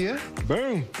idea.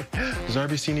 Boom. Does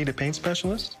RBC need a paint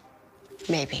specialist?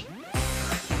 Maybe.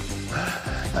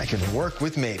 I can work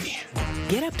with maybe.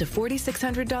 Get up to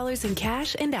 $4,600 in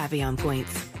cash and Avion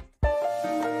points.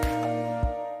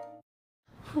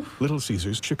 Little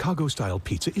Caesars Chicago-style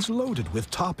pizza is loaded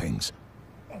with toppings.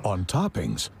 On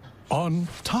toppings. On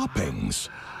toppings.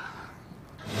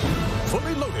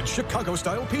 Fully loaded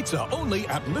Chicago-style pizza only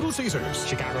at Little Caesars.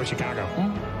 Chicago, Chicago.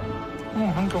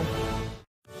 Uncle.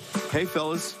 Hey,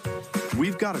 fellas.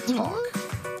 We've got to talk.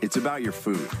 It's about your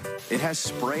food. It has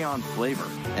spray-on flavor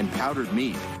and powdered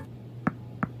meat.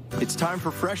 It's time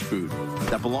for fresh food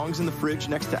that belongs in the fridge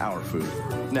next to our food.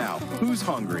 Now, who's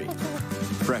hungry?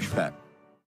 Fresh Pet.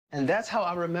 And that's how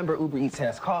I remember Uber Eats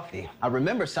has coffee. I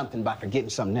remember something by forgetting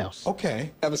something else. Okay,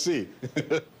 have a seat.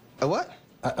 A what?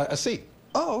 A seat.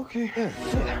 Oh, okay. Yeah.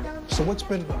 So what's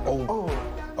been...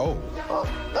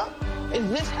 Is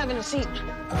this having a seat?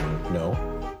 No.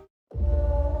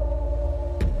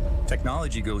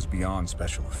 Technology goes beyond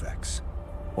special effects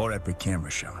or epic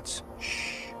camera shots.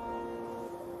 Shh.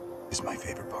 Is my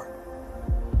favorite part.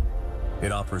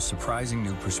 It offers surprising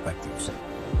new perspectives.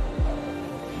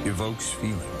 Evokes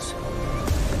feelings.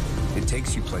 It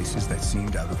takes you places that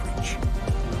seemed out of reach.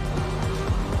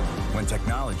 When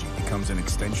technology becomes an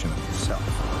extension of yourself,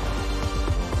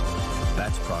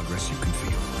 that's progress you can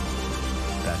feel.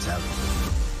 That's how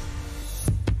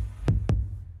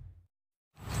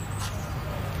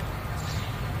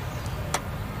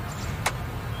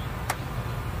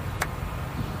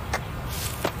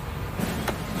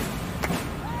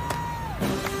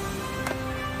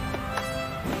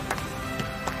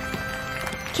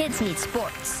Kids need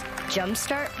sports.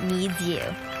 Jumpstart needs you.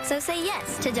 So say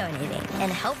yes to donating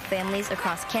and help families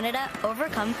across Canada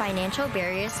overcome financial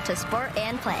barriers to sport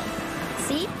and play.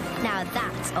 See? Now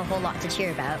that's a whole lot to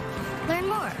cheer about. Learn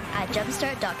more at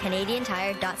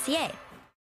jumpstart.canadiantire.ca.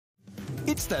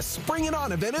 It's the Spring It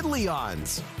On event at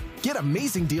Leon's. Get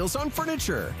amazing deals on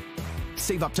furniture.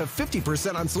 Save up to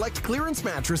 50% on select clearance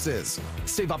mattresses.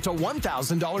 Save up to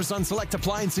 $1,000 on select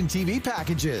appliance and TV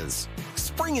packages.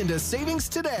 Spring into savings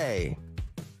today.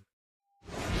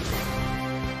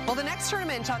 Well, the next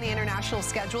tournament on the international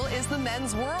schedule is the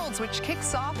Men's Worlds, which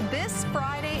kicks off this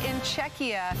Friday in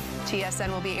Czechia. TSN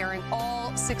will be airing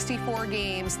all 64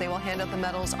 games. They will hand out the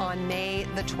medals on May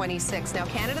the 26th. Now,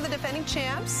 Canada, the defending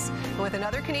champs, with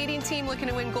another Canadian team looking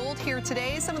to win gold here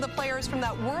today. Some of the players from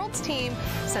that Worlds team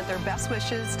sent their best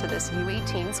wishes to this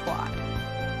U18 squad.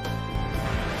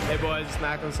 Hey boys, it's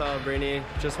Macklin Salabrini.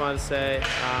 Just wanted to say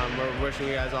we're wishing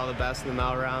you guys all the best in the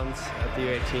medal rounds at the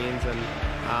U18s, and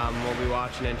we'll be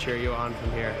watching and cheer you on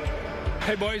from here.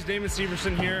 Hey boys, Damon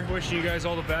Severson here. Wishing you guys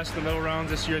all the best in the medal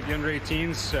rounds this year at the under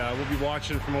 18s. We'll be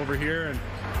watching from over here, and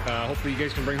hopefully you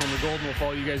guys can bring home the gold, and we'll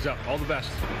follow you guys up. All the best.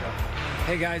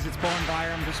 Hey guys, it's Bowen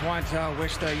Byram. Just wanted to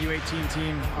wish the U18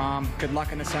 team good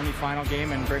luck in the semifinal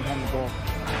game and bring home the gold.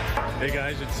 Hey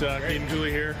guys, it's Caden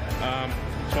Cooley here.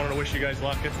 Just wanted to wish you guys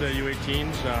luck at the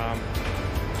U18s.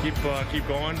 Keep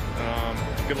going.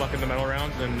 Good luck in the medal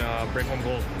rounds and bring home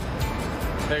gold.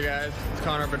 Hey guys, it's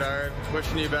Connor Bedard.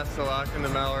 Wishing you best of luck in the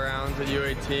medal rounds at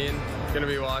U18. Going to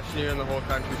be watching you, and the whole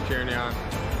country's cheering you on.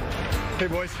 Hey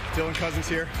boys, Dylan Cousins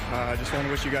here. Just want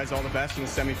to wish you guys all the best in the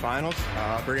semifinals.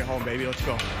 Bring it home, baby. Let's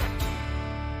go.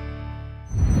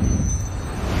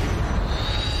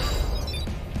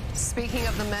 Speaking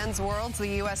of the Men's Worlds, the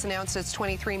U.S. announced its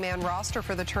 23-man roster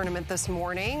for the tournament this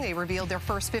morning. They revealed their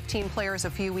first 15 players a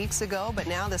few weeks ago, but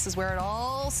now this is where it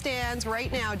all stands right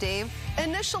now, Dave.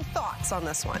 Initial thoughts on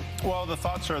this one? Well, the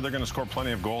thoughts are they're going to score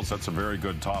plenty of goals. That's a very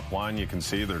good top line. You can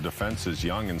see their defense is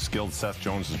young and skilled. Seth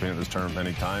Jones has been at this tournament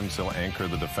many times. He'll anchor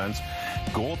the defense.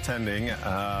 Goaltending,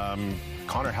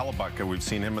 Connor Hellebuck, we've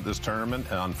seen him at this tournament,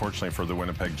 unfortunately for the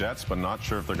Winnipeg Jets, but not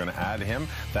sure if they're going to add him.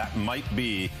 That might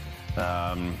be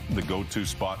the go-to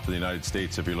spot for the United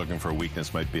States if you're looking for a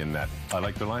weakness might be in net. I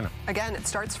like the lineup. Again, it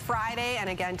starts Friday, and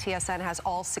again, TSN has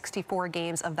all 64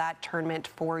 games of that tournament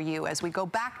for you. As we go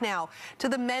back now to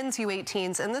the men's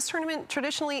U18s, and this tournament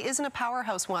traditionally isn't a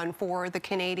powerhouse one for the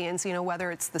Canadians. You know,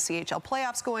 whether it's the CHL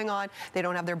playoffs going on, they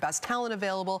don't have their best talent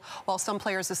available, while some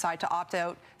players decide to opt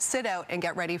out, sit out, and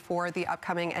get ready for the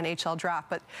upcoming NHL draft.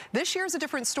 But this year's a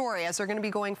different story, as they're going to be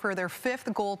going for their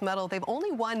 5th gold medal. They've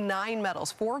only won 9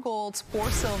 medals, 4 golds, 4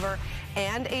 silver,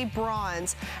 and a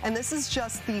bronze. And this is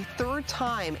just the 3rd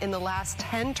time in the last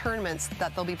 10 tournaments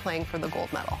that they'll be playing for the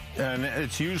gold medal. And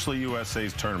it's usually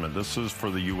USA's tournament. This is for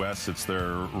the U.S. It's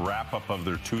their wrap-up of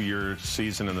their 2-year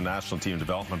season in the National Team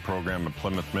Development Program in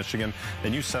Plymouth, Michigan.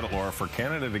 And you said it, Laura, for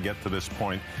Canada to get to this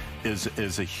point is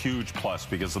a huge plus,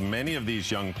 because many of these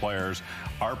young players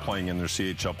are playing in their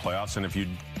CHL playoffs. And if you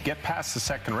get past the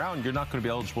 2nd round, you're not going to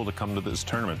be eligible to come to this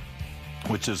tournament,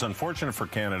 which is unfortunate for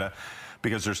Canada,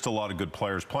 because there's still a lot of good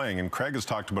players playing. And Craig has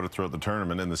talked about it throughout the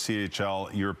tournament. In the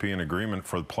CHL European agreement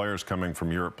for the players coming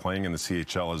from Europe playing in the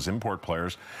CHL as import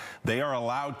players, they are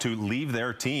allowed to leave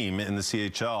their team in the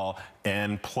CHL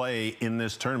and play in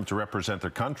this tournament to represent their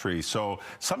country. So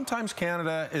sometimes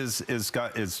Canada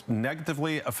is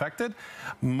negatively affected.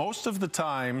 Most of the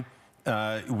time,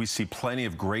 we see plenty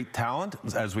of great talent,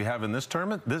 as we have in this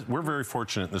tournament. We're very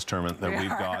fortunate in this tournament that we've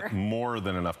got more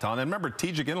than enough talent. And remember,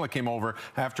 TJ Ginla came over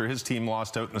after his team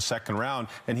lost out in the 2nd round,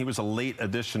 and he was a late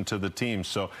addition to the team.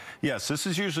 So, yes, this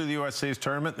is usually the USA's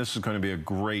tournament. This is going to be a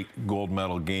great gold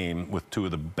medal game with 2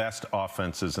 of the best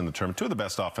offenses in the tournament, 2 of the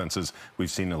best offenses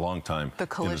we've seen in a long time. The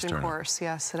collision course,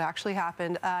 yes, it actually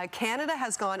happened. Canada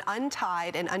has gone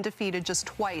untied and undefeated just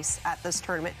twice at this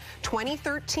tournament.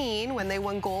 2013, when they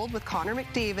won gold with Connor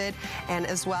McDavid, and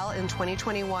as well in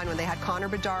 2021 when they had Connor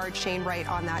Bedard, Shane Wright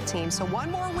on that team. So 1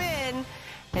 more win,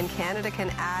 and Canada can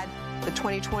add the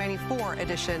 2024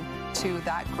 edition to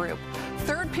that group.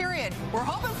 3rd period, we're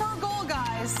hoping for a goal,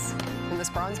 guys, in this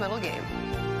bronze medal game.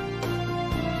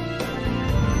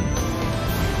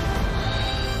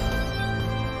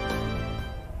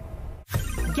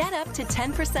 Get up to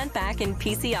 10% back in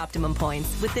PC Optimum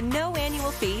points with the no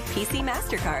annual fee PC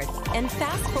MasterCard, and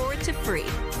fast forward to free.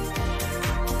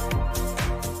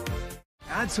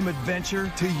 Add some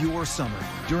adventure to your summer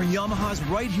during Yamaha's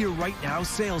Right Here, Right Now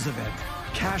sales event.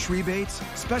 Cash rebates,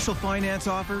 special finance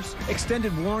offers,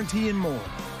 extended warranty, and more.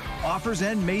 Offers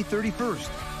end May 31st.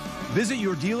 Visit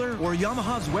your dealer or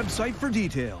Yamaha's website for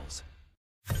details.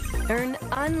 Earn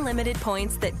unlimited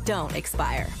points that don't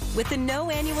expire with the no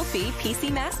annual fee PC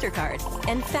MasterCard,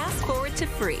 and fast forward to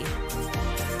free.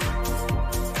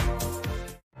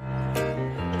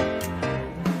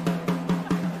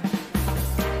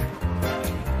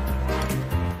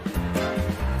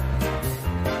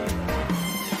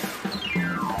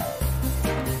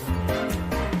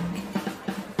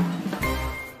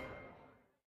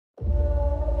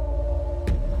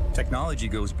 Technology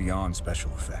goes beyond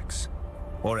special effects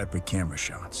or epic camera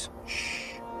shots.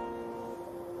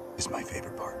 Is my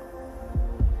favorite part.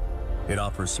 It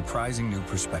offers surprising new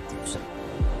perspectives,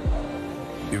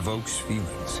 evokes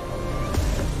feelings.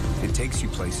 It takes you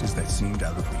places that seemed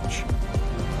out of reach.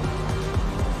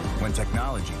 When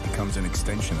technology becomes an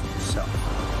extension of yourself,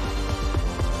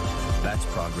 that's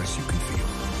progress you can feel.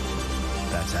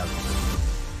 That's Audi.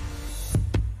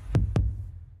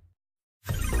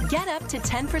 Get up to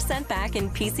 10% back in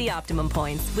PC Optimum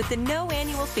points with the no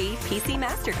annual fee PC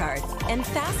MasterCard, and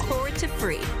fast forward to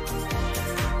free.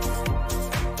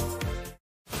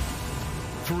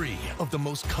 3 of the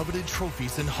most coveted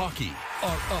trophies in hockey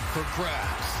are up for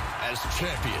grabs as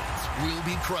champions will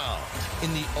be crowned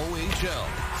in the OHL,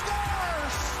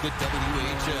 the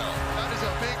WHL, that is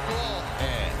a big goal,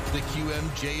 and the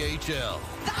QMJHL.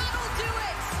 That'll do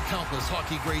it! Countless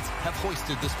hockey greats have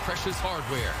hoisted this precious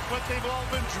hardware. What they've all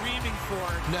been dreaming for.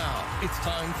 Now, it's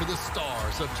time for the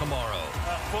stars of tomorrow.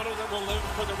 A photo that will live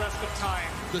for the rest of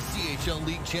time. The CHL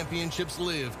League Championships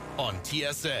live on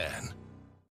TSN.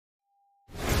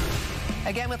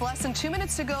 Again, with less than 2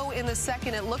 minutes to go in the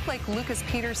second, it looked like Lucas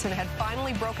Peterson had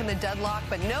finally broken the deadlock,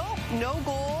 but no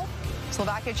goal.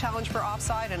 Slovakia challenged for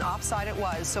offside, and offside it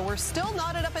was. So we're still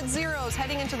knotted up at zeros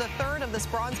heading into the 3rd of this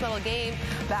bronze medal game.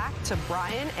 Back to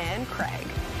Brian and Craig.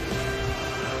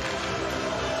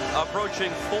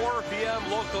 Approaching 4 p.m.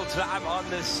 local time on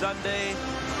this Sunday.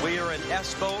 We are in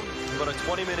Espoo, about a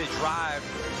 20-minute drive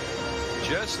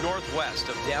just northwest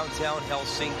of downtown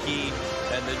Helsinki,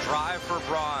 and the drive for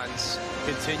bronze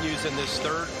continues in this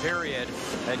third period.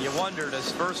 And you wonder,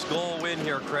 does first goal win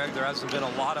here, Craig? There hasn't been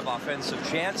a lot of offensive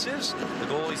chances. The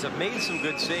goalies have made some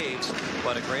good saves,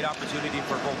 but a great opportunity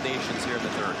for both nations here in the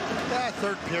third. Yeah,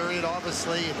 third period,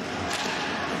 obviously,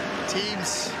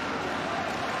 teams,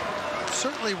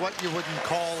 certainly what you wouldn't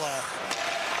call a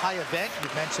high event.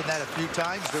 You've mentioned that a few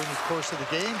times during the course of the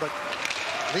game, but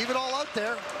leave it all out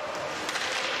there.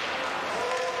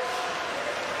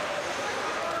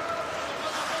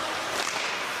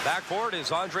 Back forward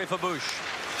is Andre Fabouche.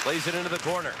 Plays it into the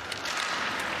corner.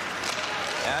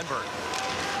 Anberg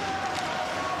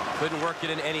couldn't work it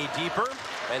in any deeper.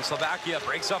 And Slovakia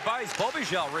breaks up ice.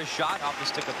 Bobigel wrist shot off the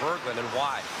stick of Berglund and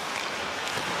wide.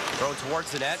 Thrown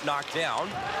towards the net, knocked down.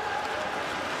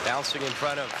 Bouncing in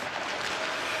front of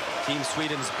Team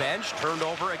Sweden's bench. Turned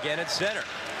over again at center.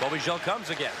 Bobigel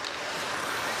comes again.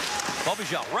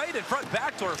 Bobigel right in front,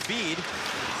 backdoor feed.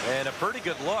 And a pretty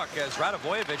good look as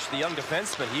Radovojevic, the young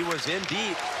defenseman, he was in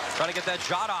deep, trying to get that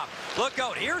shot off. Look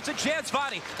out, here's a chance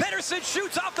finding. Pettersson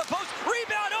shoots off the post.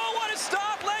 Rebound, oh, what a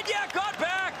stop. Ledyak got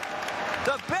back.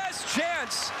 The best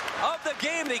chance of the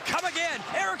game. They come again.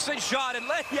 Eriksson shot, and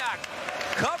Ledyak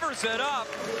covers it up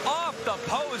off the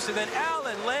post. And then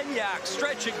Alan Ledyak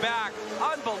stretching back.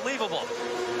 Unbelievable.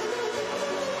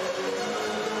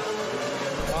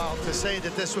 Well, to say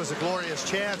that this was a glorious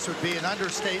chance would be an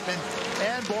understatement.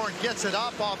 Anborn gets it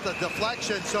up off the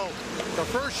deflection. So the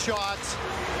first shot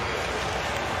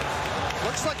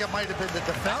looks like it might have been the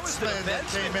defenseman that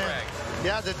came in.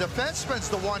 Yeah, the defenseman's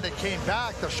the one that came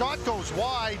back. The shot goes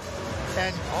wide,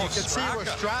 and you can see where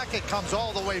Straka comes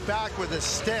all the way back with his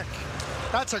stick.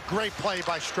 That's a great play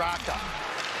by Straka.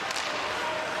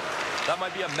 That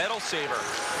might be a medal saver.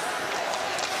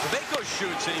 Beko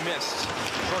shoots and he missed.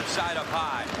 Short side up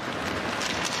high.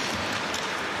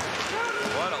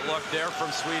 What a look there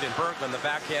from Sweden. Berglund, the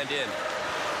backhand in.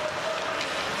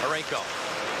 Arenko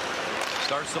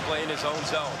starts to play in his own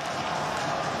zone.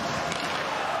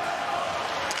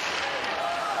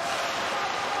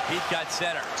 Pete got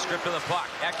center. Strip of the puck.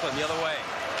 Eklund the other way.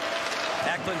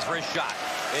 Eklund's wrist shot.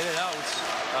 In and out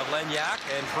of Ledyak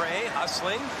and Frey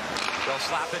hustling. They'll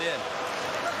slap it in.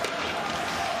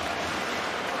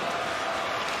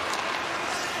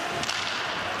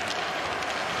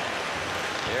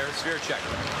 There's Svirchek.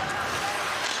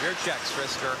 Svirchek's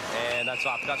wrister, and that's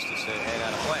off Gustafsson and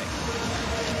out of play.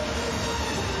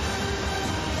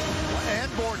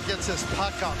 Anborn gets his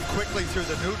puck up quickly through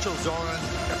the neutral zone,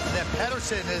 and then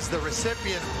Pettersson is the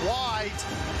recipient wide,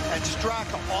 and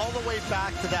Straka all the way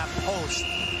back to that post.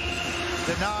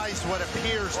 Denies what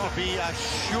appears to be a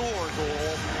sure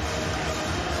goal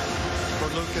for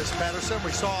Lucas Pettersson.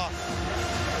 We saw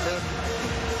him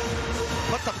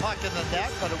put the puck in the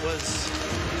net, but it was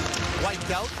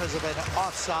wiped out because of an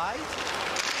offside.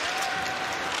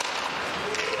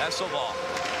 Esselball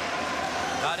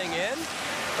cutting in,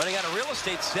 running out of real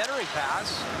estate, centering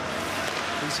pass.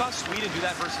 We saw Sweden do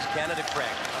that versus Canada,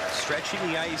 Craig. Stretching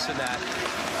the ice in that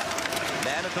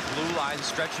man at the blue line,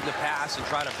 stretching the pass and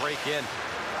trying to break in.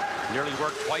 Nearly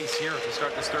worked twice here to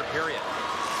start this third period.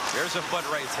 Here's a foot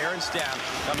race. Herenstam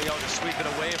coming out to sweep it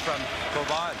away from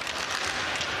Kovan.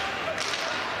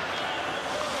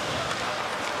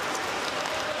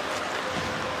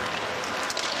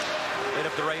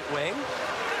 Up the right wing.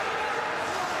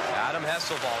 Adam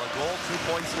Hesselball, a goal,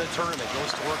 2 points in the tournament,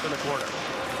 goes to work in the corner.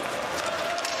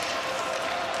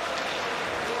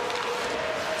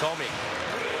 Tommy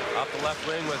up the left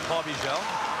wing with Bobigel.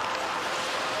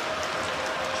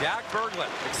 Jack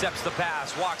Berglund accepts the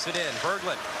pass, walks it in.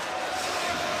 Berglund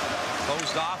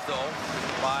closed off though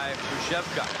by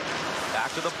Bushevka.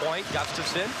 Back to the point,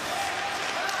 Gustafsson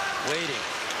waiting,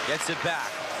 gets it back.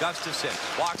 Gustafsson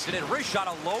walks it in, wrist shot,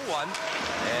 a low one,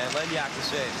 and Ledyak to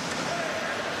save.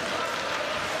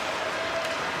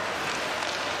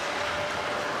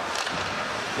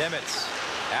 Nemitz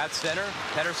at center.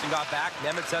 Pettersson got back.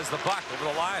 Nemitz has the puck over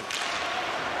the line.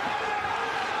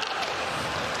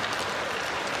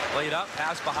 Played up,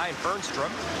 pass behind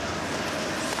Bernstrom.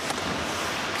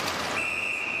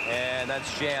 And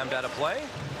that's jammed out of play.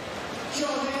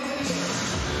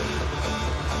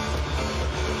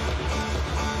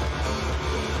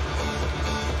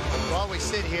 While we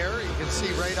sit here, you can see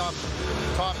right off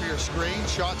the top of your screen,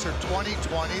 shots are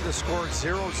 20-20. The score is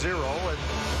 0-0.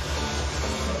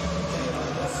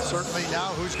 And certainly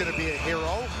now, who's going to be a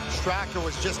hero? Straka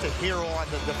was just a hero on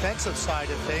the defensive side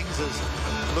of things, as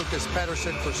Lucas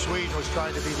Pettersson for Sweden was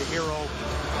trying to be the hero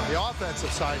on the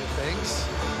offensive side of things.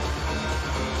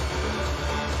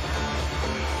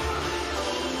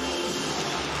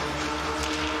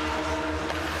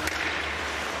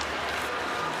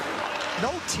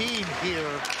 no team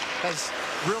here has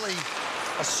really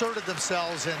asserted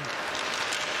themselves and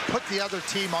put the other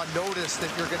team on notice that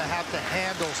you're going to have to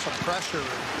handle some pressure.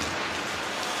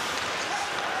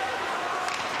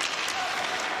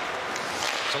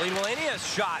 Celine Melania's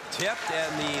shot tipped,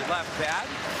 and the left pad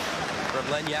from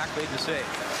Lenyak made the save.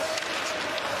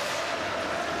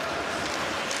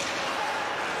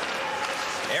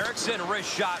 Eriksson,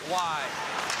 wrist shot wide.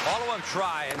 Follow-up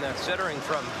try, and the centering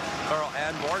from Carl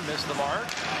Anborn missed the mark.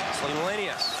 Celine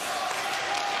Melanius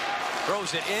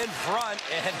throws it in front,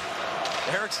 and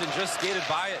Eriksson just skated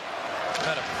by it.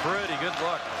 Had a pretty good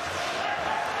look.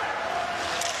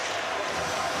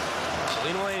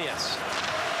 Celine Melanius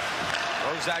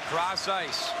throws that cross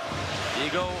ice.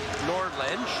 Diego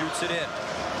Nordlund shoots it in.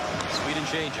 Sweden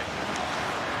changing.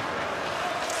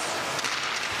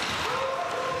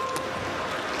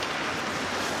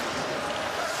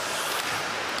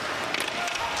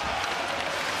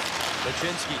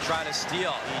 Laczynski trying to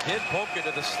steal. He did poke it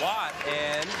to the slot,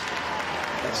 and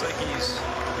looks like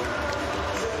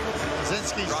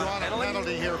Laczynski's drawn a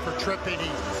penalty here for tripping. He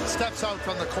steps out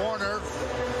from the corner.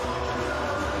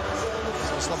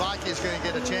 So Slovakia is going to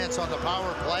get a chance on the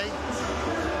power play.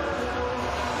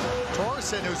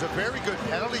 Torresson, who's a very good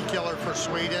penalty killer for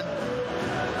Sweden,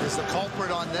 is the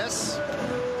culprit on this.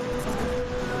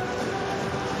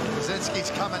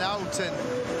 Laczynski's coming out, and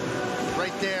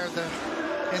right there,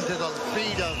 into the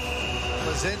feet of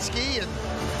Laczynski, and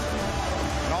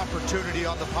an opportunity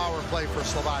on the power play for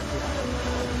Slovakia.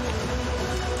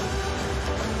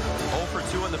 0 for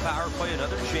 2 on the power play,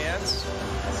 another chance.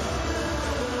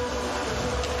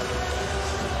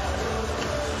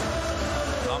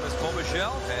 Thomas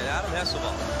Bobichel and Adam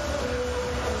Hesselball.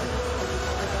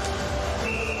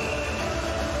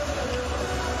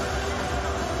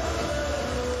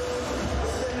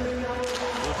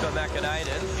 Luka Mäkinen,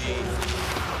 the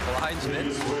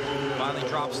linesman, finally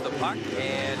drops the puck,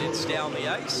 and it's down the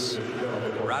ice.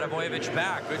 Radovojevic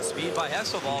back. Good speed by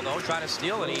Hesselball, though, trying to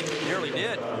steal, and he nearly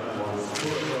did.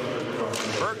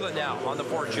 Berglund now on the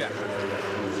forecheck.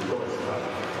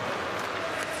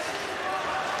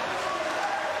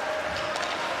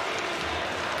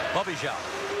 Bobichel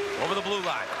over the blue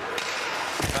line.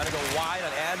 Trying to go wide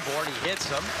on Anborn. He hits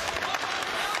him.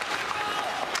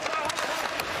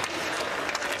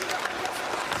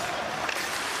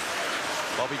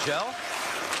 Bobichel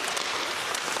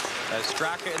has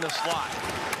Straka in the slot.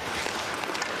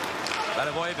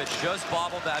 Radovojevic just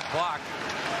bobbled that puck.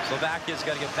 Slovakia's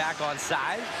got to get back on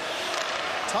side.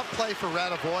 Tough play for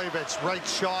Radovojevic. Right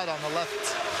shot on the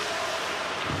left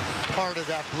part of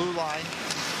that blue line.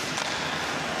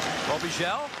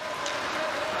 Bobichel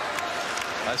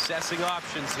assessing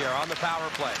options here on the power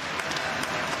play.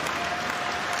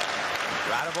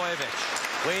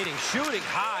 Radovojevic waiting, shooting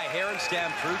high.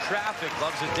 Herenstam through traffic,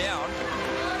 loves it down.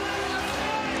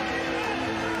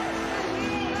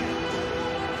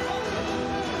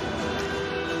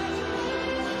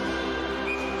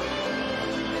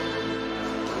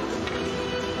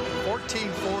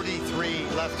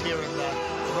 .43 left here in the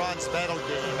bronze medal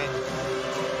game, and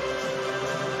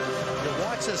you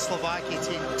watch the Slovakia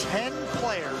team. 10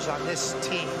 players on this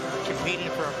team competing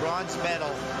for a bronze medal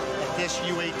at this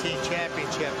U18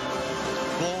 championship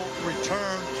will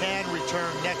can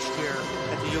return next year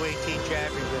at the U18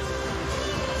 championship.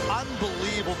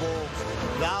 Unbelievable,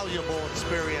 valuable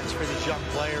experience for these young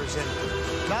players, and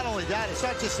not only that, it's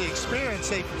not just the experience.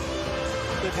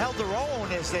 They've held their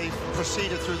own as they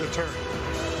proceeded through the tournament.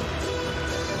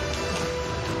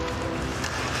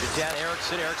 Down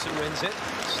Eriksson. Eriksson wins it.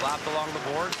 Slapped along the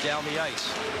boards, down the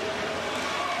ice.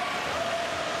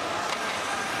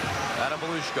 Adam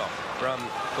Belushko from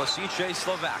Kosice,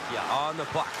 Slovakia, on the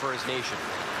puck for his nation.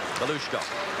 Belushko.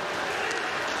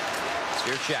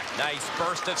 Spear check. Nice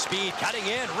burst of speed. Cutting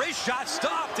in. Wrist shot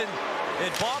stopped, and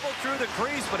it bobbled through the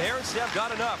crease, but Herenstam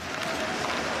got enough.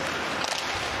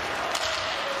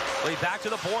 Lead back to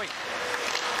the point.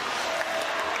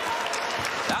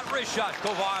 That wrist shot,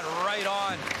 Kovan right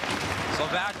on.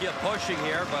 Slovakia pushing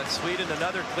here, but Sweden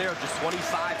another clear. Just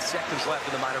 25 seconds left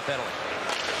in the minor penalty.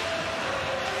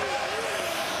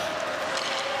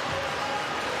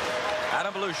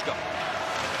 Adam Belushko.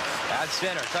 At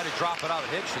center, trying to drop it out,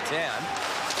 hit Shatan.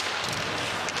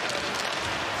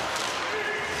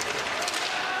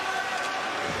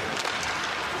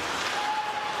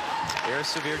 Here's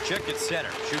Severchik at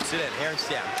center. Shoots it in.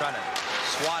 Herenstam trying to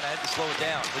swat at it to slow it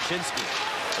down. Laczynski.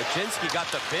 Laczynski got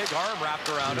the big arm wrapped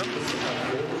around him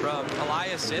from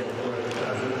Eliasson.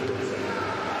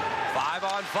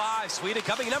 5-on-5. Sweden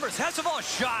coming numbers. Hesselball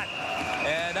shot.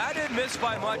 And that didn't miss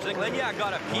by much. I think Lenyak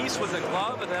got a piece with the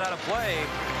glove and then out of play.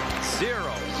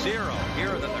 0-0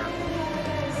 here in the third.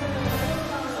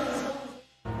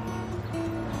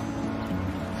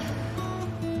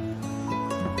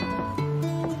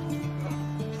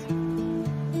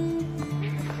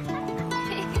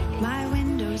 My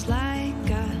window's like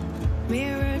a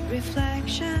mirrored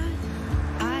reflection.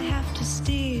 I have to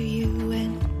steer you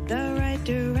in the right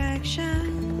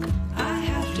direction. I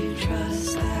have to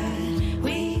trust that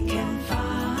we can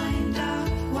find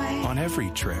a way. On every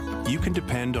trip, you can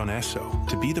depend on Esso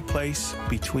to be the place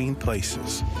between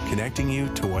places, connecting you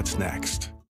to what's next.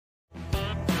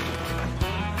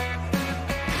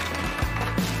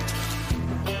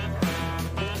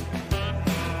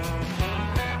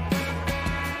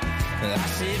 I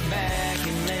sit back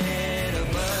and let a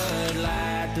Bud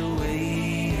light the way.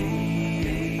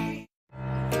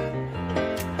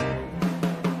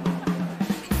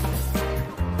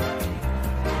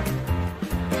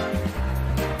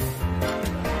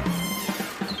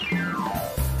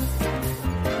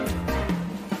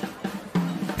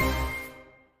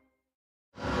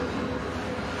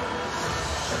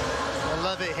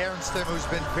 Harrenston, who's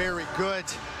been very good.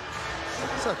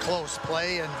 It's a close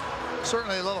play and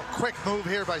certainly a little quick move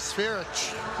here by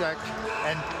Svirich,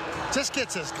 and just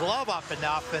gets his glove up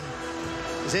enough and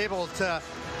is able to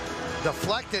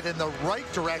deflect it in the right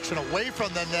direction away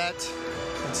from the net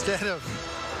instead of,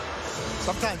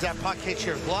 sometimes that puck hits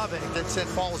your glove and it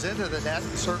falls into the net.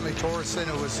 And certainly Torreson,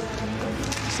 who was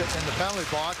sitting in the penalty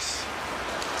box,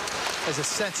 has a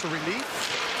sense of relief.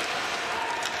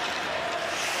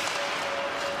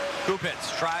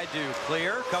 Kupitz tried to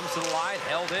clear, comes to the line,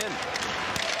 held in.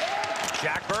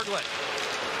 Jack Berglund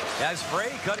has Frey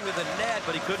cutting to the net,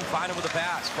 but he couldn't find him with a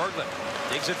pass. Berglund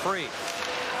digs it free.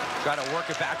 Trying to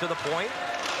work it back to the point,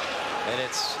 and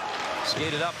it's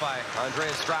skated up by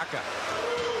Andreas Straka.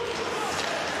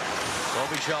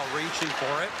 Bobichel reaching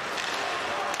for it.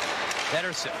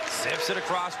 Pettersson zips it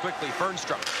across quickly.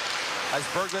 Fernstrom has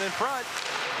Berglund in front,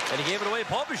 and he gave it away.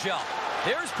 Bobichel.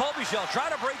 Here's Bobichel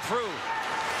trying to break through.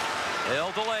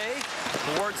 They'll delay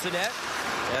towards the net,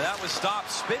 and that was stopped.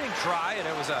 Spinning try, and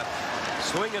it was a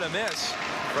swing and a miss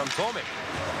from Tomic.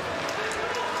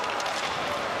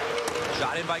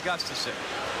 Shot in by Gustafsson.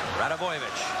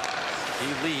 Radovojevic. He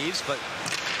leaves, but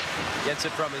gets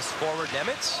it from his forward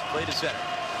Nemitz. Play to center.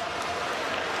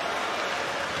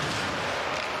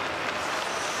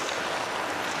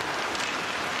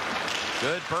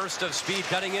 Good burst of speed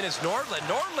cutting in is Nordland.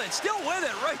 Nordland still with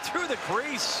it right through the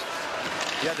crease.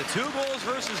 He had the 2 goals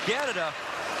versus Canada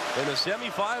in the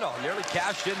semifinal. Nearly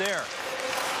cashed in there.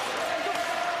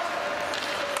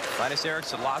 Linus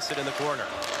Eriksson lost it in the corner.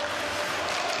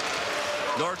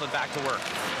 Nordland back to work.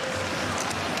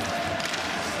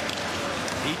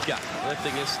 Pitka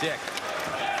lifting his stick.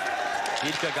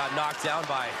 Pitka got knocked down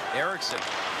by Eriksson.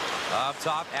 Up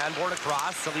top, Anborn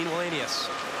across, Celine Wallenius.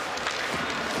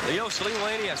 Leo Celine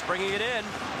Wallenius bringing it in.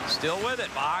 Still with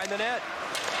it, behind the net.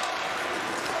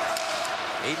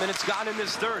 8 minutes gone in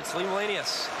this third. Celine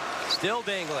Wallenius still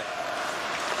dangling.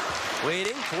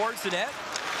 Waiting towards the net.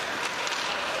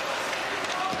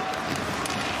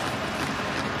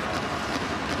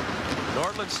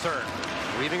 Nordland's turn.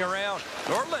 Weaving around.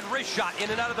 Nordland wrist shot in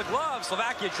and out of the glove.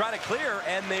 Slovakia trying to clear,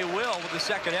 and they will with the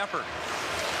second effort.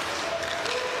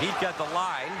 Pete got the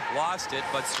line, lost it,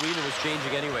 but Sweden was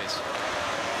changing anyways.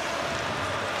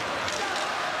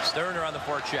 Sterner on the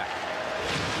forecheck.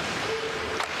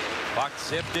 Puck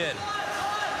zipped in.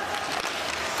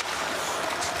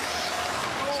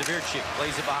 Severchik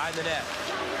plays it behind the net.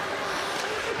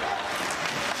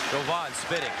 Jovan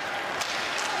spinning.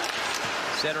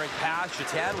 Centering pass.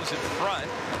 Chatan was in front.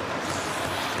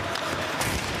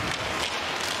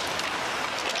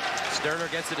 Sterner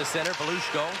gets it to center.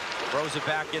 Belushko throws it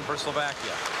back in for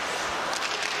Slovakia.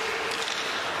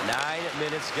 9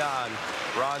 minutes gone.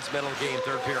 Bronze medal game,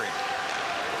 third period.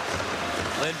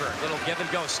 Lindbergh, little give and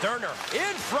go. Sterner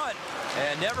in front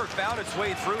and never found its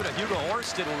way through to Hugo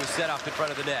Horsted, who was set up in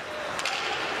front of the net.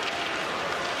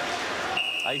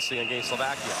 Icing against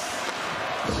Slovakia.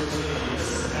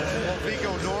 Well,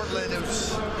 Viggo Nordland,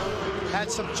 who's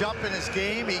had some jump in his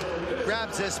game, he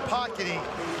grabs this puck and he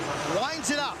winds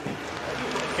it up.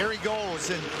 Here he goes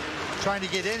and trying to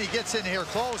get in. He gets in here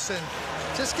close and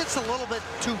just gets a little bit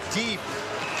too deep.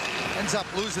 Ends up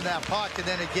losing that puck, and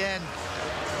then again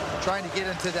trying to get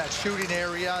into that shooting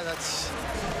area. That's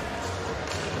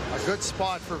a good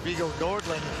spot for Viggo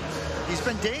Nordland. He's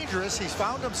been dangerous. He's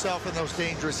found himself in those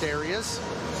dangerous areas.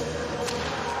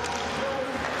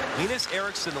 Linus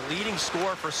Eriksson, the leading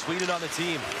scorer for Sweden on the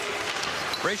team.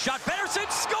 Great shot. Pettersson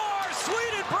scores!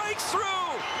 Sweden breaks through!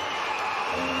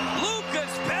 Lucas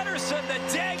Pettersson, the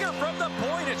dagger from the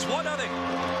point. It's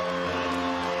 1-0.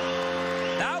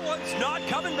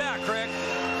 coming back, Rick.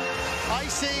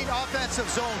 Icing, offensive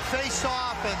zone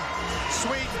face-off, and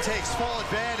Sweden takes full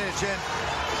advantage. And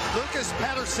Lucas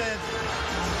Pettersson,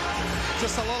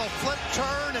 just a little flip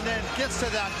turn and then gets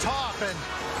to that top, and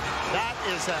that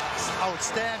is an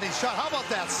outstanding shot. How about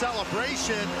that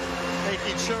celebration,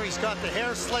 making sure he's got the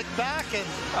hair slicked back? And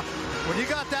when you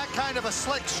got that kind of a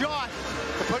slick shot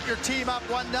to put your team up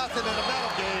 1-0 in a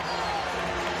medal game,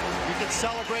 you can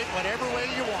celebrate whatever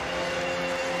way you want.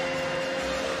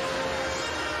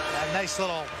 That nice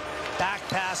little back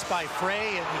pass by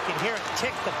Frey, and you can hear it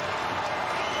tick the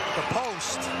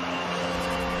post.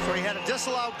 So he had a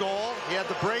disallowed goal, he had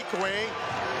the breakaway,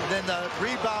 and then the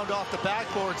rebound off the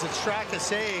backboards that Straka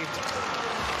saved.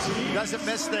 He doesn't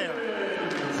miss there.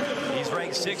 He's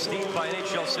ranked 16th by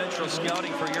NHL Central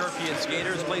Scouting for European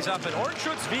skaters. Plays up in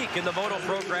Örnsköldsvik in the Moto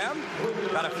program.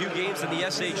 Got a few games in the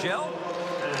SHL.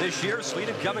 This year,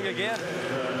 Sweden coming again.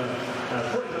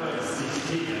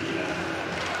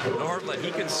 Nordland,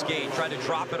 he can skate, tried to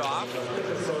drop it off.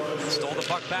 Stole the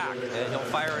puck back, and he'll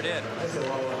fire it in.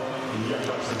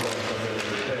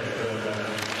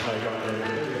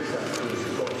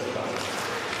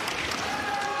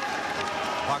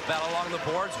 Puck battle along the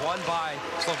boards, won by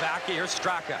Slovakia. Here's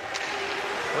Straka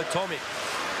with Tomi.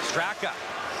 Straka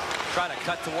trying to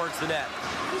cut towards the net.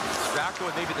 Straka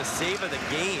with maybe the save of the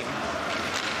game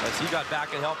as he got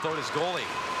back and helped out his goalie.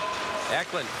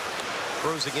 Eklund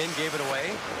cruising in, gave it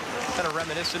away. Kind of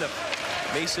reminiscent of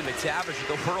Mason McTavish,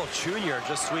 the World Junior,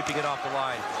 just sweeping it off the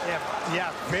line.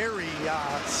 Yeah, very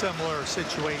similar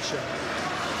situation.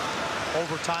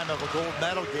 Overtime of a gold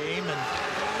medal game, and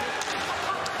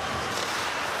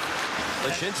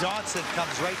Johnson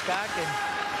comes right back and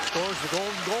scores the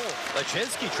golden goal.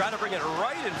 Lachinsky tried to bring it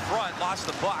right in front, lost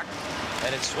the puck,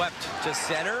 and it swept to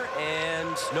center,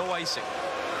 and no icing.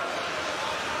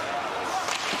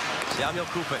 Samuel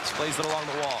Kupitz plays it along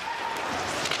the wall.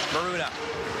 Maruna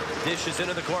dishes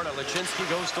into the corner. Lachinsky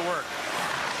goes to work.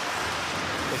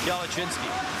 Mikhail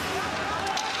Lachinsky.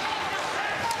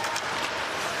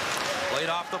 Played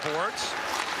off the boards.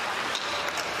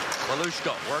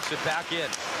 Malushko works it back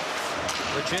in.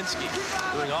 Lachinsky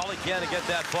doing all he can to get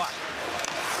that puck.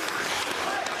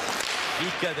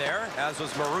 Vika there, as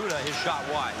was Maruna, his shot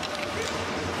wide.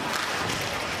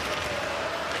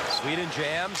 Sweden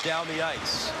jams down the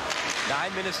ice.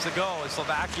 9 minutes to go, and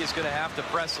Slovakia is going to have to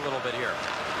press a little bit here.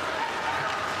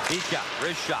 Vika,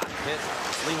 wrist shot, hit.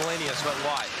 Lee Melanius went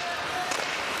wide.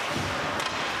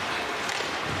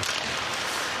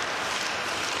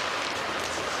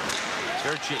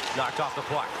 Sergi knocked off the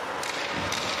puck.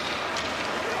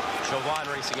 Chauvin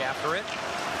racing after it.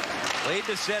 Laid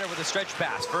to center with a stretch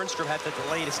pass. Bernstrom had the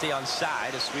delay to stay on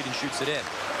side as Sweden shoots it in.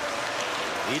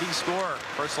 Leading scorer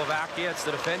for Slovakia, it's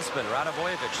the defenseman,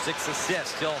 Radovojevic, 6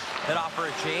 assists. He'll head off for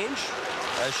a change.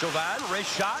 Chauvin, wrist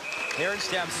shot.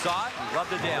 Herenstam saw it and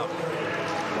rubbed it down.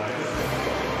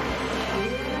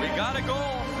 We got a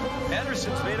goal.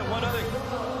 Anderson's made it 1-0.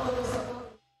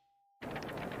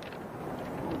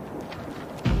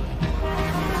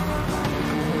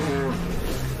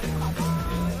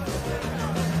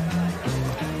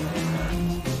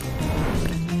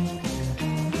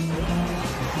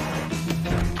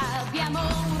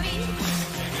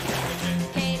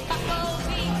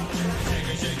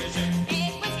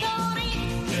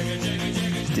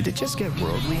 Did it just get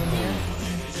worldly in here?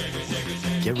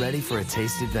 Get ready for a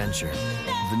taste adventure.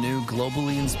 The new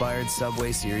globally inspired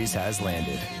Subway series has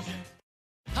landed.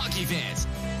 Hockey fans,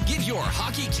 get your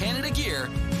Hockey Canada gear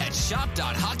at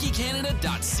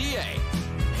shop.hockeycanada.ca.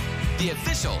 The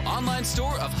official online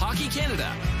store of Hockey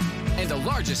Canada and the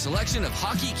largest selection of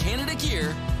Hockey Canada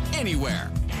gear anywhere.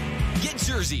 Get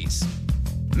jerseys,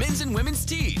 men's and women's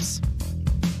tees,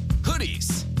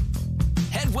 hoodies,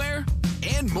 headwear,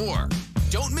 and more.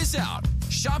 Don't miss out.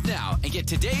 Shop now and get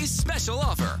today's special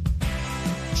offer.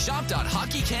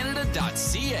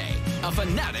 Shop.hockeycanada.ca. A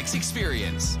Fanatics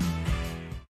experience.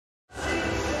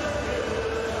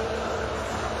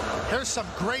 Here's some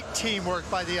great teamwork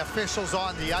by the officials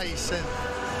on the ice. And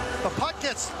the puck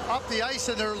gets up the ice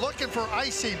and they're looking for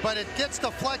icing, but it gets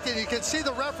deflected. You can see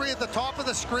the referee at the top of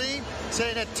the screen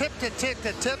saying it tipped it, tipped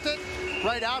it, tipped it.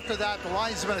 Right after that, the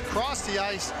linesman across the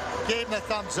ice gave him a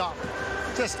thumbs up.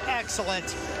 Just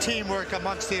excellent teamwork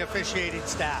amongst the officiating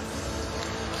staff.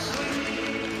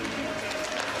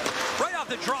 Right off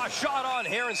the draw, shot on.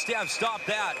 Herenstam stopped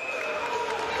that.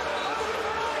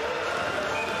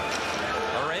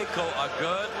 Marenko, a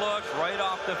good look right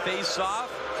off the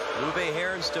face-off. Uwe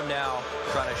Herenstam now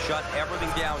trying to shut everything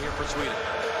down here for Sweden.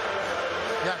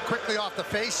 Yeah, quickly off the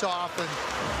face-off, and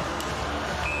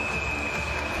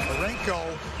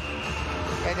Marenko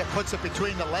and it puts it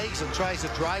between the legs and tries to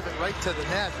drive it right to the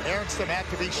net. Aronstam had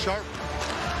to be sharp.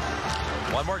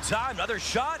 One more time, another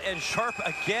shot, and sharp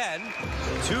again.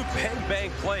 2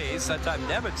 bang-bang plays. That time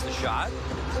Nemitz the shot.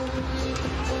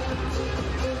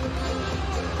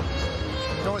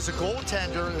 You know, as a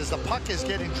goaltender, as the puck is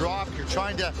getting dropped, you're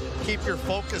trying to keep your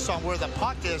focus on where the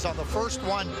puck is. On the first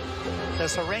one,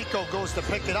 as Horenko goes to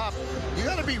pick it up, you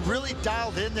got to be really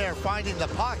dialed in there finding the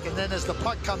puck. And then as the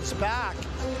puck comes back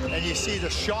and you see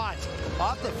the shot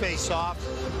off the face-off,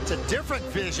 it's a different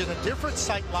vision, a different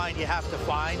sight line you have to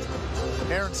find.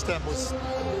 Aronstam was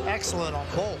excellent on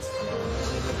both.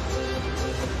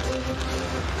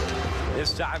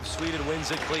 This time, Sweden wins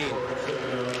it clean.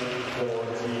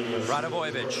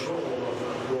 Radovojevic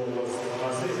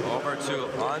over to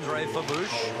Andrei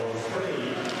Fabush.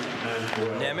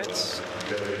 Nemitz.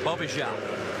 Bobijal.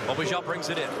 Bobijal brings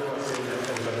it in.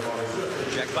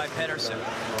 Checked by Pedersen.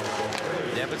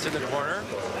 Nemitz in the corner.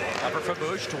 Upper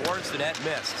Fabush towards the net,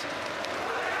 missed.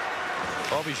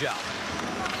 Bobijal.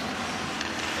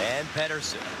 And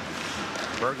Pedersen.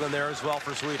 Berglund there as well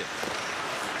for Sweden.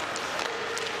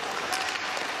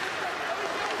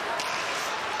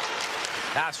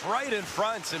 Pass right in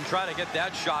front and trying to get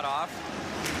that shot off.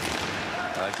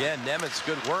 Again, Nemitz,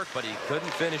 good work, but he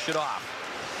couldn't finish it off.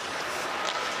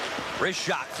 Wrist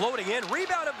shot floating in.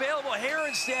 Rebound available.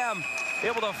 Aronstam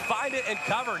able to find it and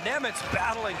cover. Nemitz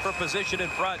battling for position in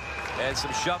front and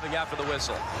some shoving after the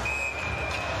whistle.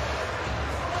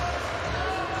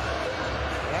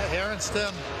 Yeah,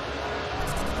 Aronstam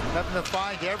having to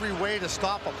find every way to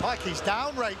stop a puck. He's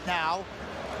down right now,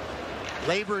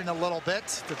 laboring a little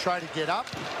bit to try to get up.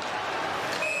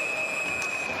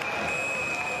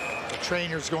 The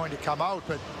trainer's going to come out,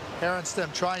 but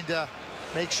Aronstam trying to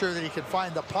make sure that he can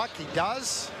find the puck. He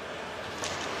does.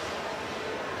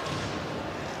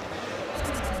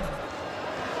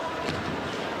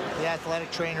 The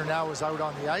athletic trainer now is out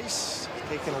on the ice,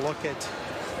 taking a look at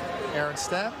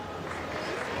Aronstam.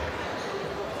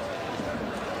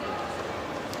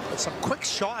 Some quick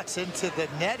shots into the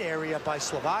net area by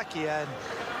Slovakia and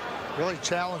really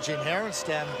challenging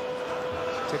Aronstam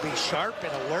to be sharp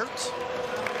and alert.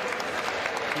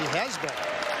 He has been.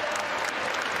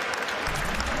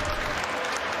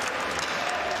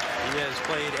 He has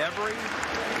played every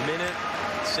minute,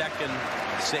 second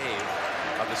save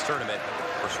of this tournament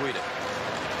for Sweden.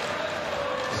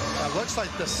 It looks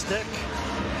like the stick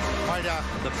might have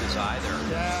flipped his eye there.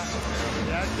 Yeah.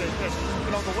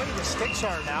 You know, the way the sticks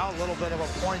are now, a little bit of a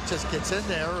point just gets in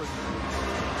there.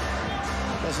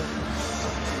 And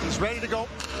he's ready to go.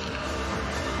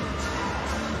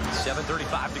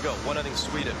 7:35 to go. 1-0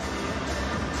 Sweden.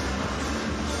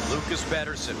 Lucas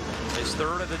Pedersen, his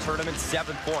third of the tournament,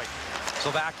 7 point.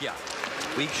 Slovakia,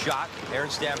 weak shot.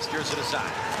 Aronstam steers it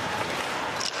aside.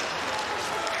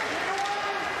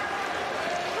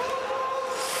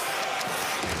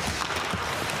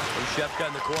 Shevka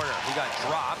in the corner. He got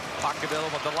dropped. Puck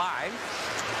available at the line.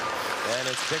 And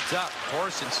it's picked up.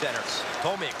 Thorson centers.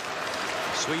 Tomik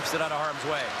sweeps it out of harm's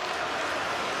way.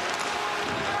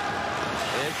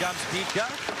 In comes Pika.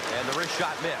 And the wrist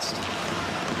shot missed.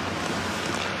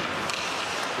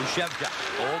 Shevka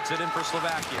holds it in for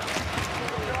Slovakia.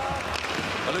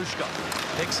 Malushko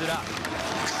picks it up.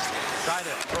 Try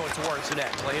to throw it towards the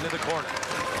net. Play into the corner.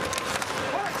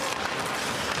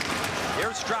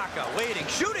 Here's Straka waiting,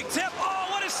 shooting tip. Oh,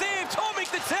 what a save!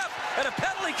 Tomik the tip, and a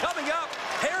penalty coming up.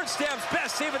 Aronstam's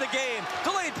best save of the game.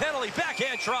 Delayed penalty,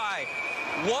 backhand try.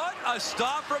 What a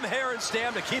stop from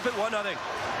Aronstam to keep it 1-0.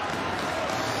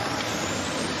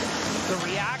 The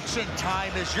reaction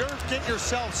time is you're getting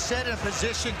yourself set in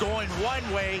position going one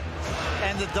way,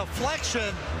 and the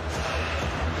deflection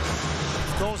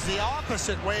goes the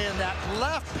opposite way in that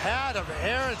left pad of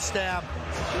Aronstam.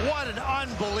 What an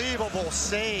unbelievable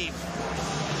save.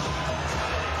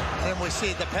 And we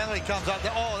see the penalty comes out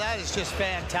there. Oh, that is just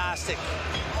fantastic.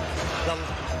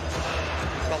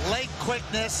 The leg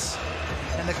quickness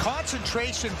and the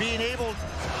concentration, being able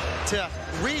to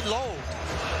reload.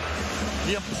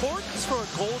 The importance for a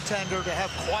goaltender to have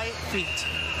quiet feet.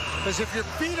 Because if your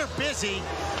feet are busy,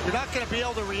 you're not going to be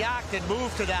able to react and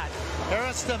move to that.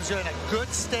 Aronstam's in a good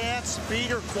stance, feet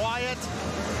are quiet.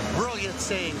 Brilliant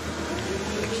save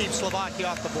to keep Slovakia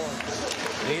off the board.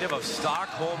 Native of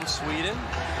Stockholm, Sweden.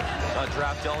 Not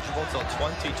draft eligible until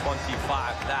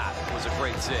 2025. That was a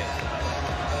great save.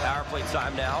 Power play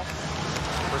time now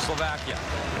for Slovakia.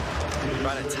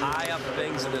 Trying to tie up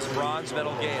things in this bronze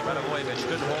medal game. Radovojevic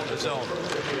couldn't hold his own.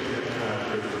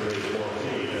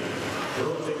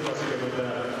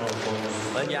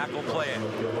 Lenyak will play it.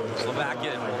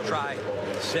 Slovakia will try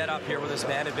set up here with his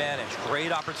man advantage.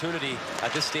 Great opportunity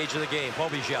at this stage of the game.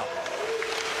 Bobigel.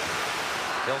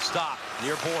 He'll stop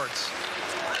near boards.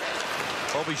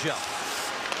 Bobigel.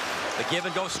 The give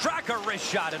and go. Straka wrist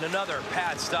shot and another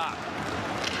pad stop.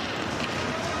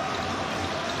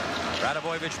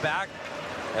 Radivojevich back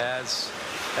as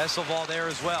Esselval there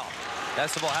as well.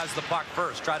 Esselval has the puck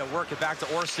first. Try to work it back to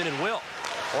Orston and Will.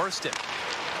 Orston.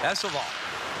 Esselval.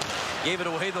 Gave it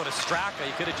away though to Straka.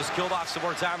 He could have just killed off some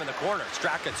more time in the corner.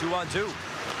 Straka 2-on-2.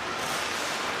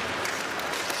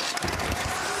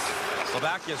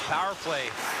 Slovakia's power play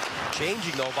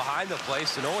changing though behind the play.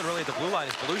 So no one really at the blue line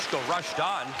as Belushko rushed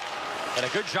on. And a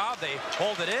good job. They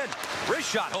hold it in. Wrist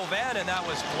shot Hovan, and that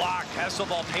was blocked.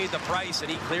 Esselval paid the price,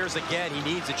 and he clears again. He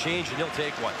needs a change, and he'll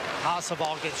take one.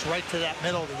 Esselval gets right to that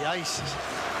middle of the ice.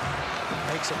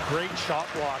 Makes a great shot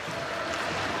block.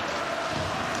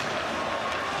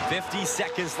 50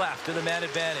 seconds left in the man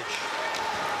advantage.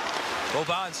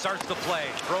 Boban starts the play.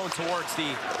 Thrown towards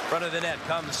the front of the net.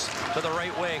 Comes to the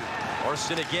right wing.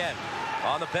 Orston again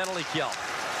on the penalty kill.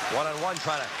 One-on-one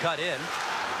trying to cut in.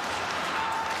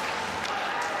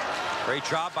 Great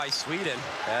job by Sweden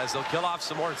as they'll kill off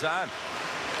some more time.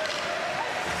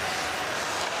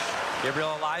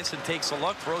 Gabriel Eliasson takes a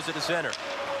look, throws it to center.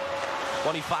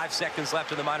 25 seconds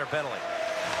left in the minor penalty.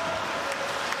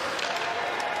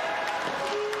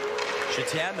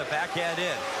 Shatan, the backhand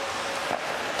in.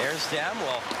 Erstam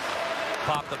will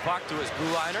pop the puck to his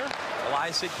blue liner.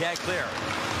 Eliasson can't clear.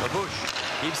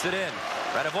 Labush keeps it in.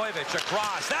 Radivojevich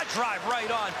across. That drive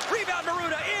right on. Rebound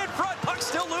Maruda in front. Puck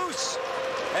still loose.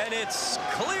 And it's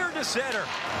cleared to center.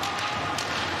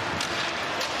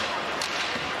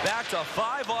 Back to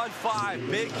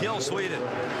 5-on-5. Big kill Sweden.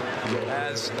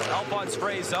 As Alphonse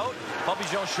sprays out.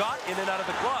 Bobigel shot in and out of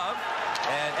the glove.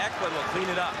 And Eklund will clean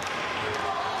it up.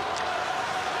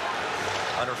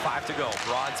 Under 5 to go.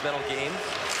 Bronze medal game.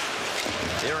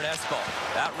 Aaron Espo.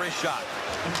 That wrist shot.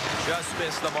 Just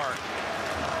missed the mark.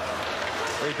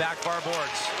 3 back far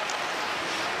boards.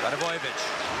 Radivojevich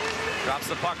drops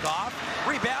the puck off.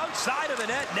 Rebound, side of the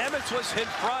net. Nemitz was in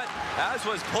front, as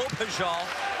was Popajal.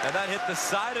 And that hit the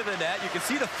side of the net. You can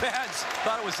see the fans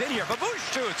thought it was in here. Babush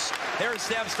shoots.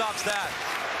 Erstam stops that.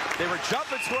 They were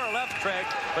jumping to our left, Craig,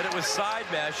 but it was side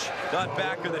mesh, not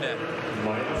back of the net.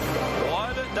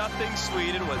 1-0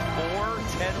 Sweden with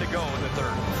 4:10 to go in the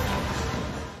third.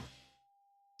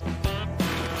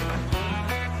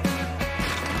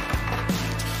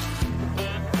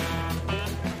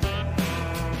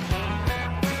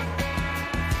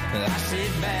 I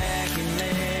sit back and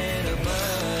let a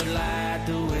Bud Light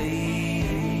the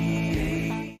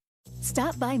way.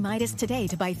 Stop by Midas today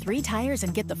to buy 3 tires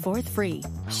and get the 4th free.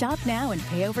 Shop now and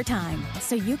pay over time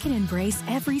so you can embrace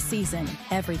every season,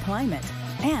 every climate,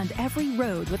 and every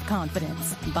road with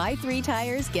confidence. Buy 3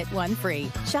 tires, get 1 free.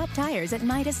 Shop tires at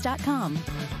Midas.com.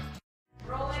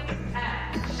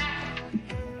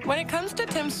 When it comes to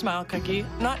Tim's Smile Cookie,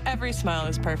 not every smile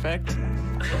is perfect.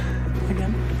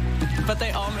 Again. But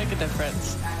they all make a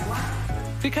difference.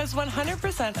 Because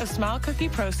 100% of Smile Cookie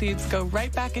proceeds go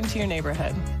right back into your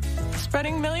neighborhood,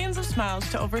 spreading millions of smiles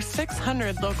to over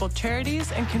 600 local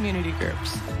charities and community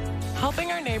groups,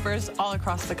 helping our neighbors all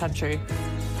across the country.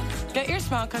 Get your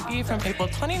Smile Cookie from April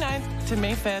 29th to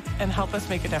May 5th and help us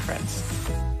make a difference.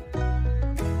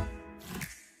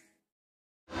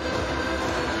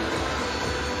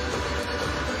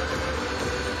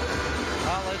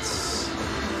 Well, it's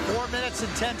 4 minutes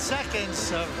and 10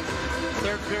 seconds of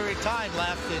third period time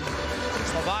left, and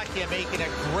Slovakia making a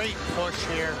great push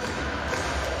here.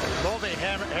 Love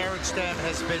Erstam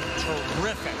has been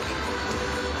terrific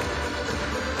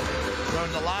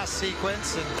during the last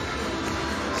sequence, and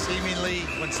seemingly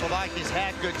when Slovakia's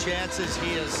had good chances,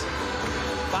 he has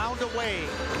found a way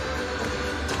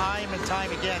time and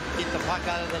time again to get the puck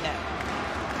out of the net.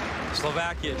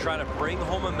 Slovakia trying to bring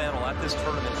home a medal at this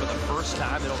tournament for the first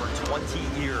time in over 20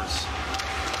 years.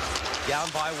 Down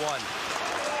by 1.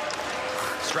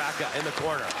 Straka in the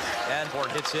corner.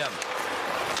 Anborn hits him.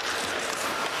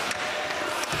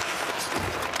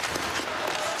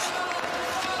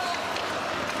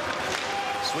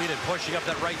 Sweden pushing up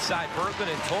that right side. Berglund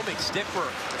and Tomic stick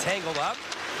were tangled up.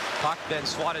 Puck then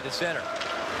swatted to center.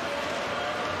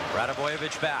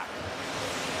 Radivojevich back.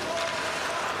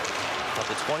 At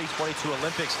the 2022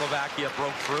 Olympics, Slovakia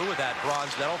broke through with that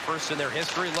bronze medal. First in their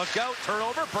history. Look out.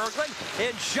 Turnover. Berglund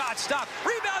in shot stop.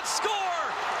 Rebound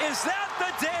score. Is that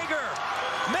the dagger?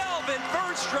 Melvin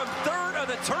Bergstrom, third of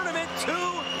the tournament.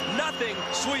 2-0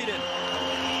 Sweden.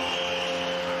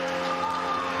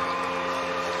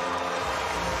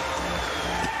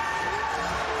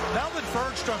 Melvin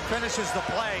Bergstrom finishes the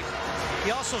play.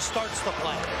 He also starts the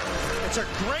play. It's a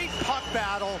great puck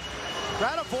battle.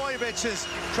 Radivojevic is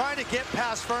trying to get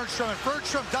past Bergstrom, and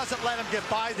Bergstrom doesn't let him get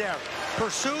by there.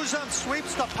 Pursues him,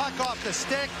 sweeps the puck off the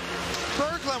stick.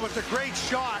 Berglund with a great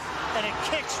shot, and it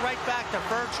kicks right back to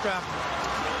Bergstrom.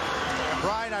 And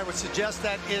Brian, I would suggest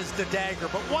that is the dagger,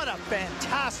 but what a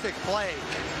fantastic play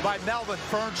by Melvin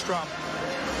Bergstrom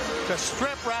to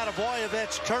strip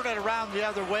Radivojevic, turn it around the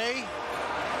other way.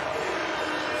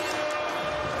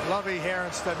 Lovey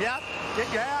Heronstam, yeah,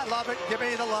 love it. Give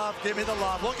me the love, give me the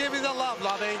love. We'll give you the love,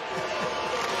 Lovey.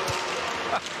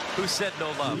 Who said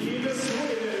no love?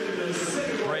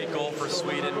 Great goal for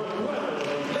Sweden.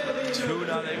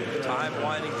 2-0, time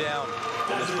winding down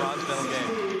in this bronze medal game.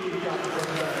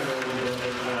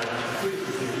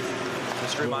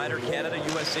 Just a reminder, Canada,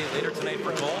 USA later tonight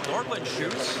for goal. Nordland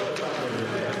shoots.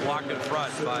 Blocked in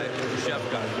front by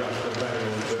Shevka.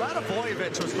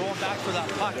 Radivojevic was going back for that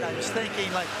puck. I was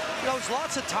thinking, like, there's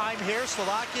lots of time here.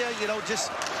 Slovakia,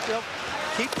 just,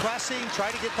 keep pressing,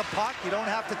 try to get the puck. You don't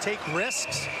have to take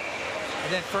risks.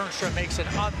 And then Bergstrom makes an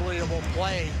unbelievable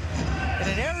play. In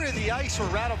an area of the ice where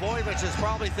Radivojevic is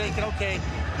probably thinking, okay,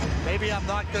 maybe I'm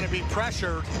not going to be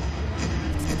pressured.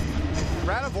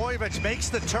 Radivojevic makes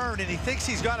the turn, and he thinks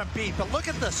he's got him beat. But look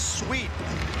at the sweep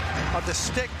of the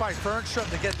stick by Bergstrom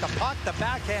to get the puck. The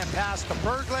backhand pass to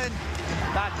Berglund.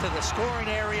 Back to the scoring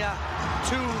area.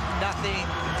 2-0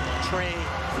 Trey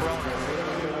Cronin.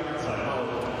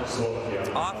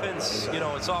 Offense,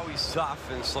 it's always tough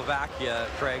in Slovakia,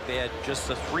 Craig. They had just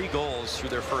the 3 goals through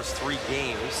their first 3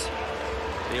 games.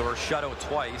 They were shut out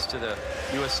twice to the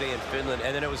USA and Finland,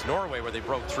 and then it was Norway where they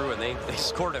broke through, and they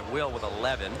scored at will with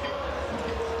 11.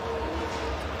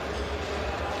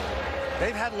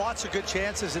 They've had lots of good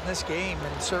chances in this game,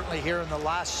 and certainly here in the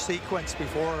last sequence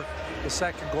before the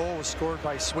second goal was scored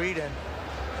by Sweden.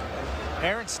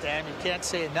 Heronstam, you can't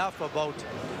say enough about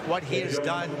what he has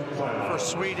done for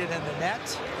Sweden in the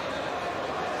net.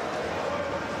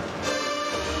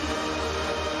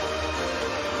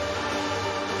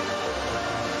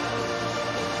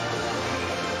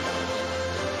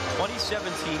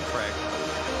 Craig,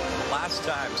 last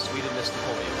time Sweden missed the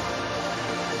podium.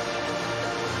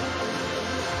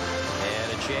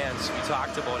 And a chance, we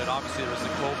talked about it, obviously there was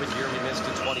the COVID year we missed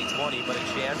in 2020, but a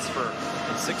chance for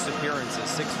 6 appearances,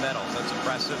 6 medals, that's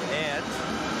impressive. And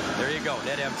there you go,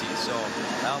 net empty. So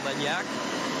Al Lenyak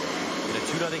in a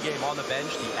 2-0 game on the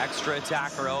bench, the extra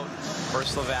attacker out for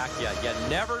Slovakia. You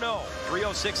never know,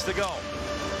 3:06 to go.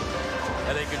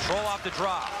 And they control off the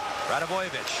draw.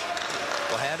 Radivojevic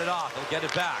will hand it off. He'll get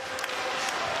it back.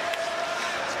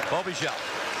 Bobichel.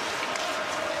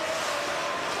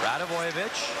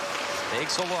 Radivojevic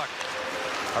takes a look.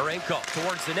 Arenko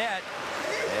towards the net.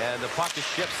 And the puck is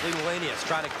shipped. Slivolanius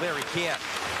trying to clear. He can't.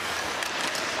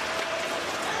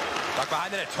 Puck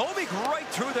behind the net. Toby right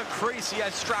through the crease. He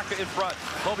has Straka in front.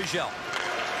 Bobichel.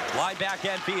 Line back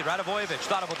end feed. Radivojevic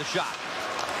thought about the shot.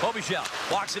 Bobichel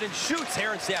walks it and shoots.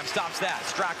 Heronstam stops that.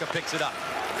 Straka picks it up.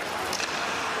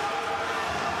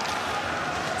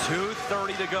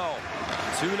 2:30 to go.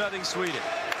 2-0 Sweden.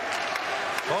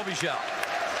 Bobichel.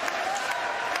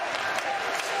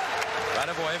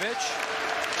 Radivojevic.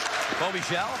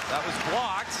 Bobichel. That was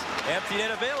blocked. Empty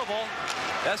net available.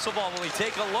 Esselball, will he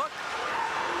take a look?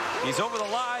 He's over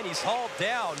the line. He's hauled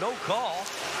down. No call.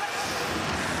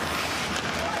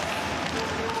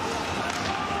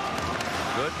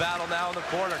 Good battle now in the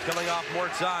corner. Killing off more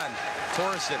time.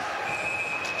 Torreson.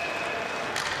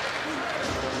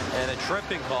 And a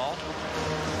tripping call.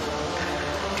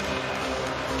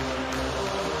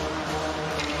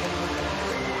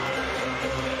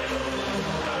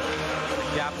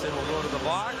 The captain will go to the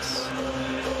box.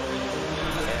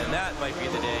 And that might be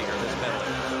the dagger, this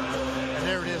penalty. And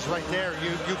there it is right there.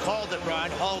 You called it,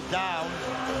 Brian. Hauled down.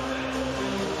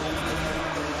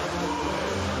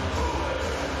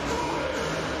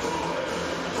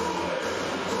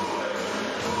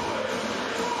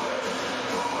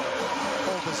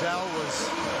 Bazell was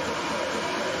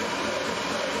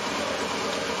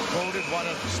voted one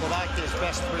of Slovakia's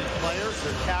best 3 players,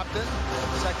 their captain,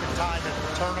 second time in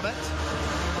the tournament.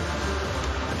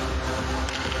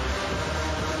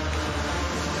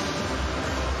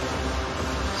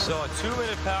 So a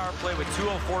 2-minute power play with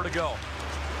 2:04 to go.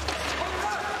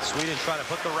 Sweden trying to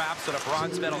put the wraps on a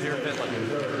bronze medal here in Finland.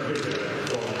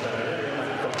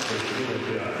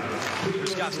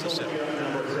 Here's Gustafsson.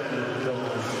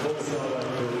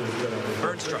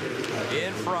 Bergstrom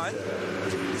in front.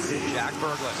 Jack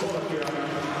Berglund.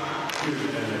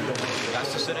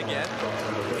 Gustafsson again.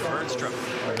 Bergstrom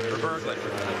for Berglund.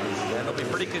 And they'll be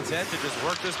pretty content to just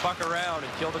work this puck around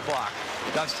and kill the clock.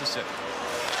 Gustafson.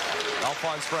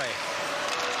 Alphonse Frey.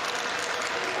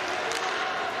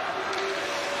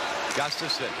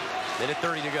 Gustafson. Minute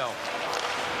 30 to go.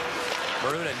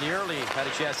 Maruna nearly had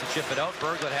a chance to chip it out.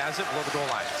 Berglund has it below the goal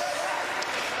line.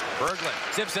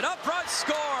 Berglund tips it up front.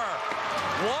 Score!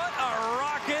 What a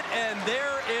rocket, and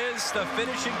there is the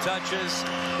finishing touches.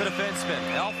 The defenseman,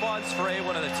 Alphonse Frey,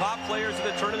 one of the top players in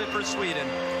the tournament for Sweden,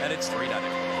 and it's 3-0.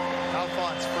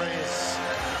 Alphonse Frey has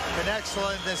been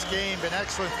excellent in this game, been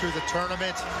excellent through the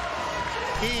tournament.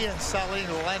 He and Salim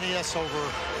Lenius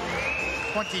over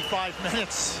 25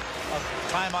 minutes of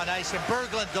time on ice, and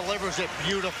Berglund delivers it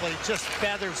beautifully, just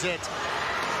feathers it.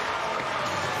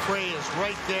 Frey is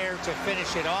right there to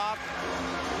finish it off.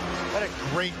 What a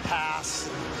great pass.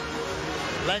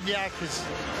 Lenyak has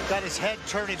got his head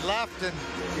turning left, and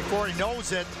before he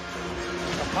knows it,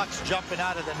 the puck's jumping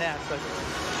out of the net. But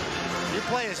you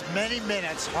play as many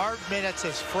minutes, hard minutes,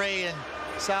 as Frey and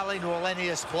Salim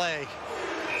Lenius play.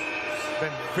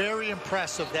 Been very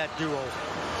impressive, that duo.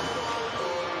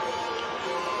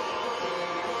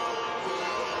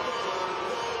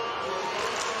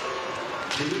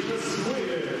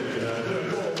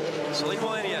 Salim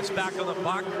Lenius back on the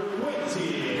puck.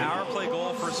 Power play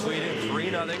goal for Sweden,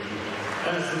 3-0.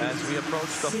 As we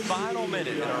approach the final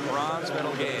minute in our bronze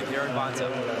medal game here in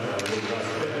Vantaa.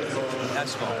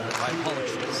 Espo, my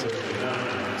apologies.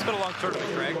 It's been a long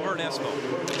tournament, Greg. We're in Espo.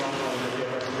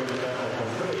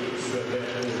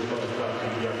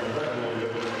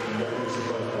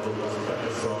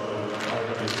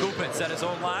 Kupitz at his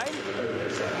own line.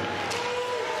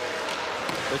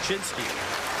 Lachinsky.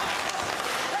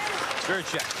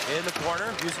 Spiricek in the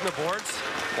corner, using the boards.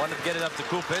 Wanted to get it up to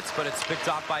Kupitz, but it's picked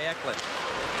off by Eklund.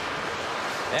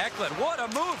 Eklund, what a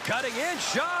move, cutting in,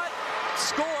 shot,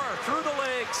 score through the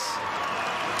legs.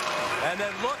 And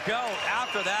then look out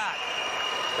after that.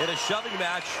 In a shoving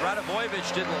match,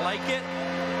 Radovojevic didn't like it.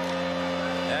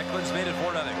 Eklund's made it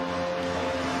 4-0.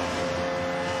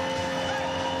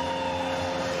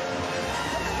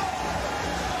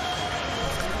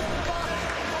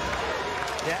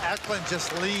 Yeah, Eklund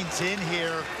just leans in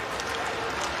here,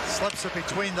 slips it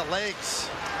between the legs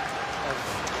of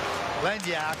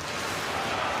Lenyak.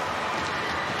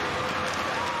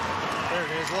 There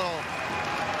it is, a little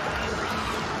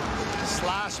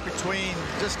slash between,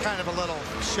 just kind of a little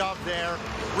shove there,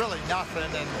 really nothing,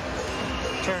 and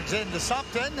turns into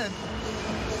something. And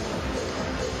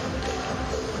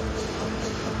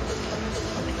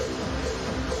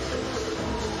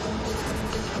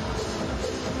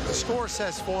the score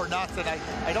says 4-0.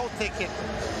 I don't think it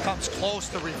comes close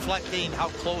to reflecting how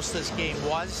close this game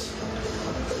was.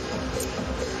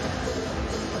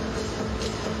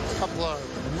 A couple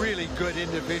of really good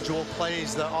individual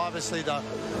plays. Obviously the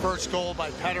first goal by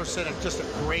Pettersson, just a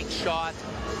great shot.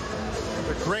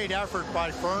 A great effort by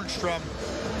Fernstrom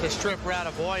to strip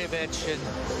Radovojevic, and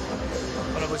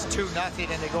when it was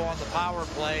 2-0 and they go on the power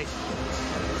play.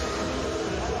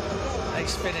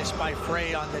 Nice finish by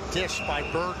Frey on the dish by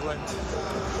Berglund.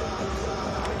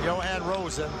 Johan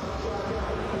Rosen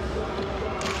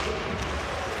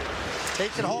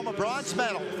taking home a bronze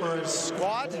medal for his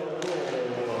squad.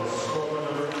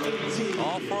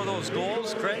 All four of those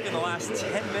goals, Craig, in the last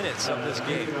 10 minutes of this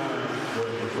game.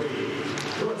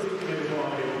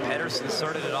 Pettersson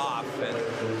started it off, and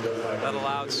that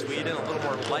allowed Sweden a little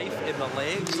more life in the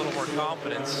legs, a little more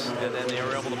confidence, and then they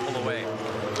were able to pull away.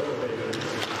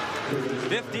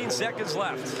 15 seconds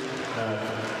left.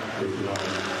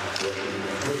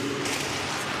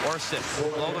 Orson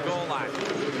below the goal line.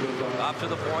 Up to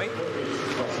the point.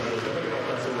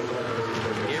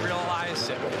 Gabriel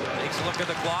Eliasson takes a look at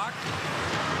the clock.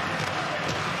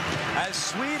 As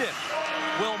Sweden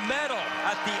will medal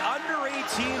at the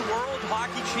Under-18 World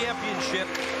Hockey Championship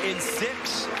in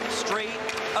 6 straight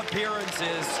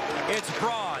appearances. It's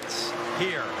bronze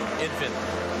here in Finland.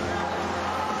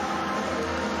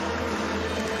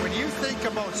 When you think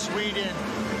about Sweden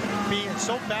being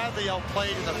so badly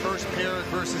outplayed in the first period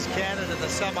versus Canada in the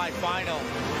semifinal,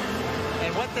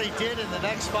 and what they did in the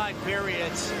next 5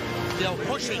 periods, you know,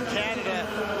 pushing Canada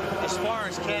as far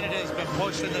as Canada has been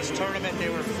pushed in this tournament, they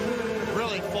were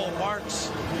really full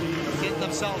marks, getting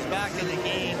themselves back in the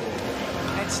game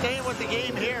and staying with the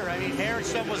game here. I mean,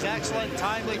 Harrison was excellent,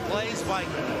 timely plays by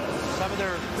some of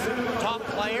their top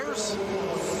players.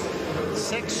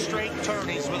 6 straight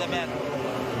tourneys with a medal.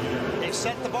 They've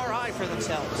set the bar high for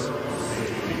themselves.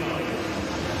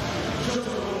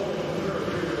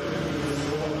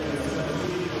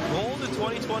 Gold in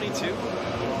 2022.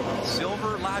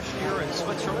 Silver last year in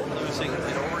Switzerland, losing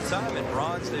in overtime, and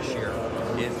bronze this year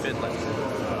in Finland.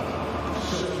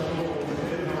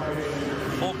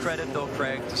 Full credit, though,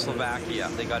 Craig, to Slovakia.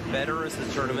 They got better as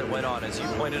the tournament went on, as you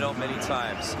pointed out many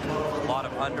times. A lot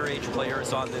of underage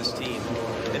players on this team.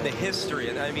 And the history,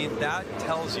 and I mean, that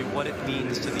tells you what it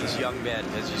means to these young men.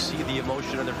 As you see the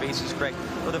emotion on their faces, Craig,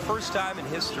 for the first time in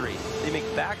history, they make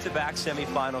back-to-back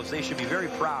semifinals. They should be very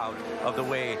proud of the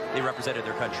way they represented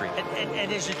their country.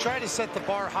 And as you try to set the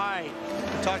bar high,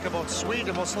 talk about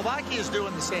Sweden, well, Slovakia is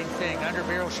doing the same thing under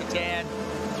Miro Shatan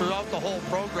throughout the whole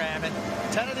program, and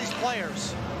 10 of these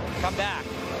players come back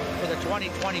for the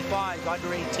 2025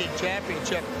 Under-18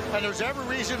 Championship, and there's every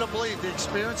reason to believe the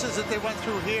experiences that they went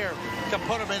through here can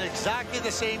put them in exactly the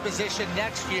same position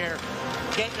next year,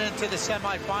 getting into the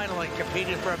semifinal and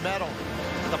competing for a medal.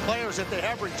 The players that they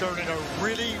have returning are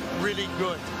really, really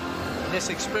good. This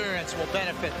experience will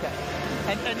benefit them.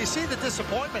 And you see the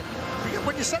disappointment.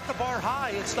 When you set the bar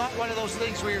high, it's not one of those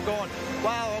things where you're going,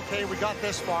 wow, okay, we got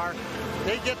this far.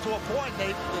 They get to a point,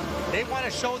 they want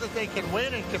to show that they can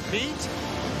win and compete.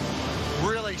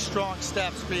 Really strong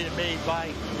steps being made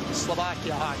by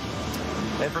Slovakia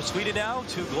hockey. And for Sweden now,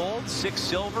 2 gold, 6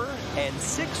 silver, and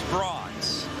 6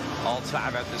 bronze all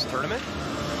time at this tournament.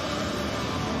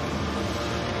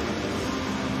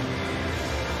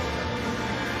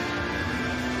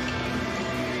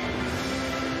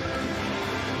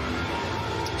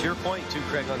 To your point, too,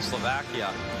 Craig, on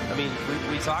Slovakia, I mean,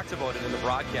 we talked about it in the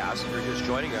broadcast. If you're just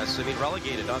joining us, I mean,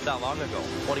 relegated not that long ago,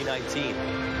 2019,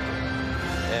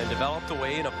 and developed a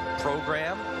way in a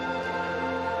program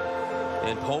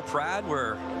in Poprad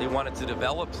where they wanted to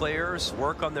develop players,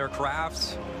 work on their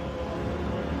crafts.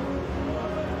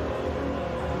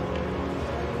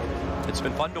 It's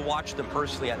been fun to watch them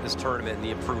personally at this tournament and the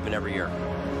improvement every year.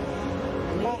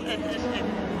 Well, and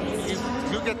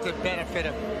you get the benefit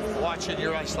of watching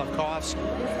Juraj Slavkovsky,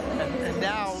 and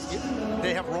now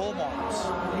they have role models.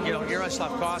 You know, Juraj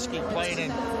Slavkovsky playing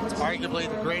in arguably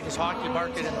the greatest hockey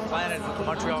market in the planet with the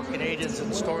Montreal Canadiens and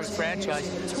the Stories franchise.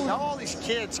 Now all these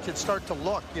kids can start to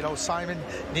look, you know, Simon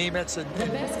Niemetz and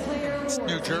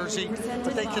New Jersey,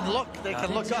 but they can look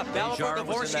up. Dalibor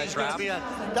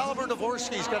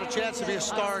Dvorsky's got a chance to be a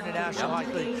star in the National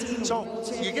Hockey League. So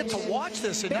you get to watch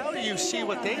this, and now you see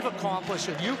what they've accomplished,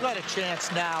 and you've got a chance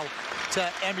now to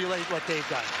emulate what they've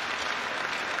done.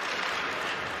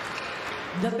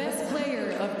 The best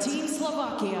player of Team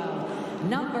Slovakia,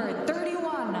 number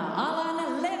 31,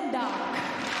 Alan Lendak.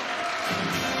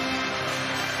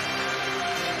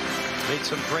 Made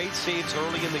some great saves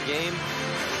early in the game.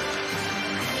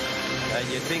 And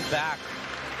you think back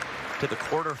to the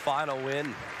quarterfinal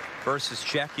win versus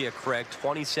Czechia, Craig.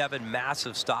 27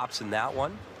 massive stops in that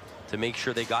one to make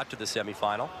sure they got to the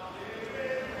semifinal.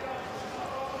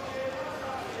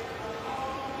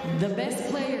 The best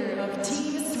player of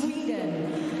Team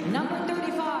Sweden, number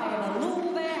 35,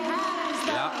 Love Hansen.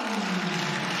 Yeah.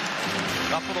 A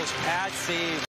couple of those pad saves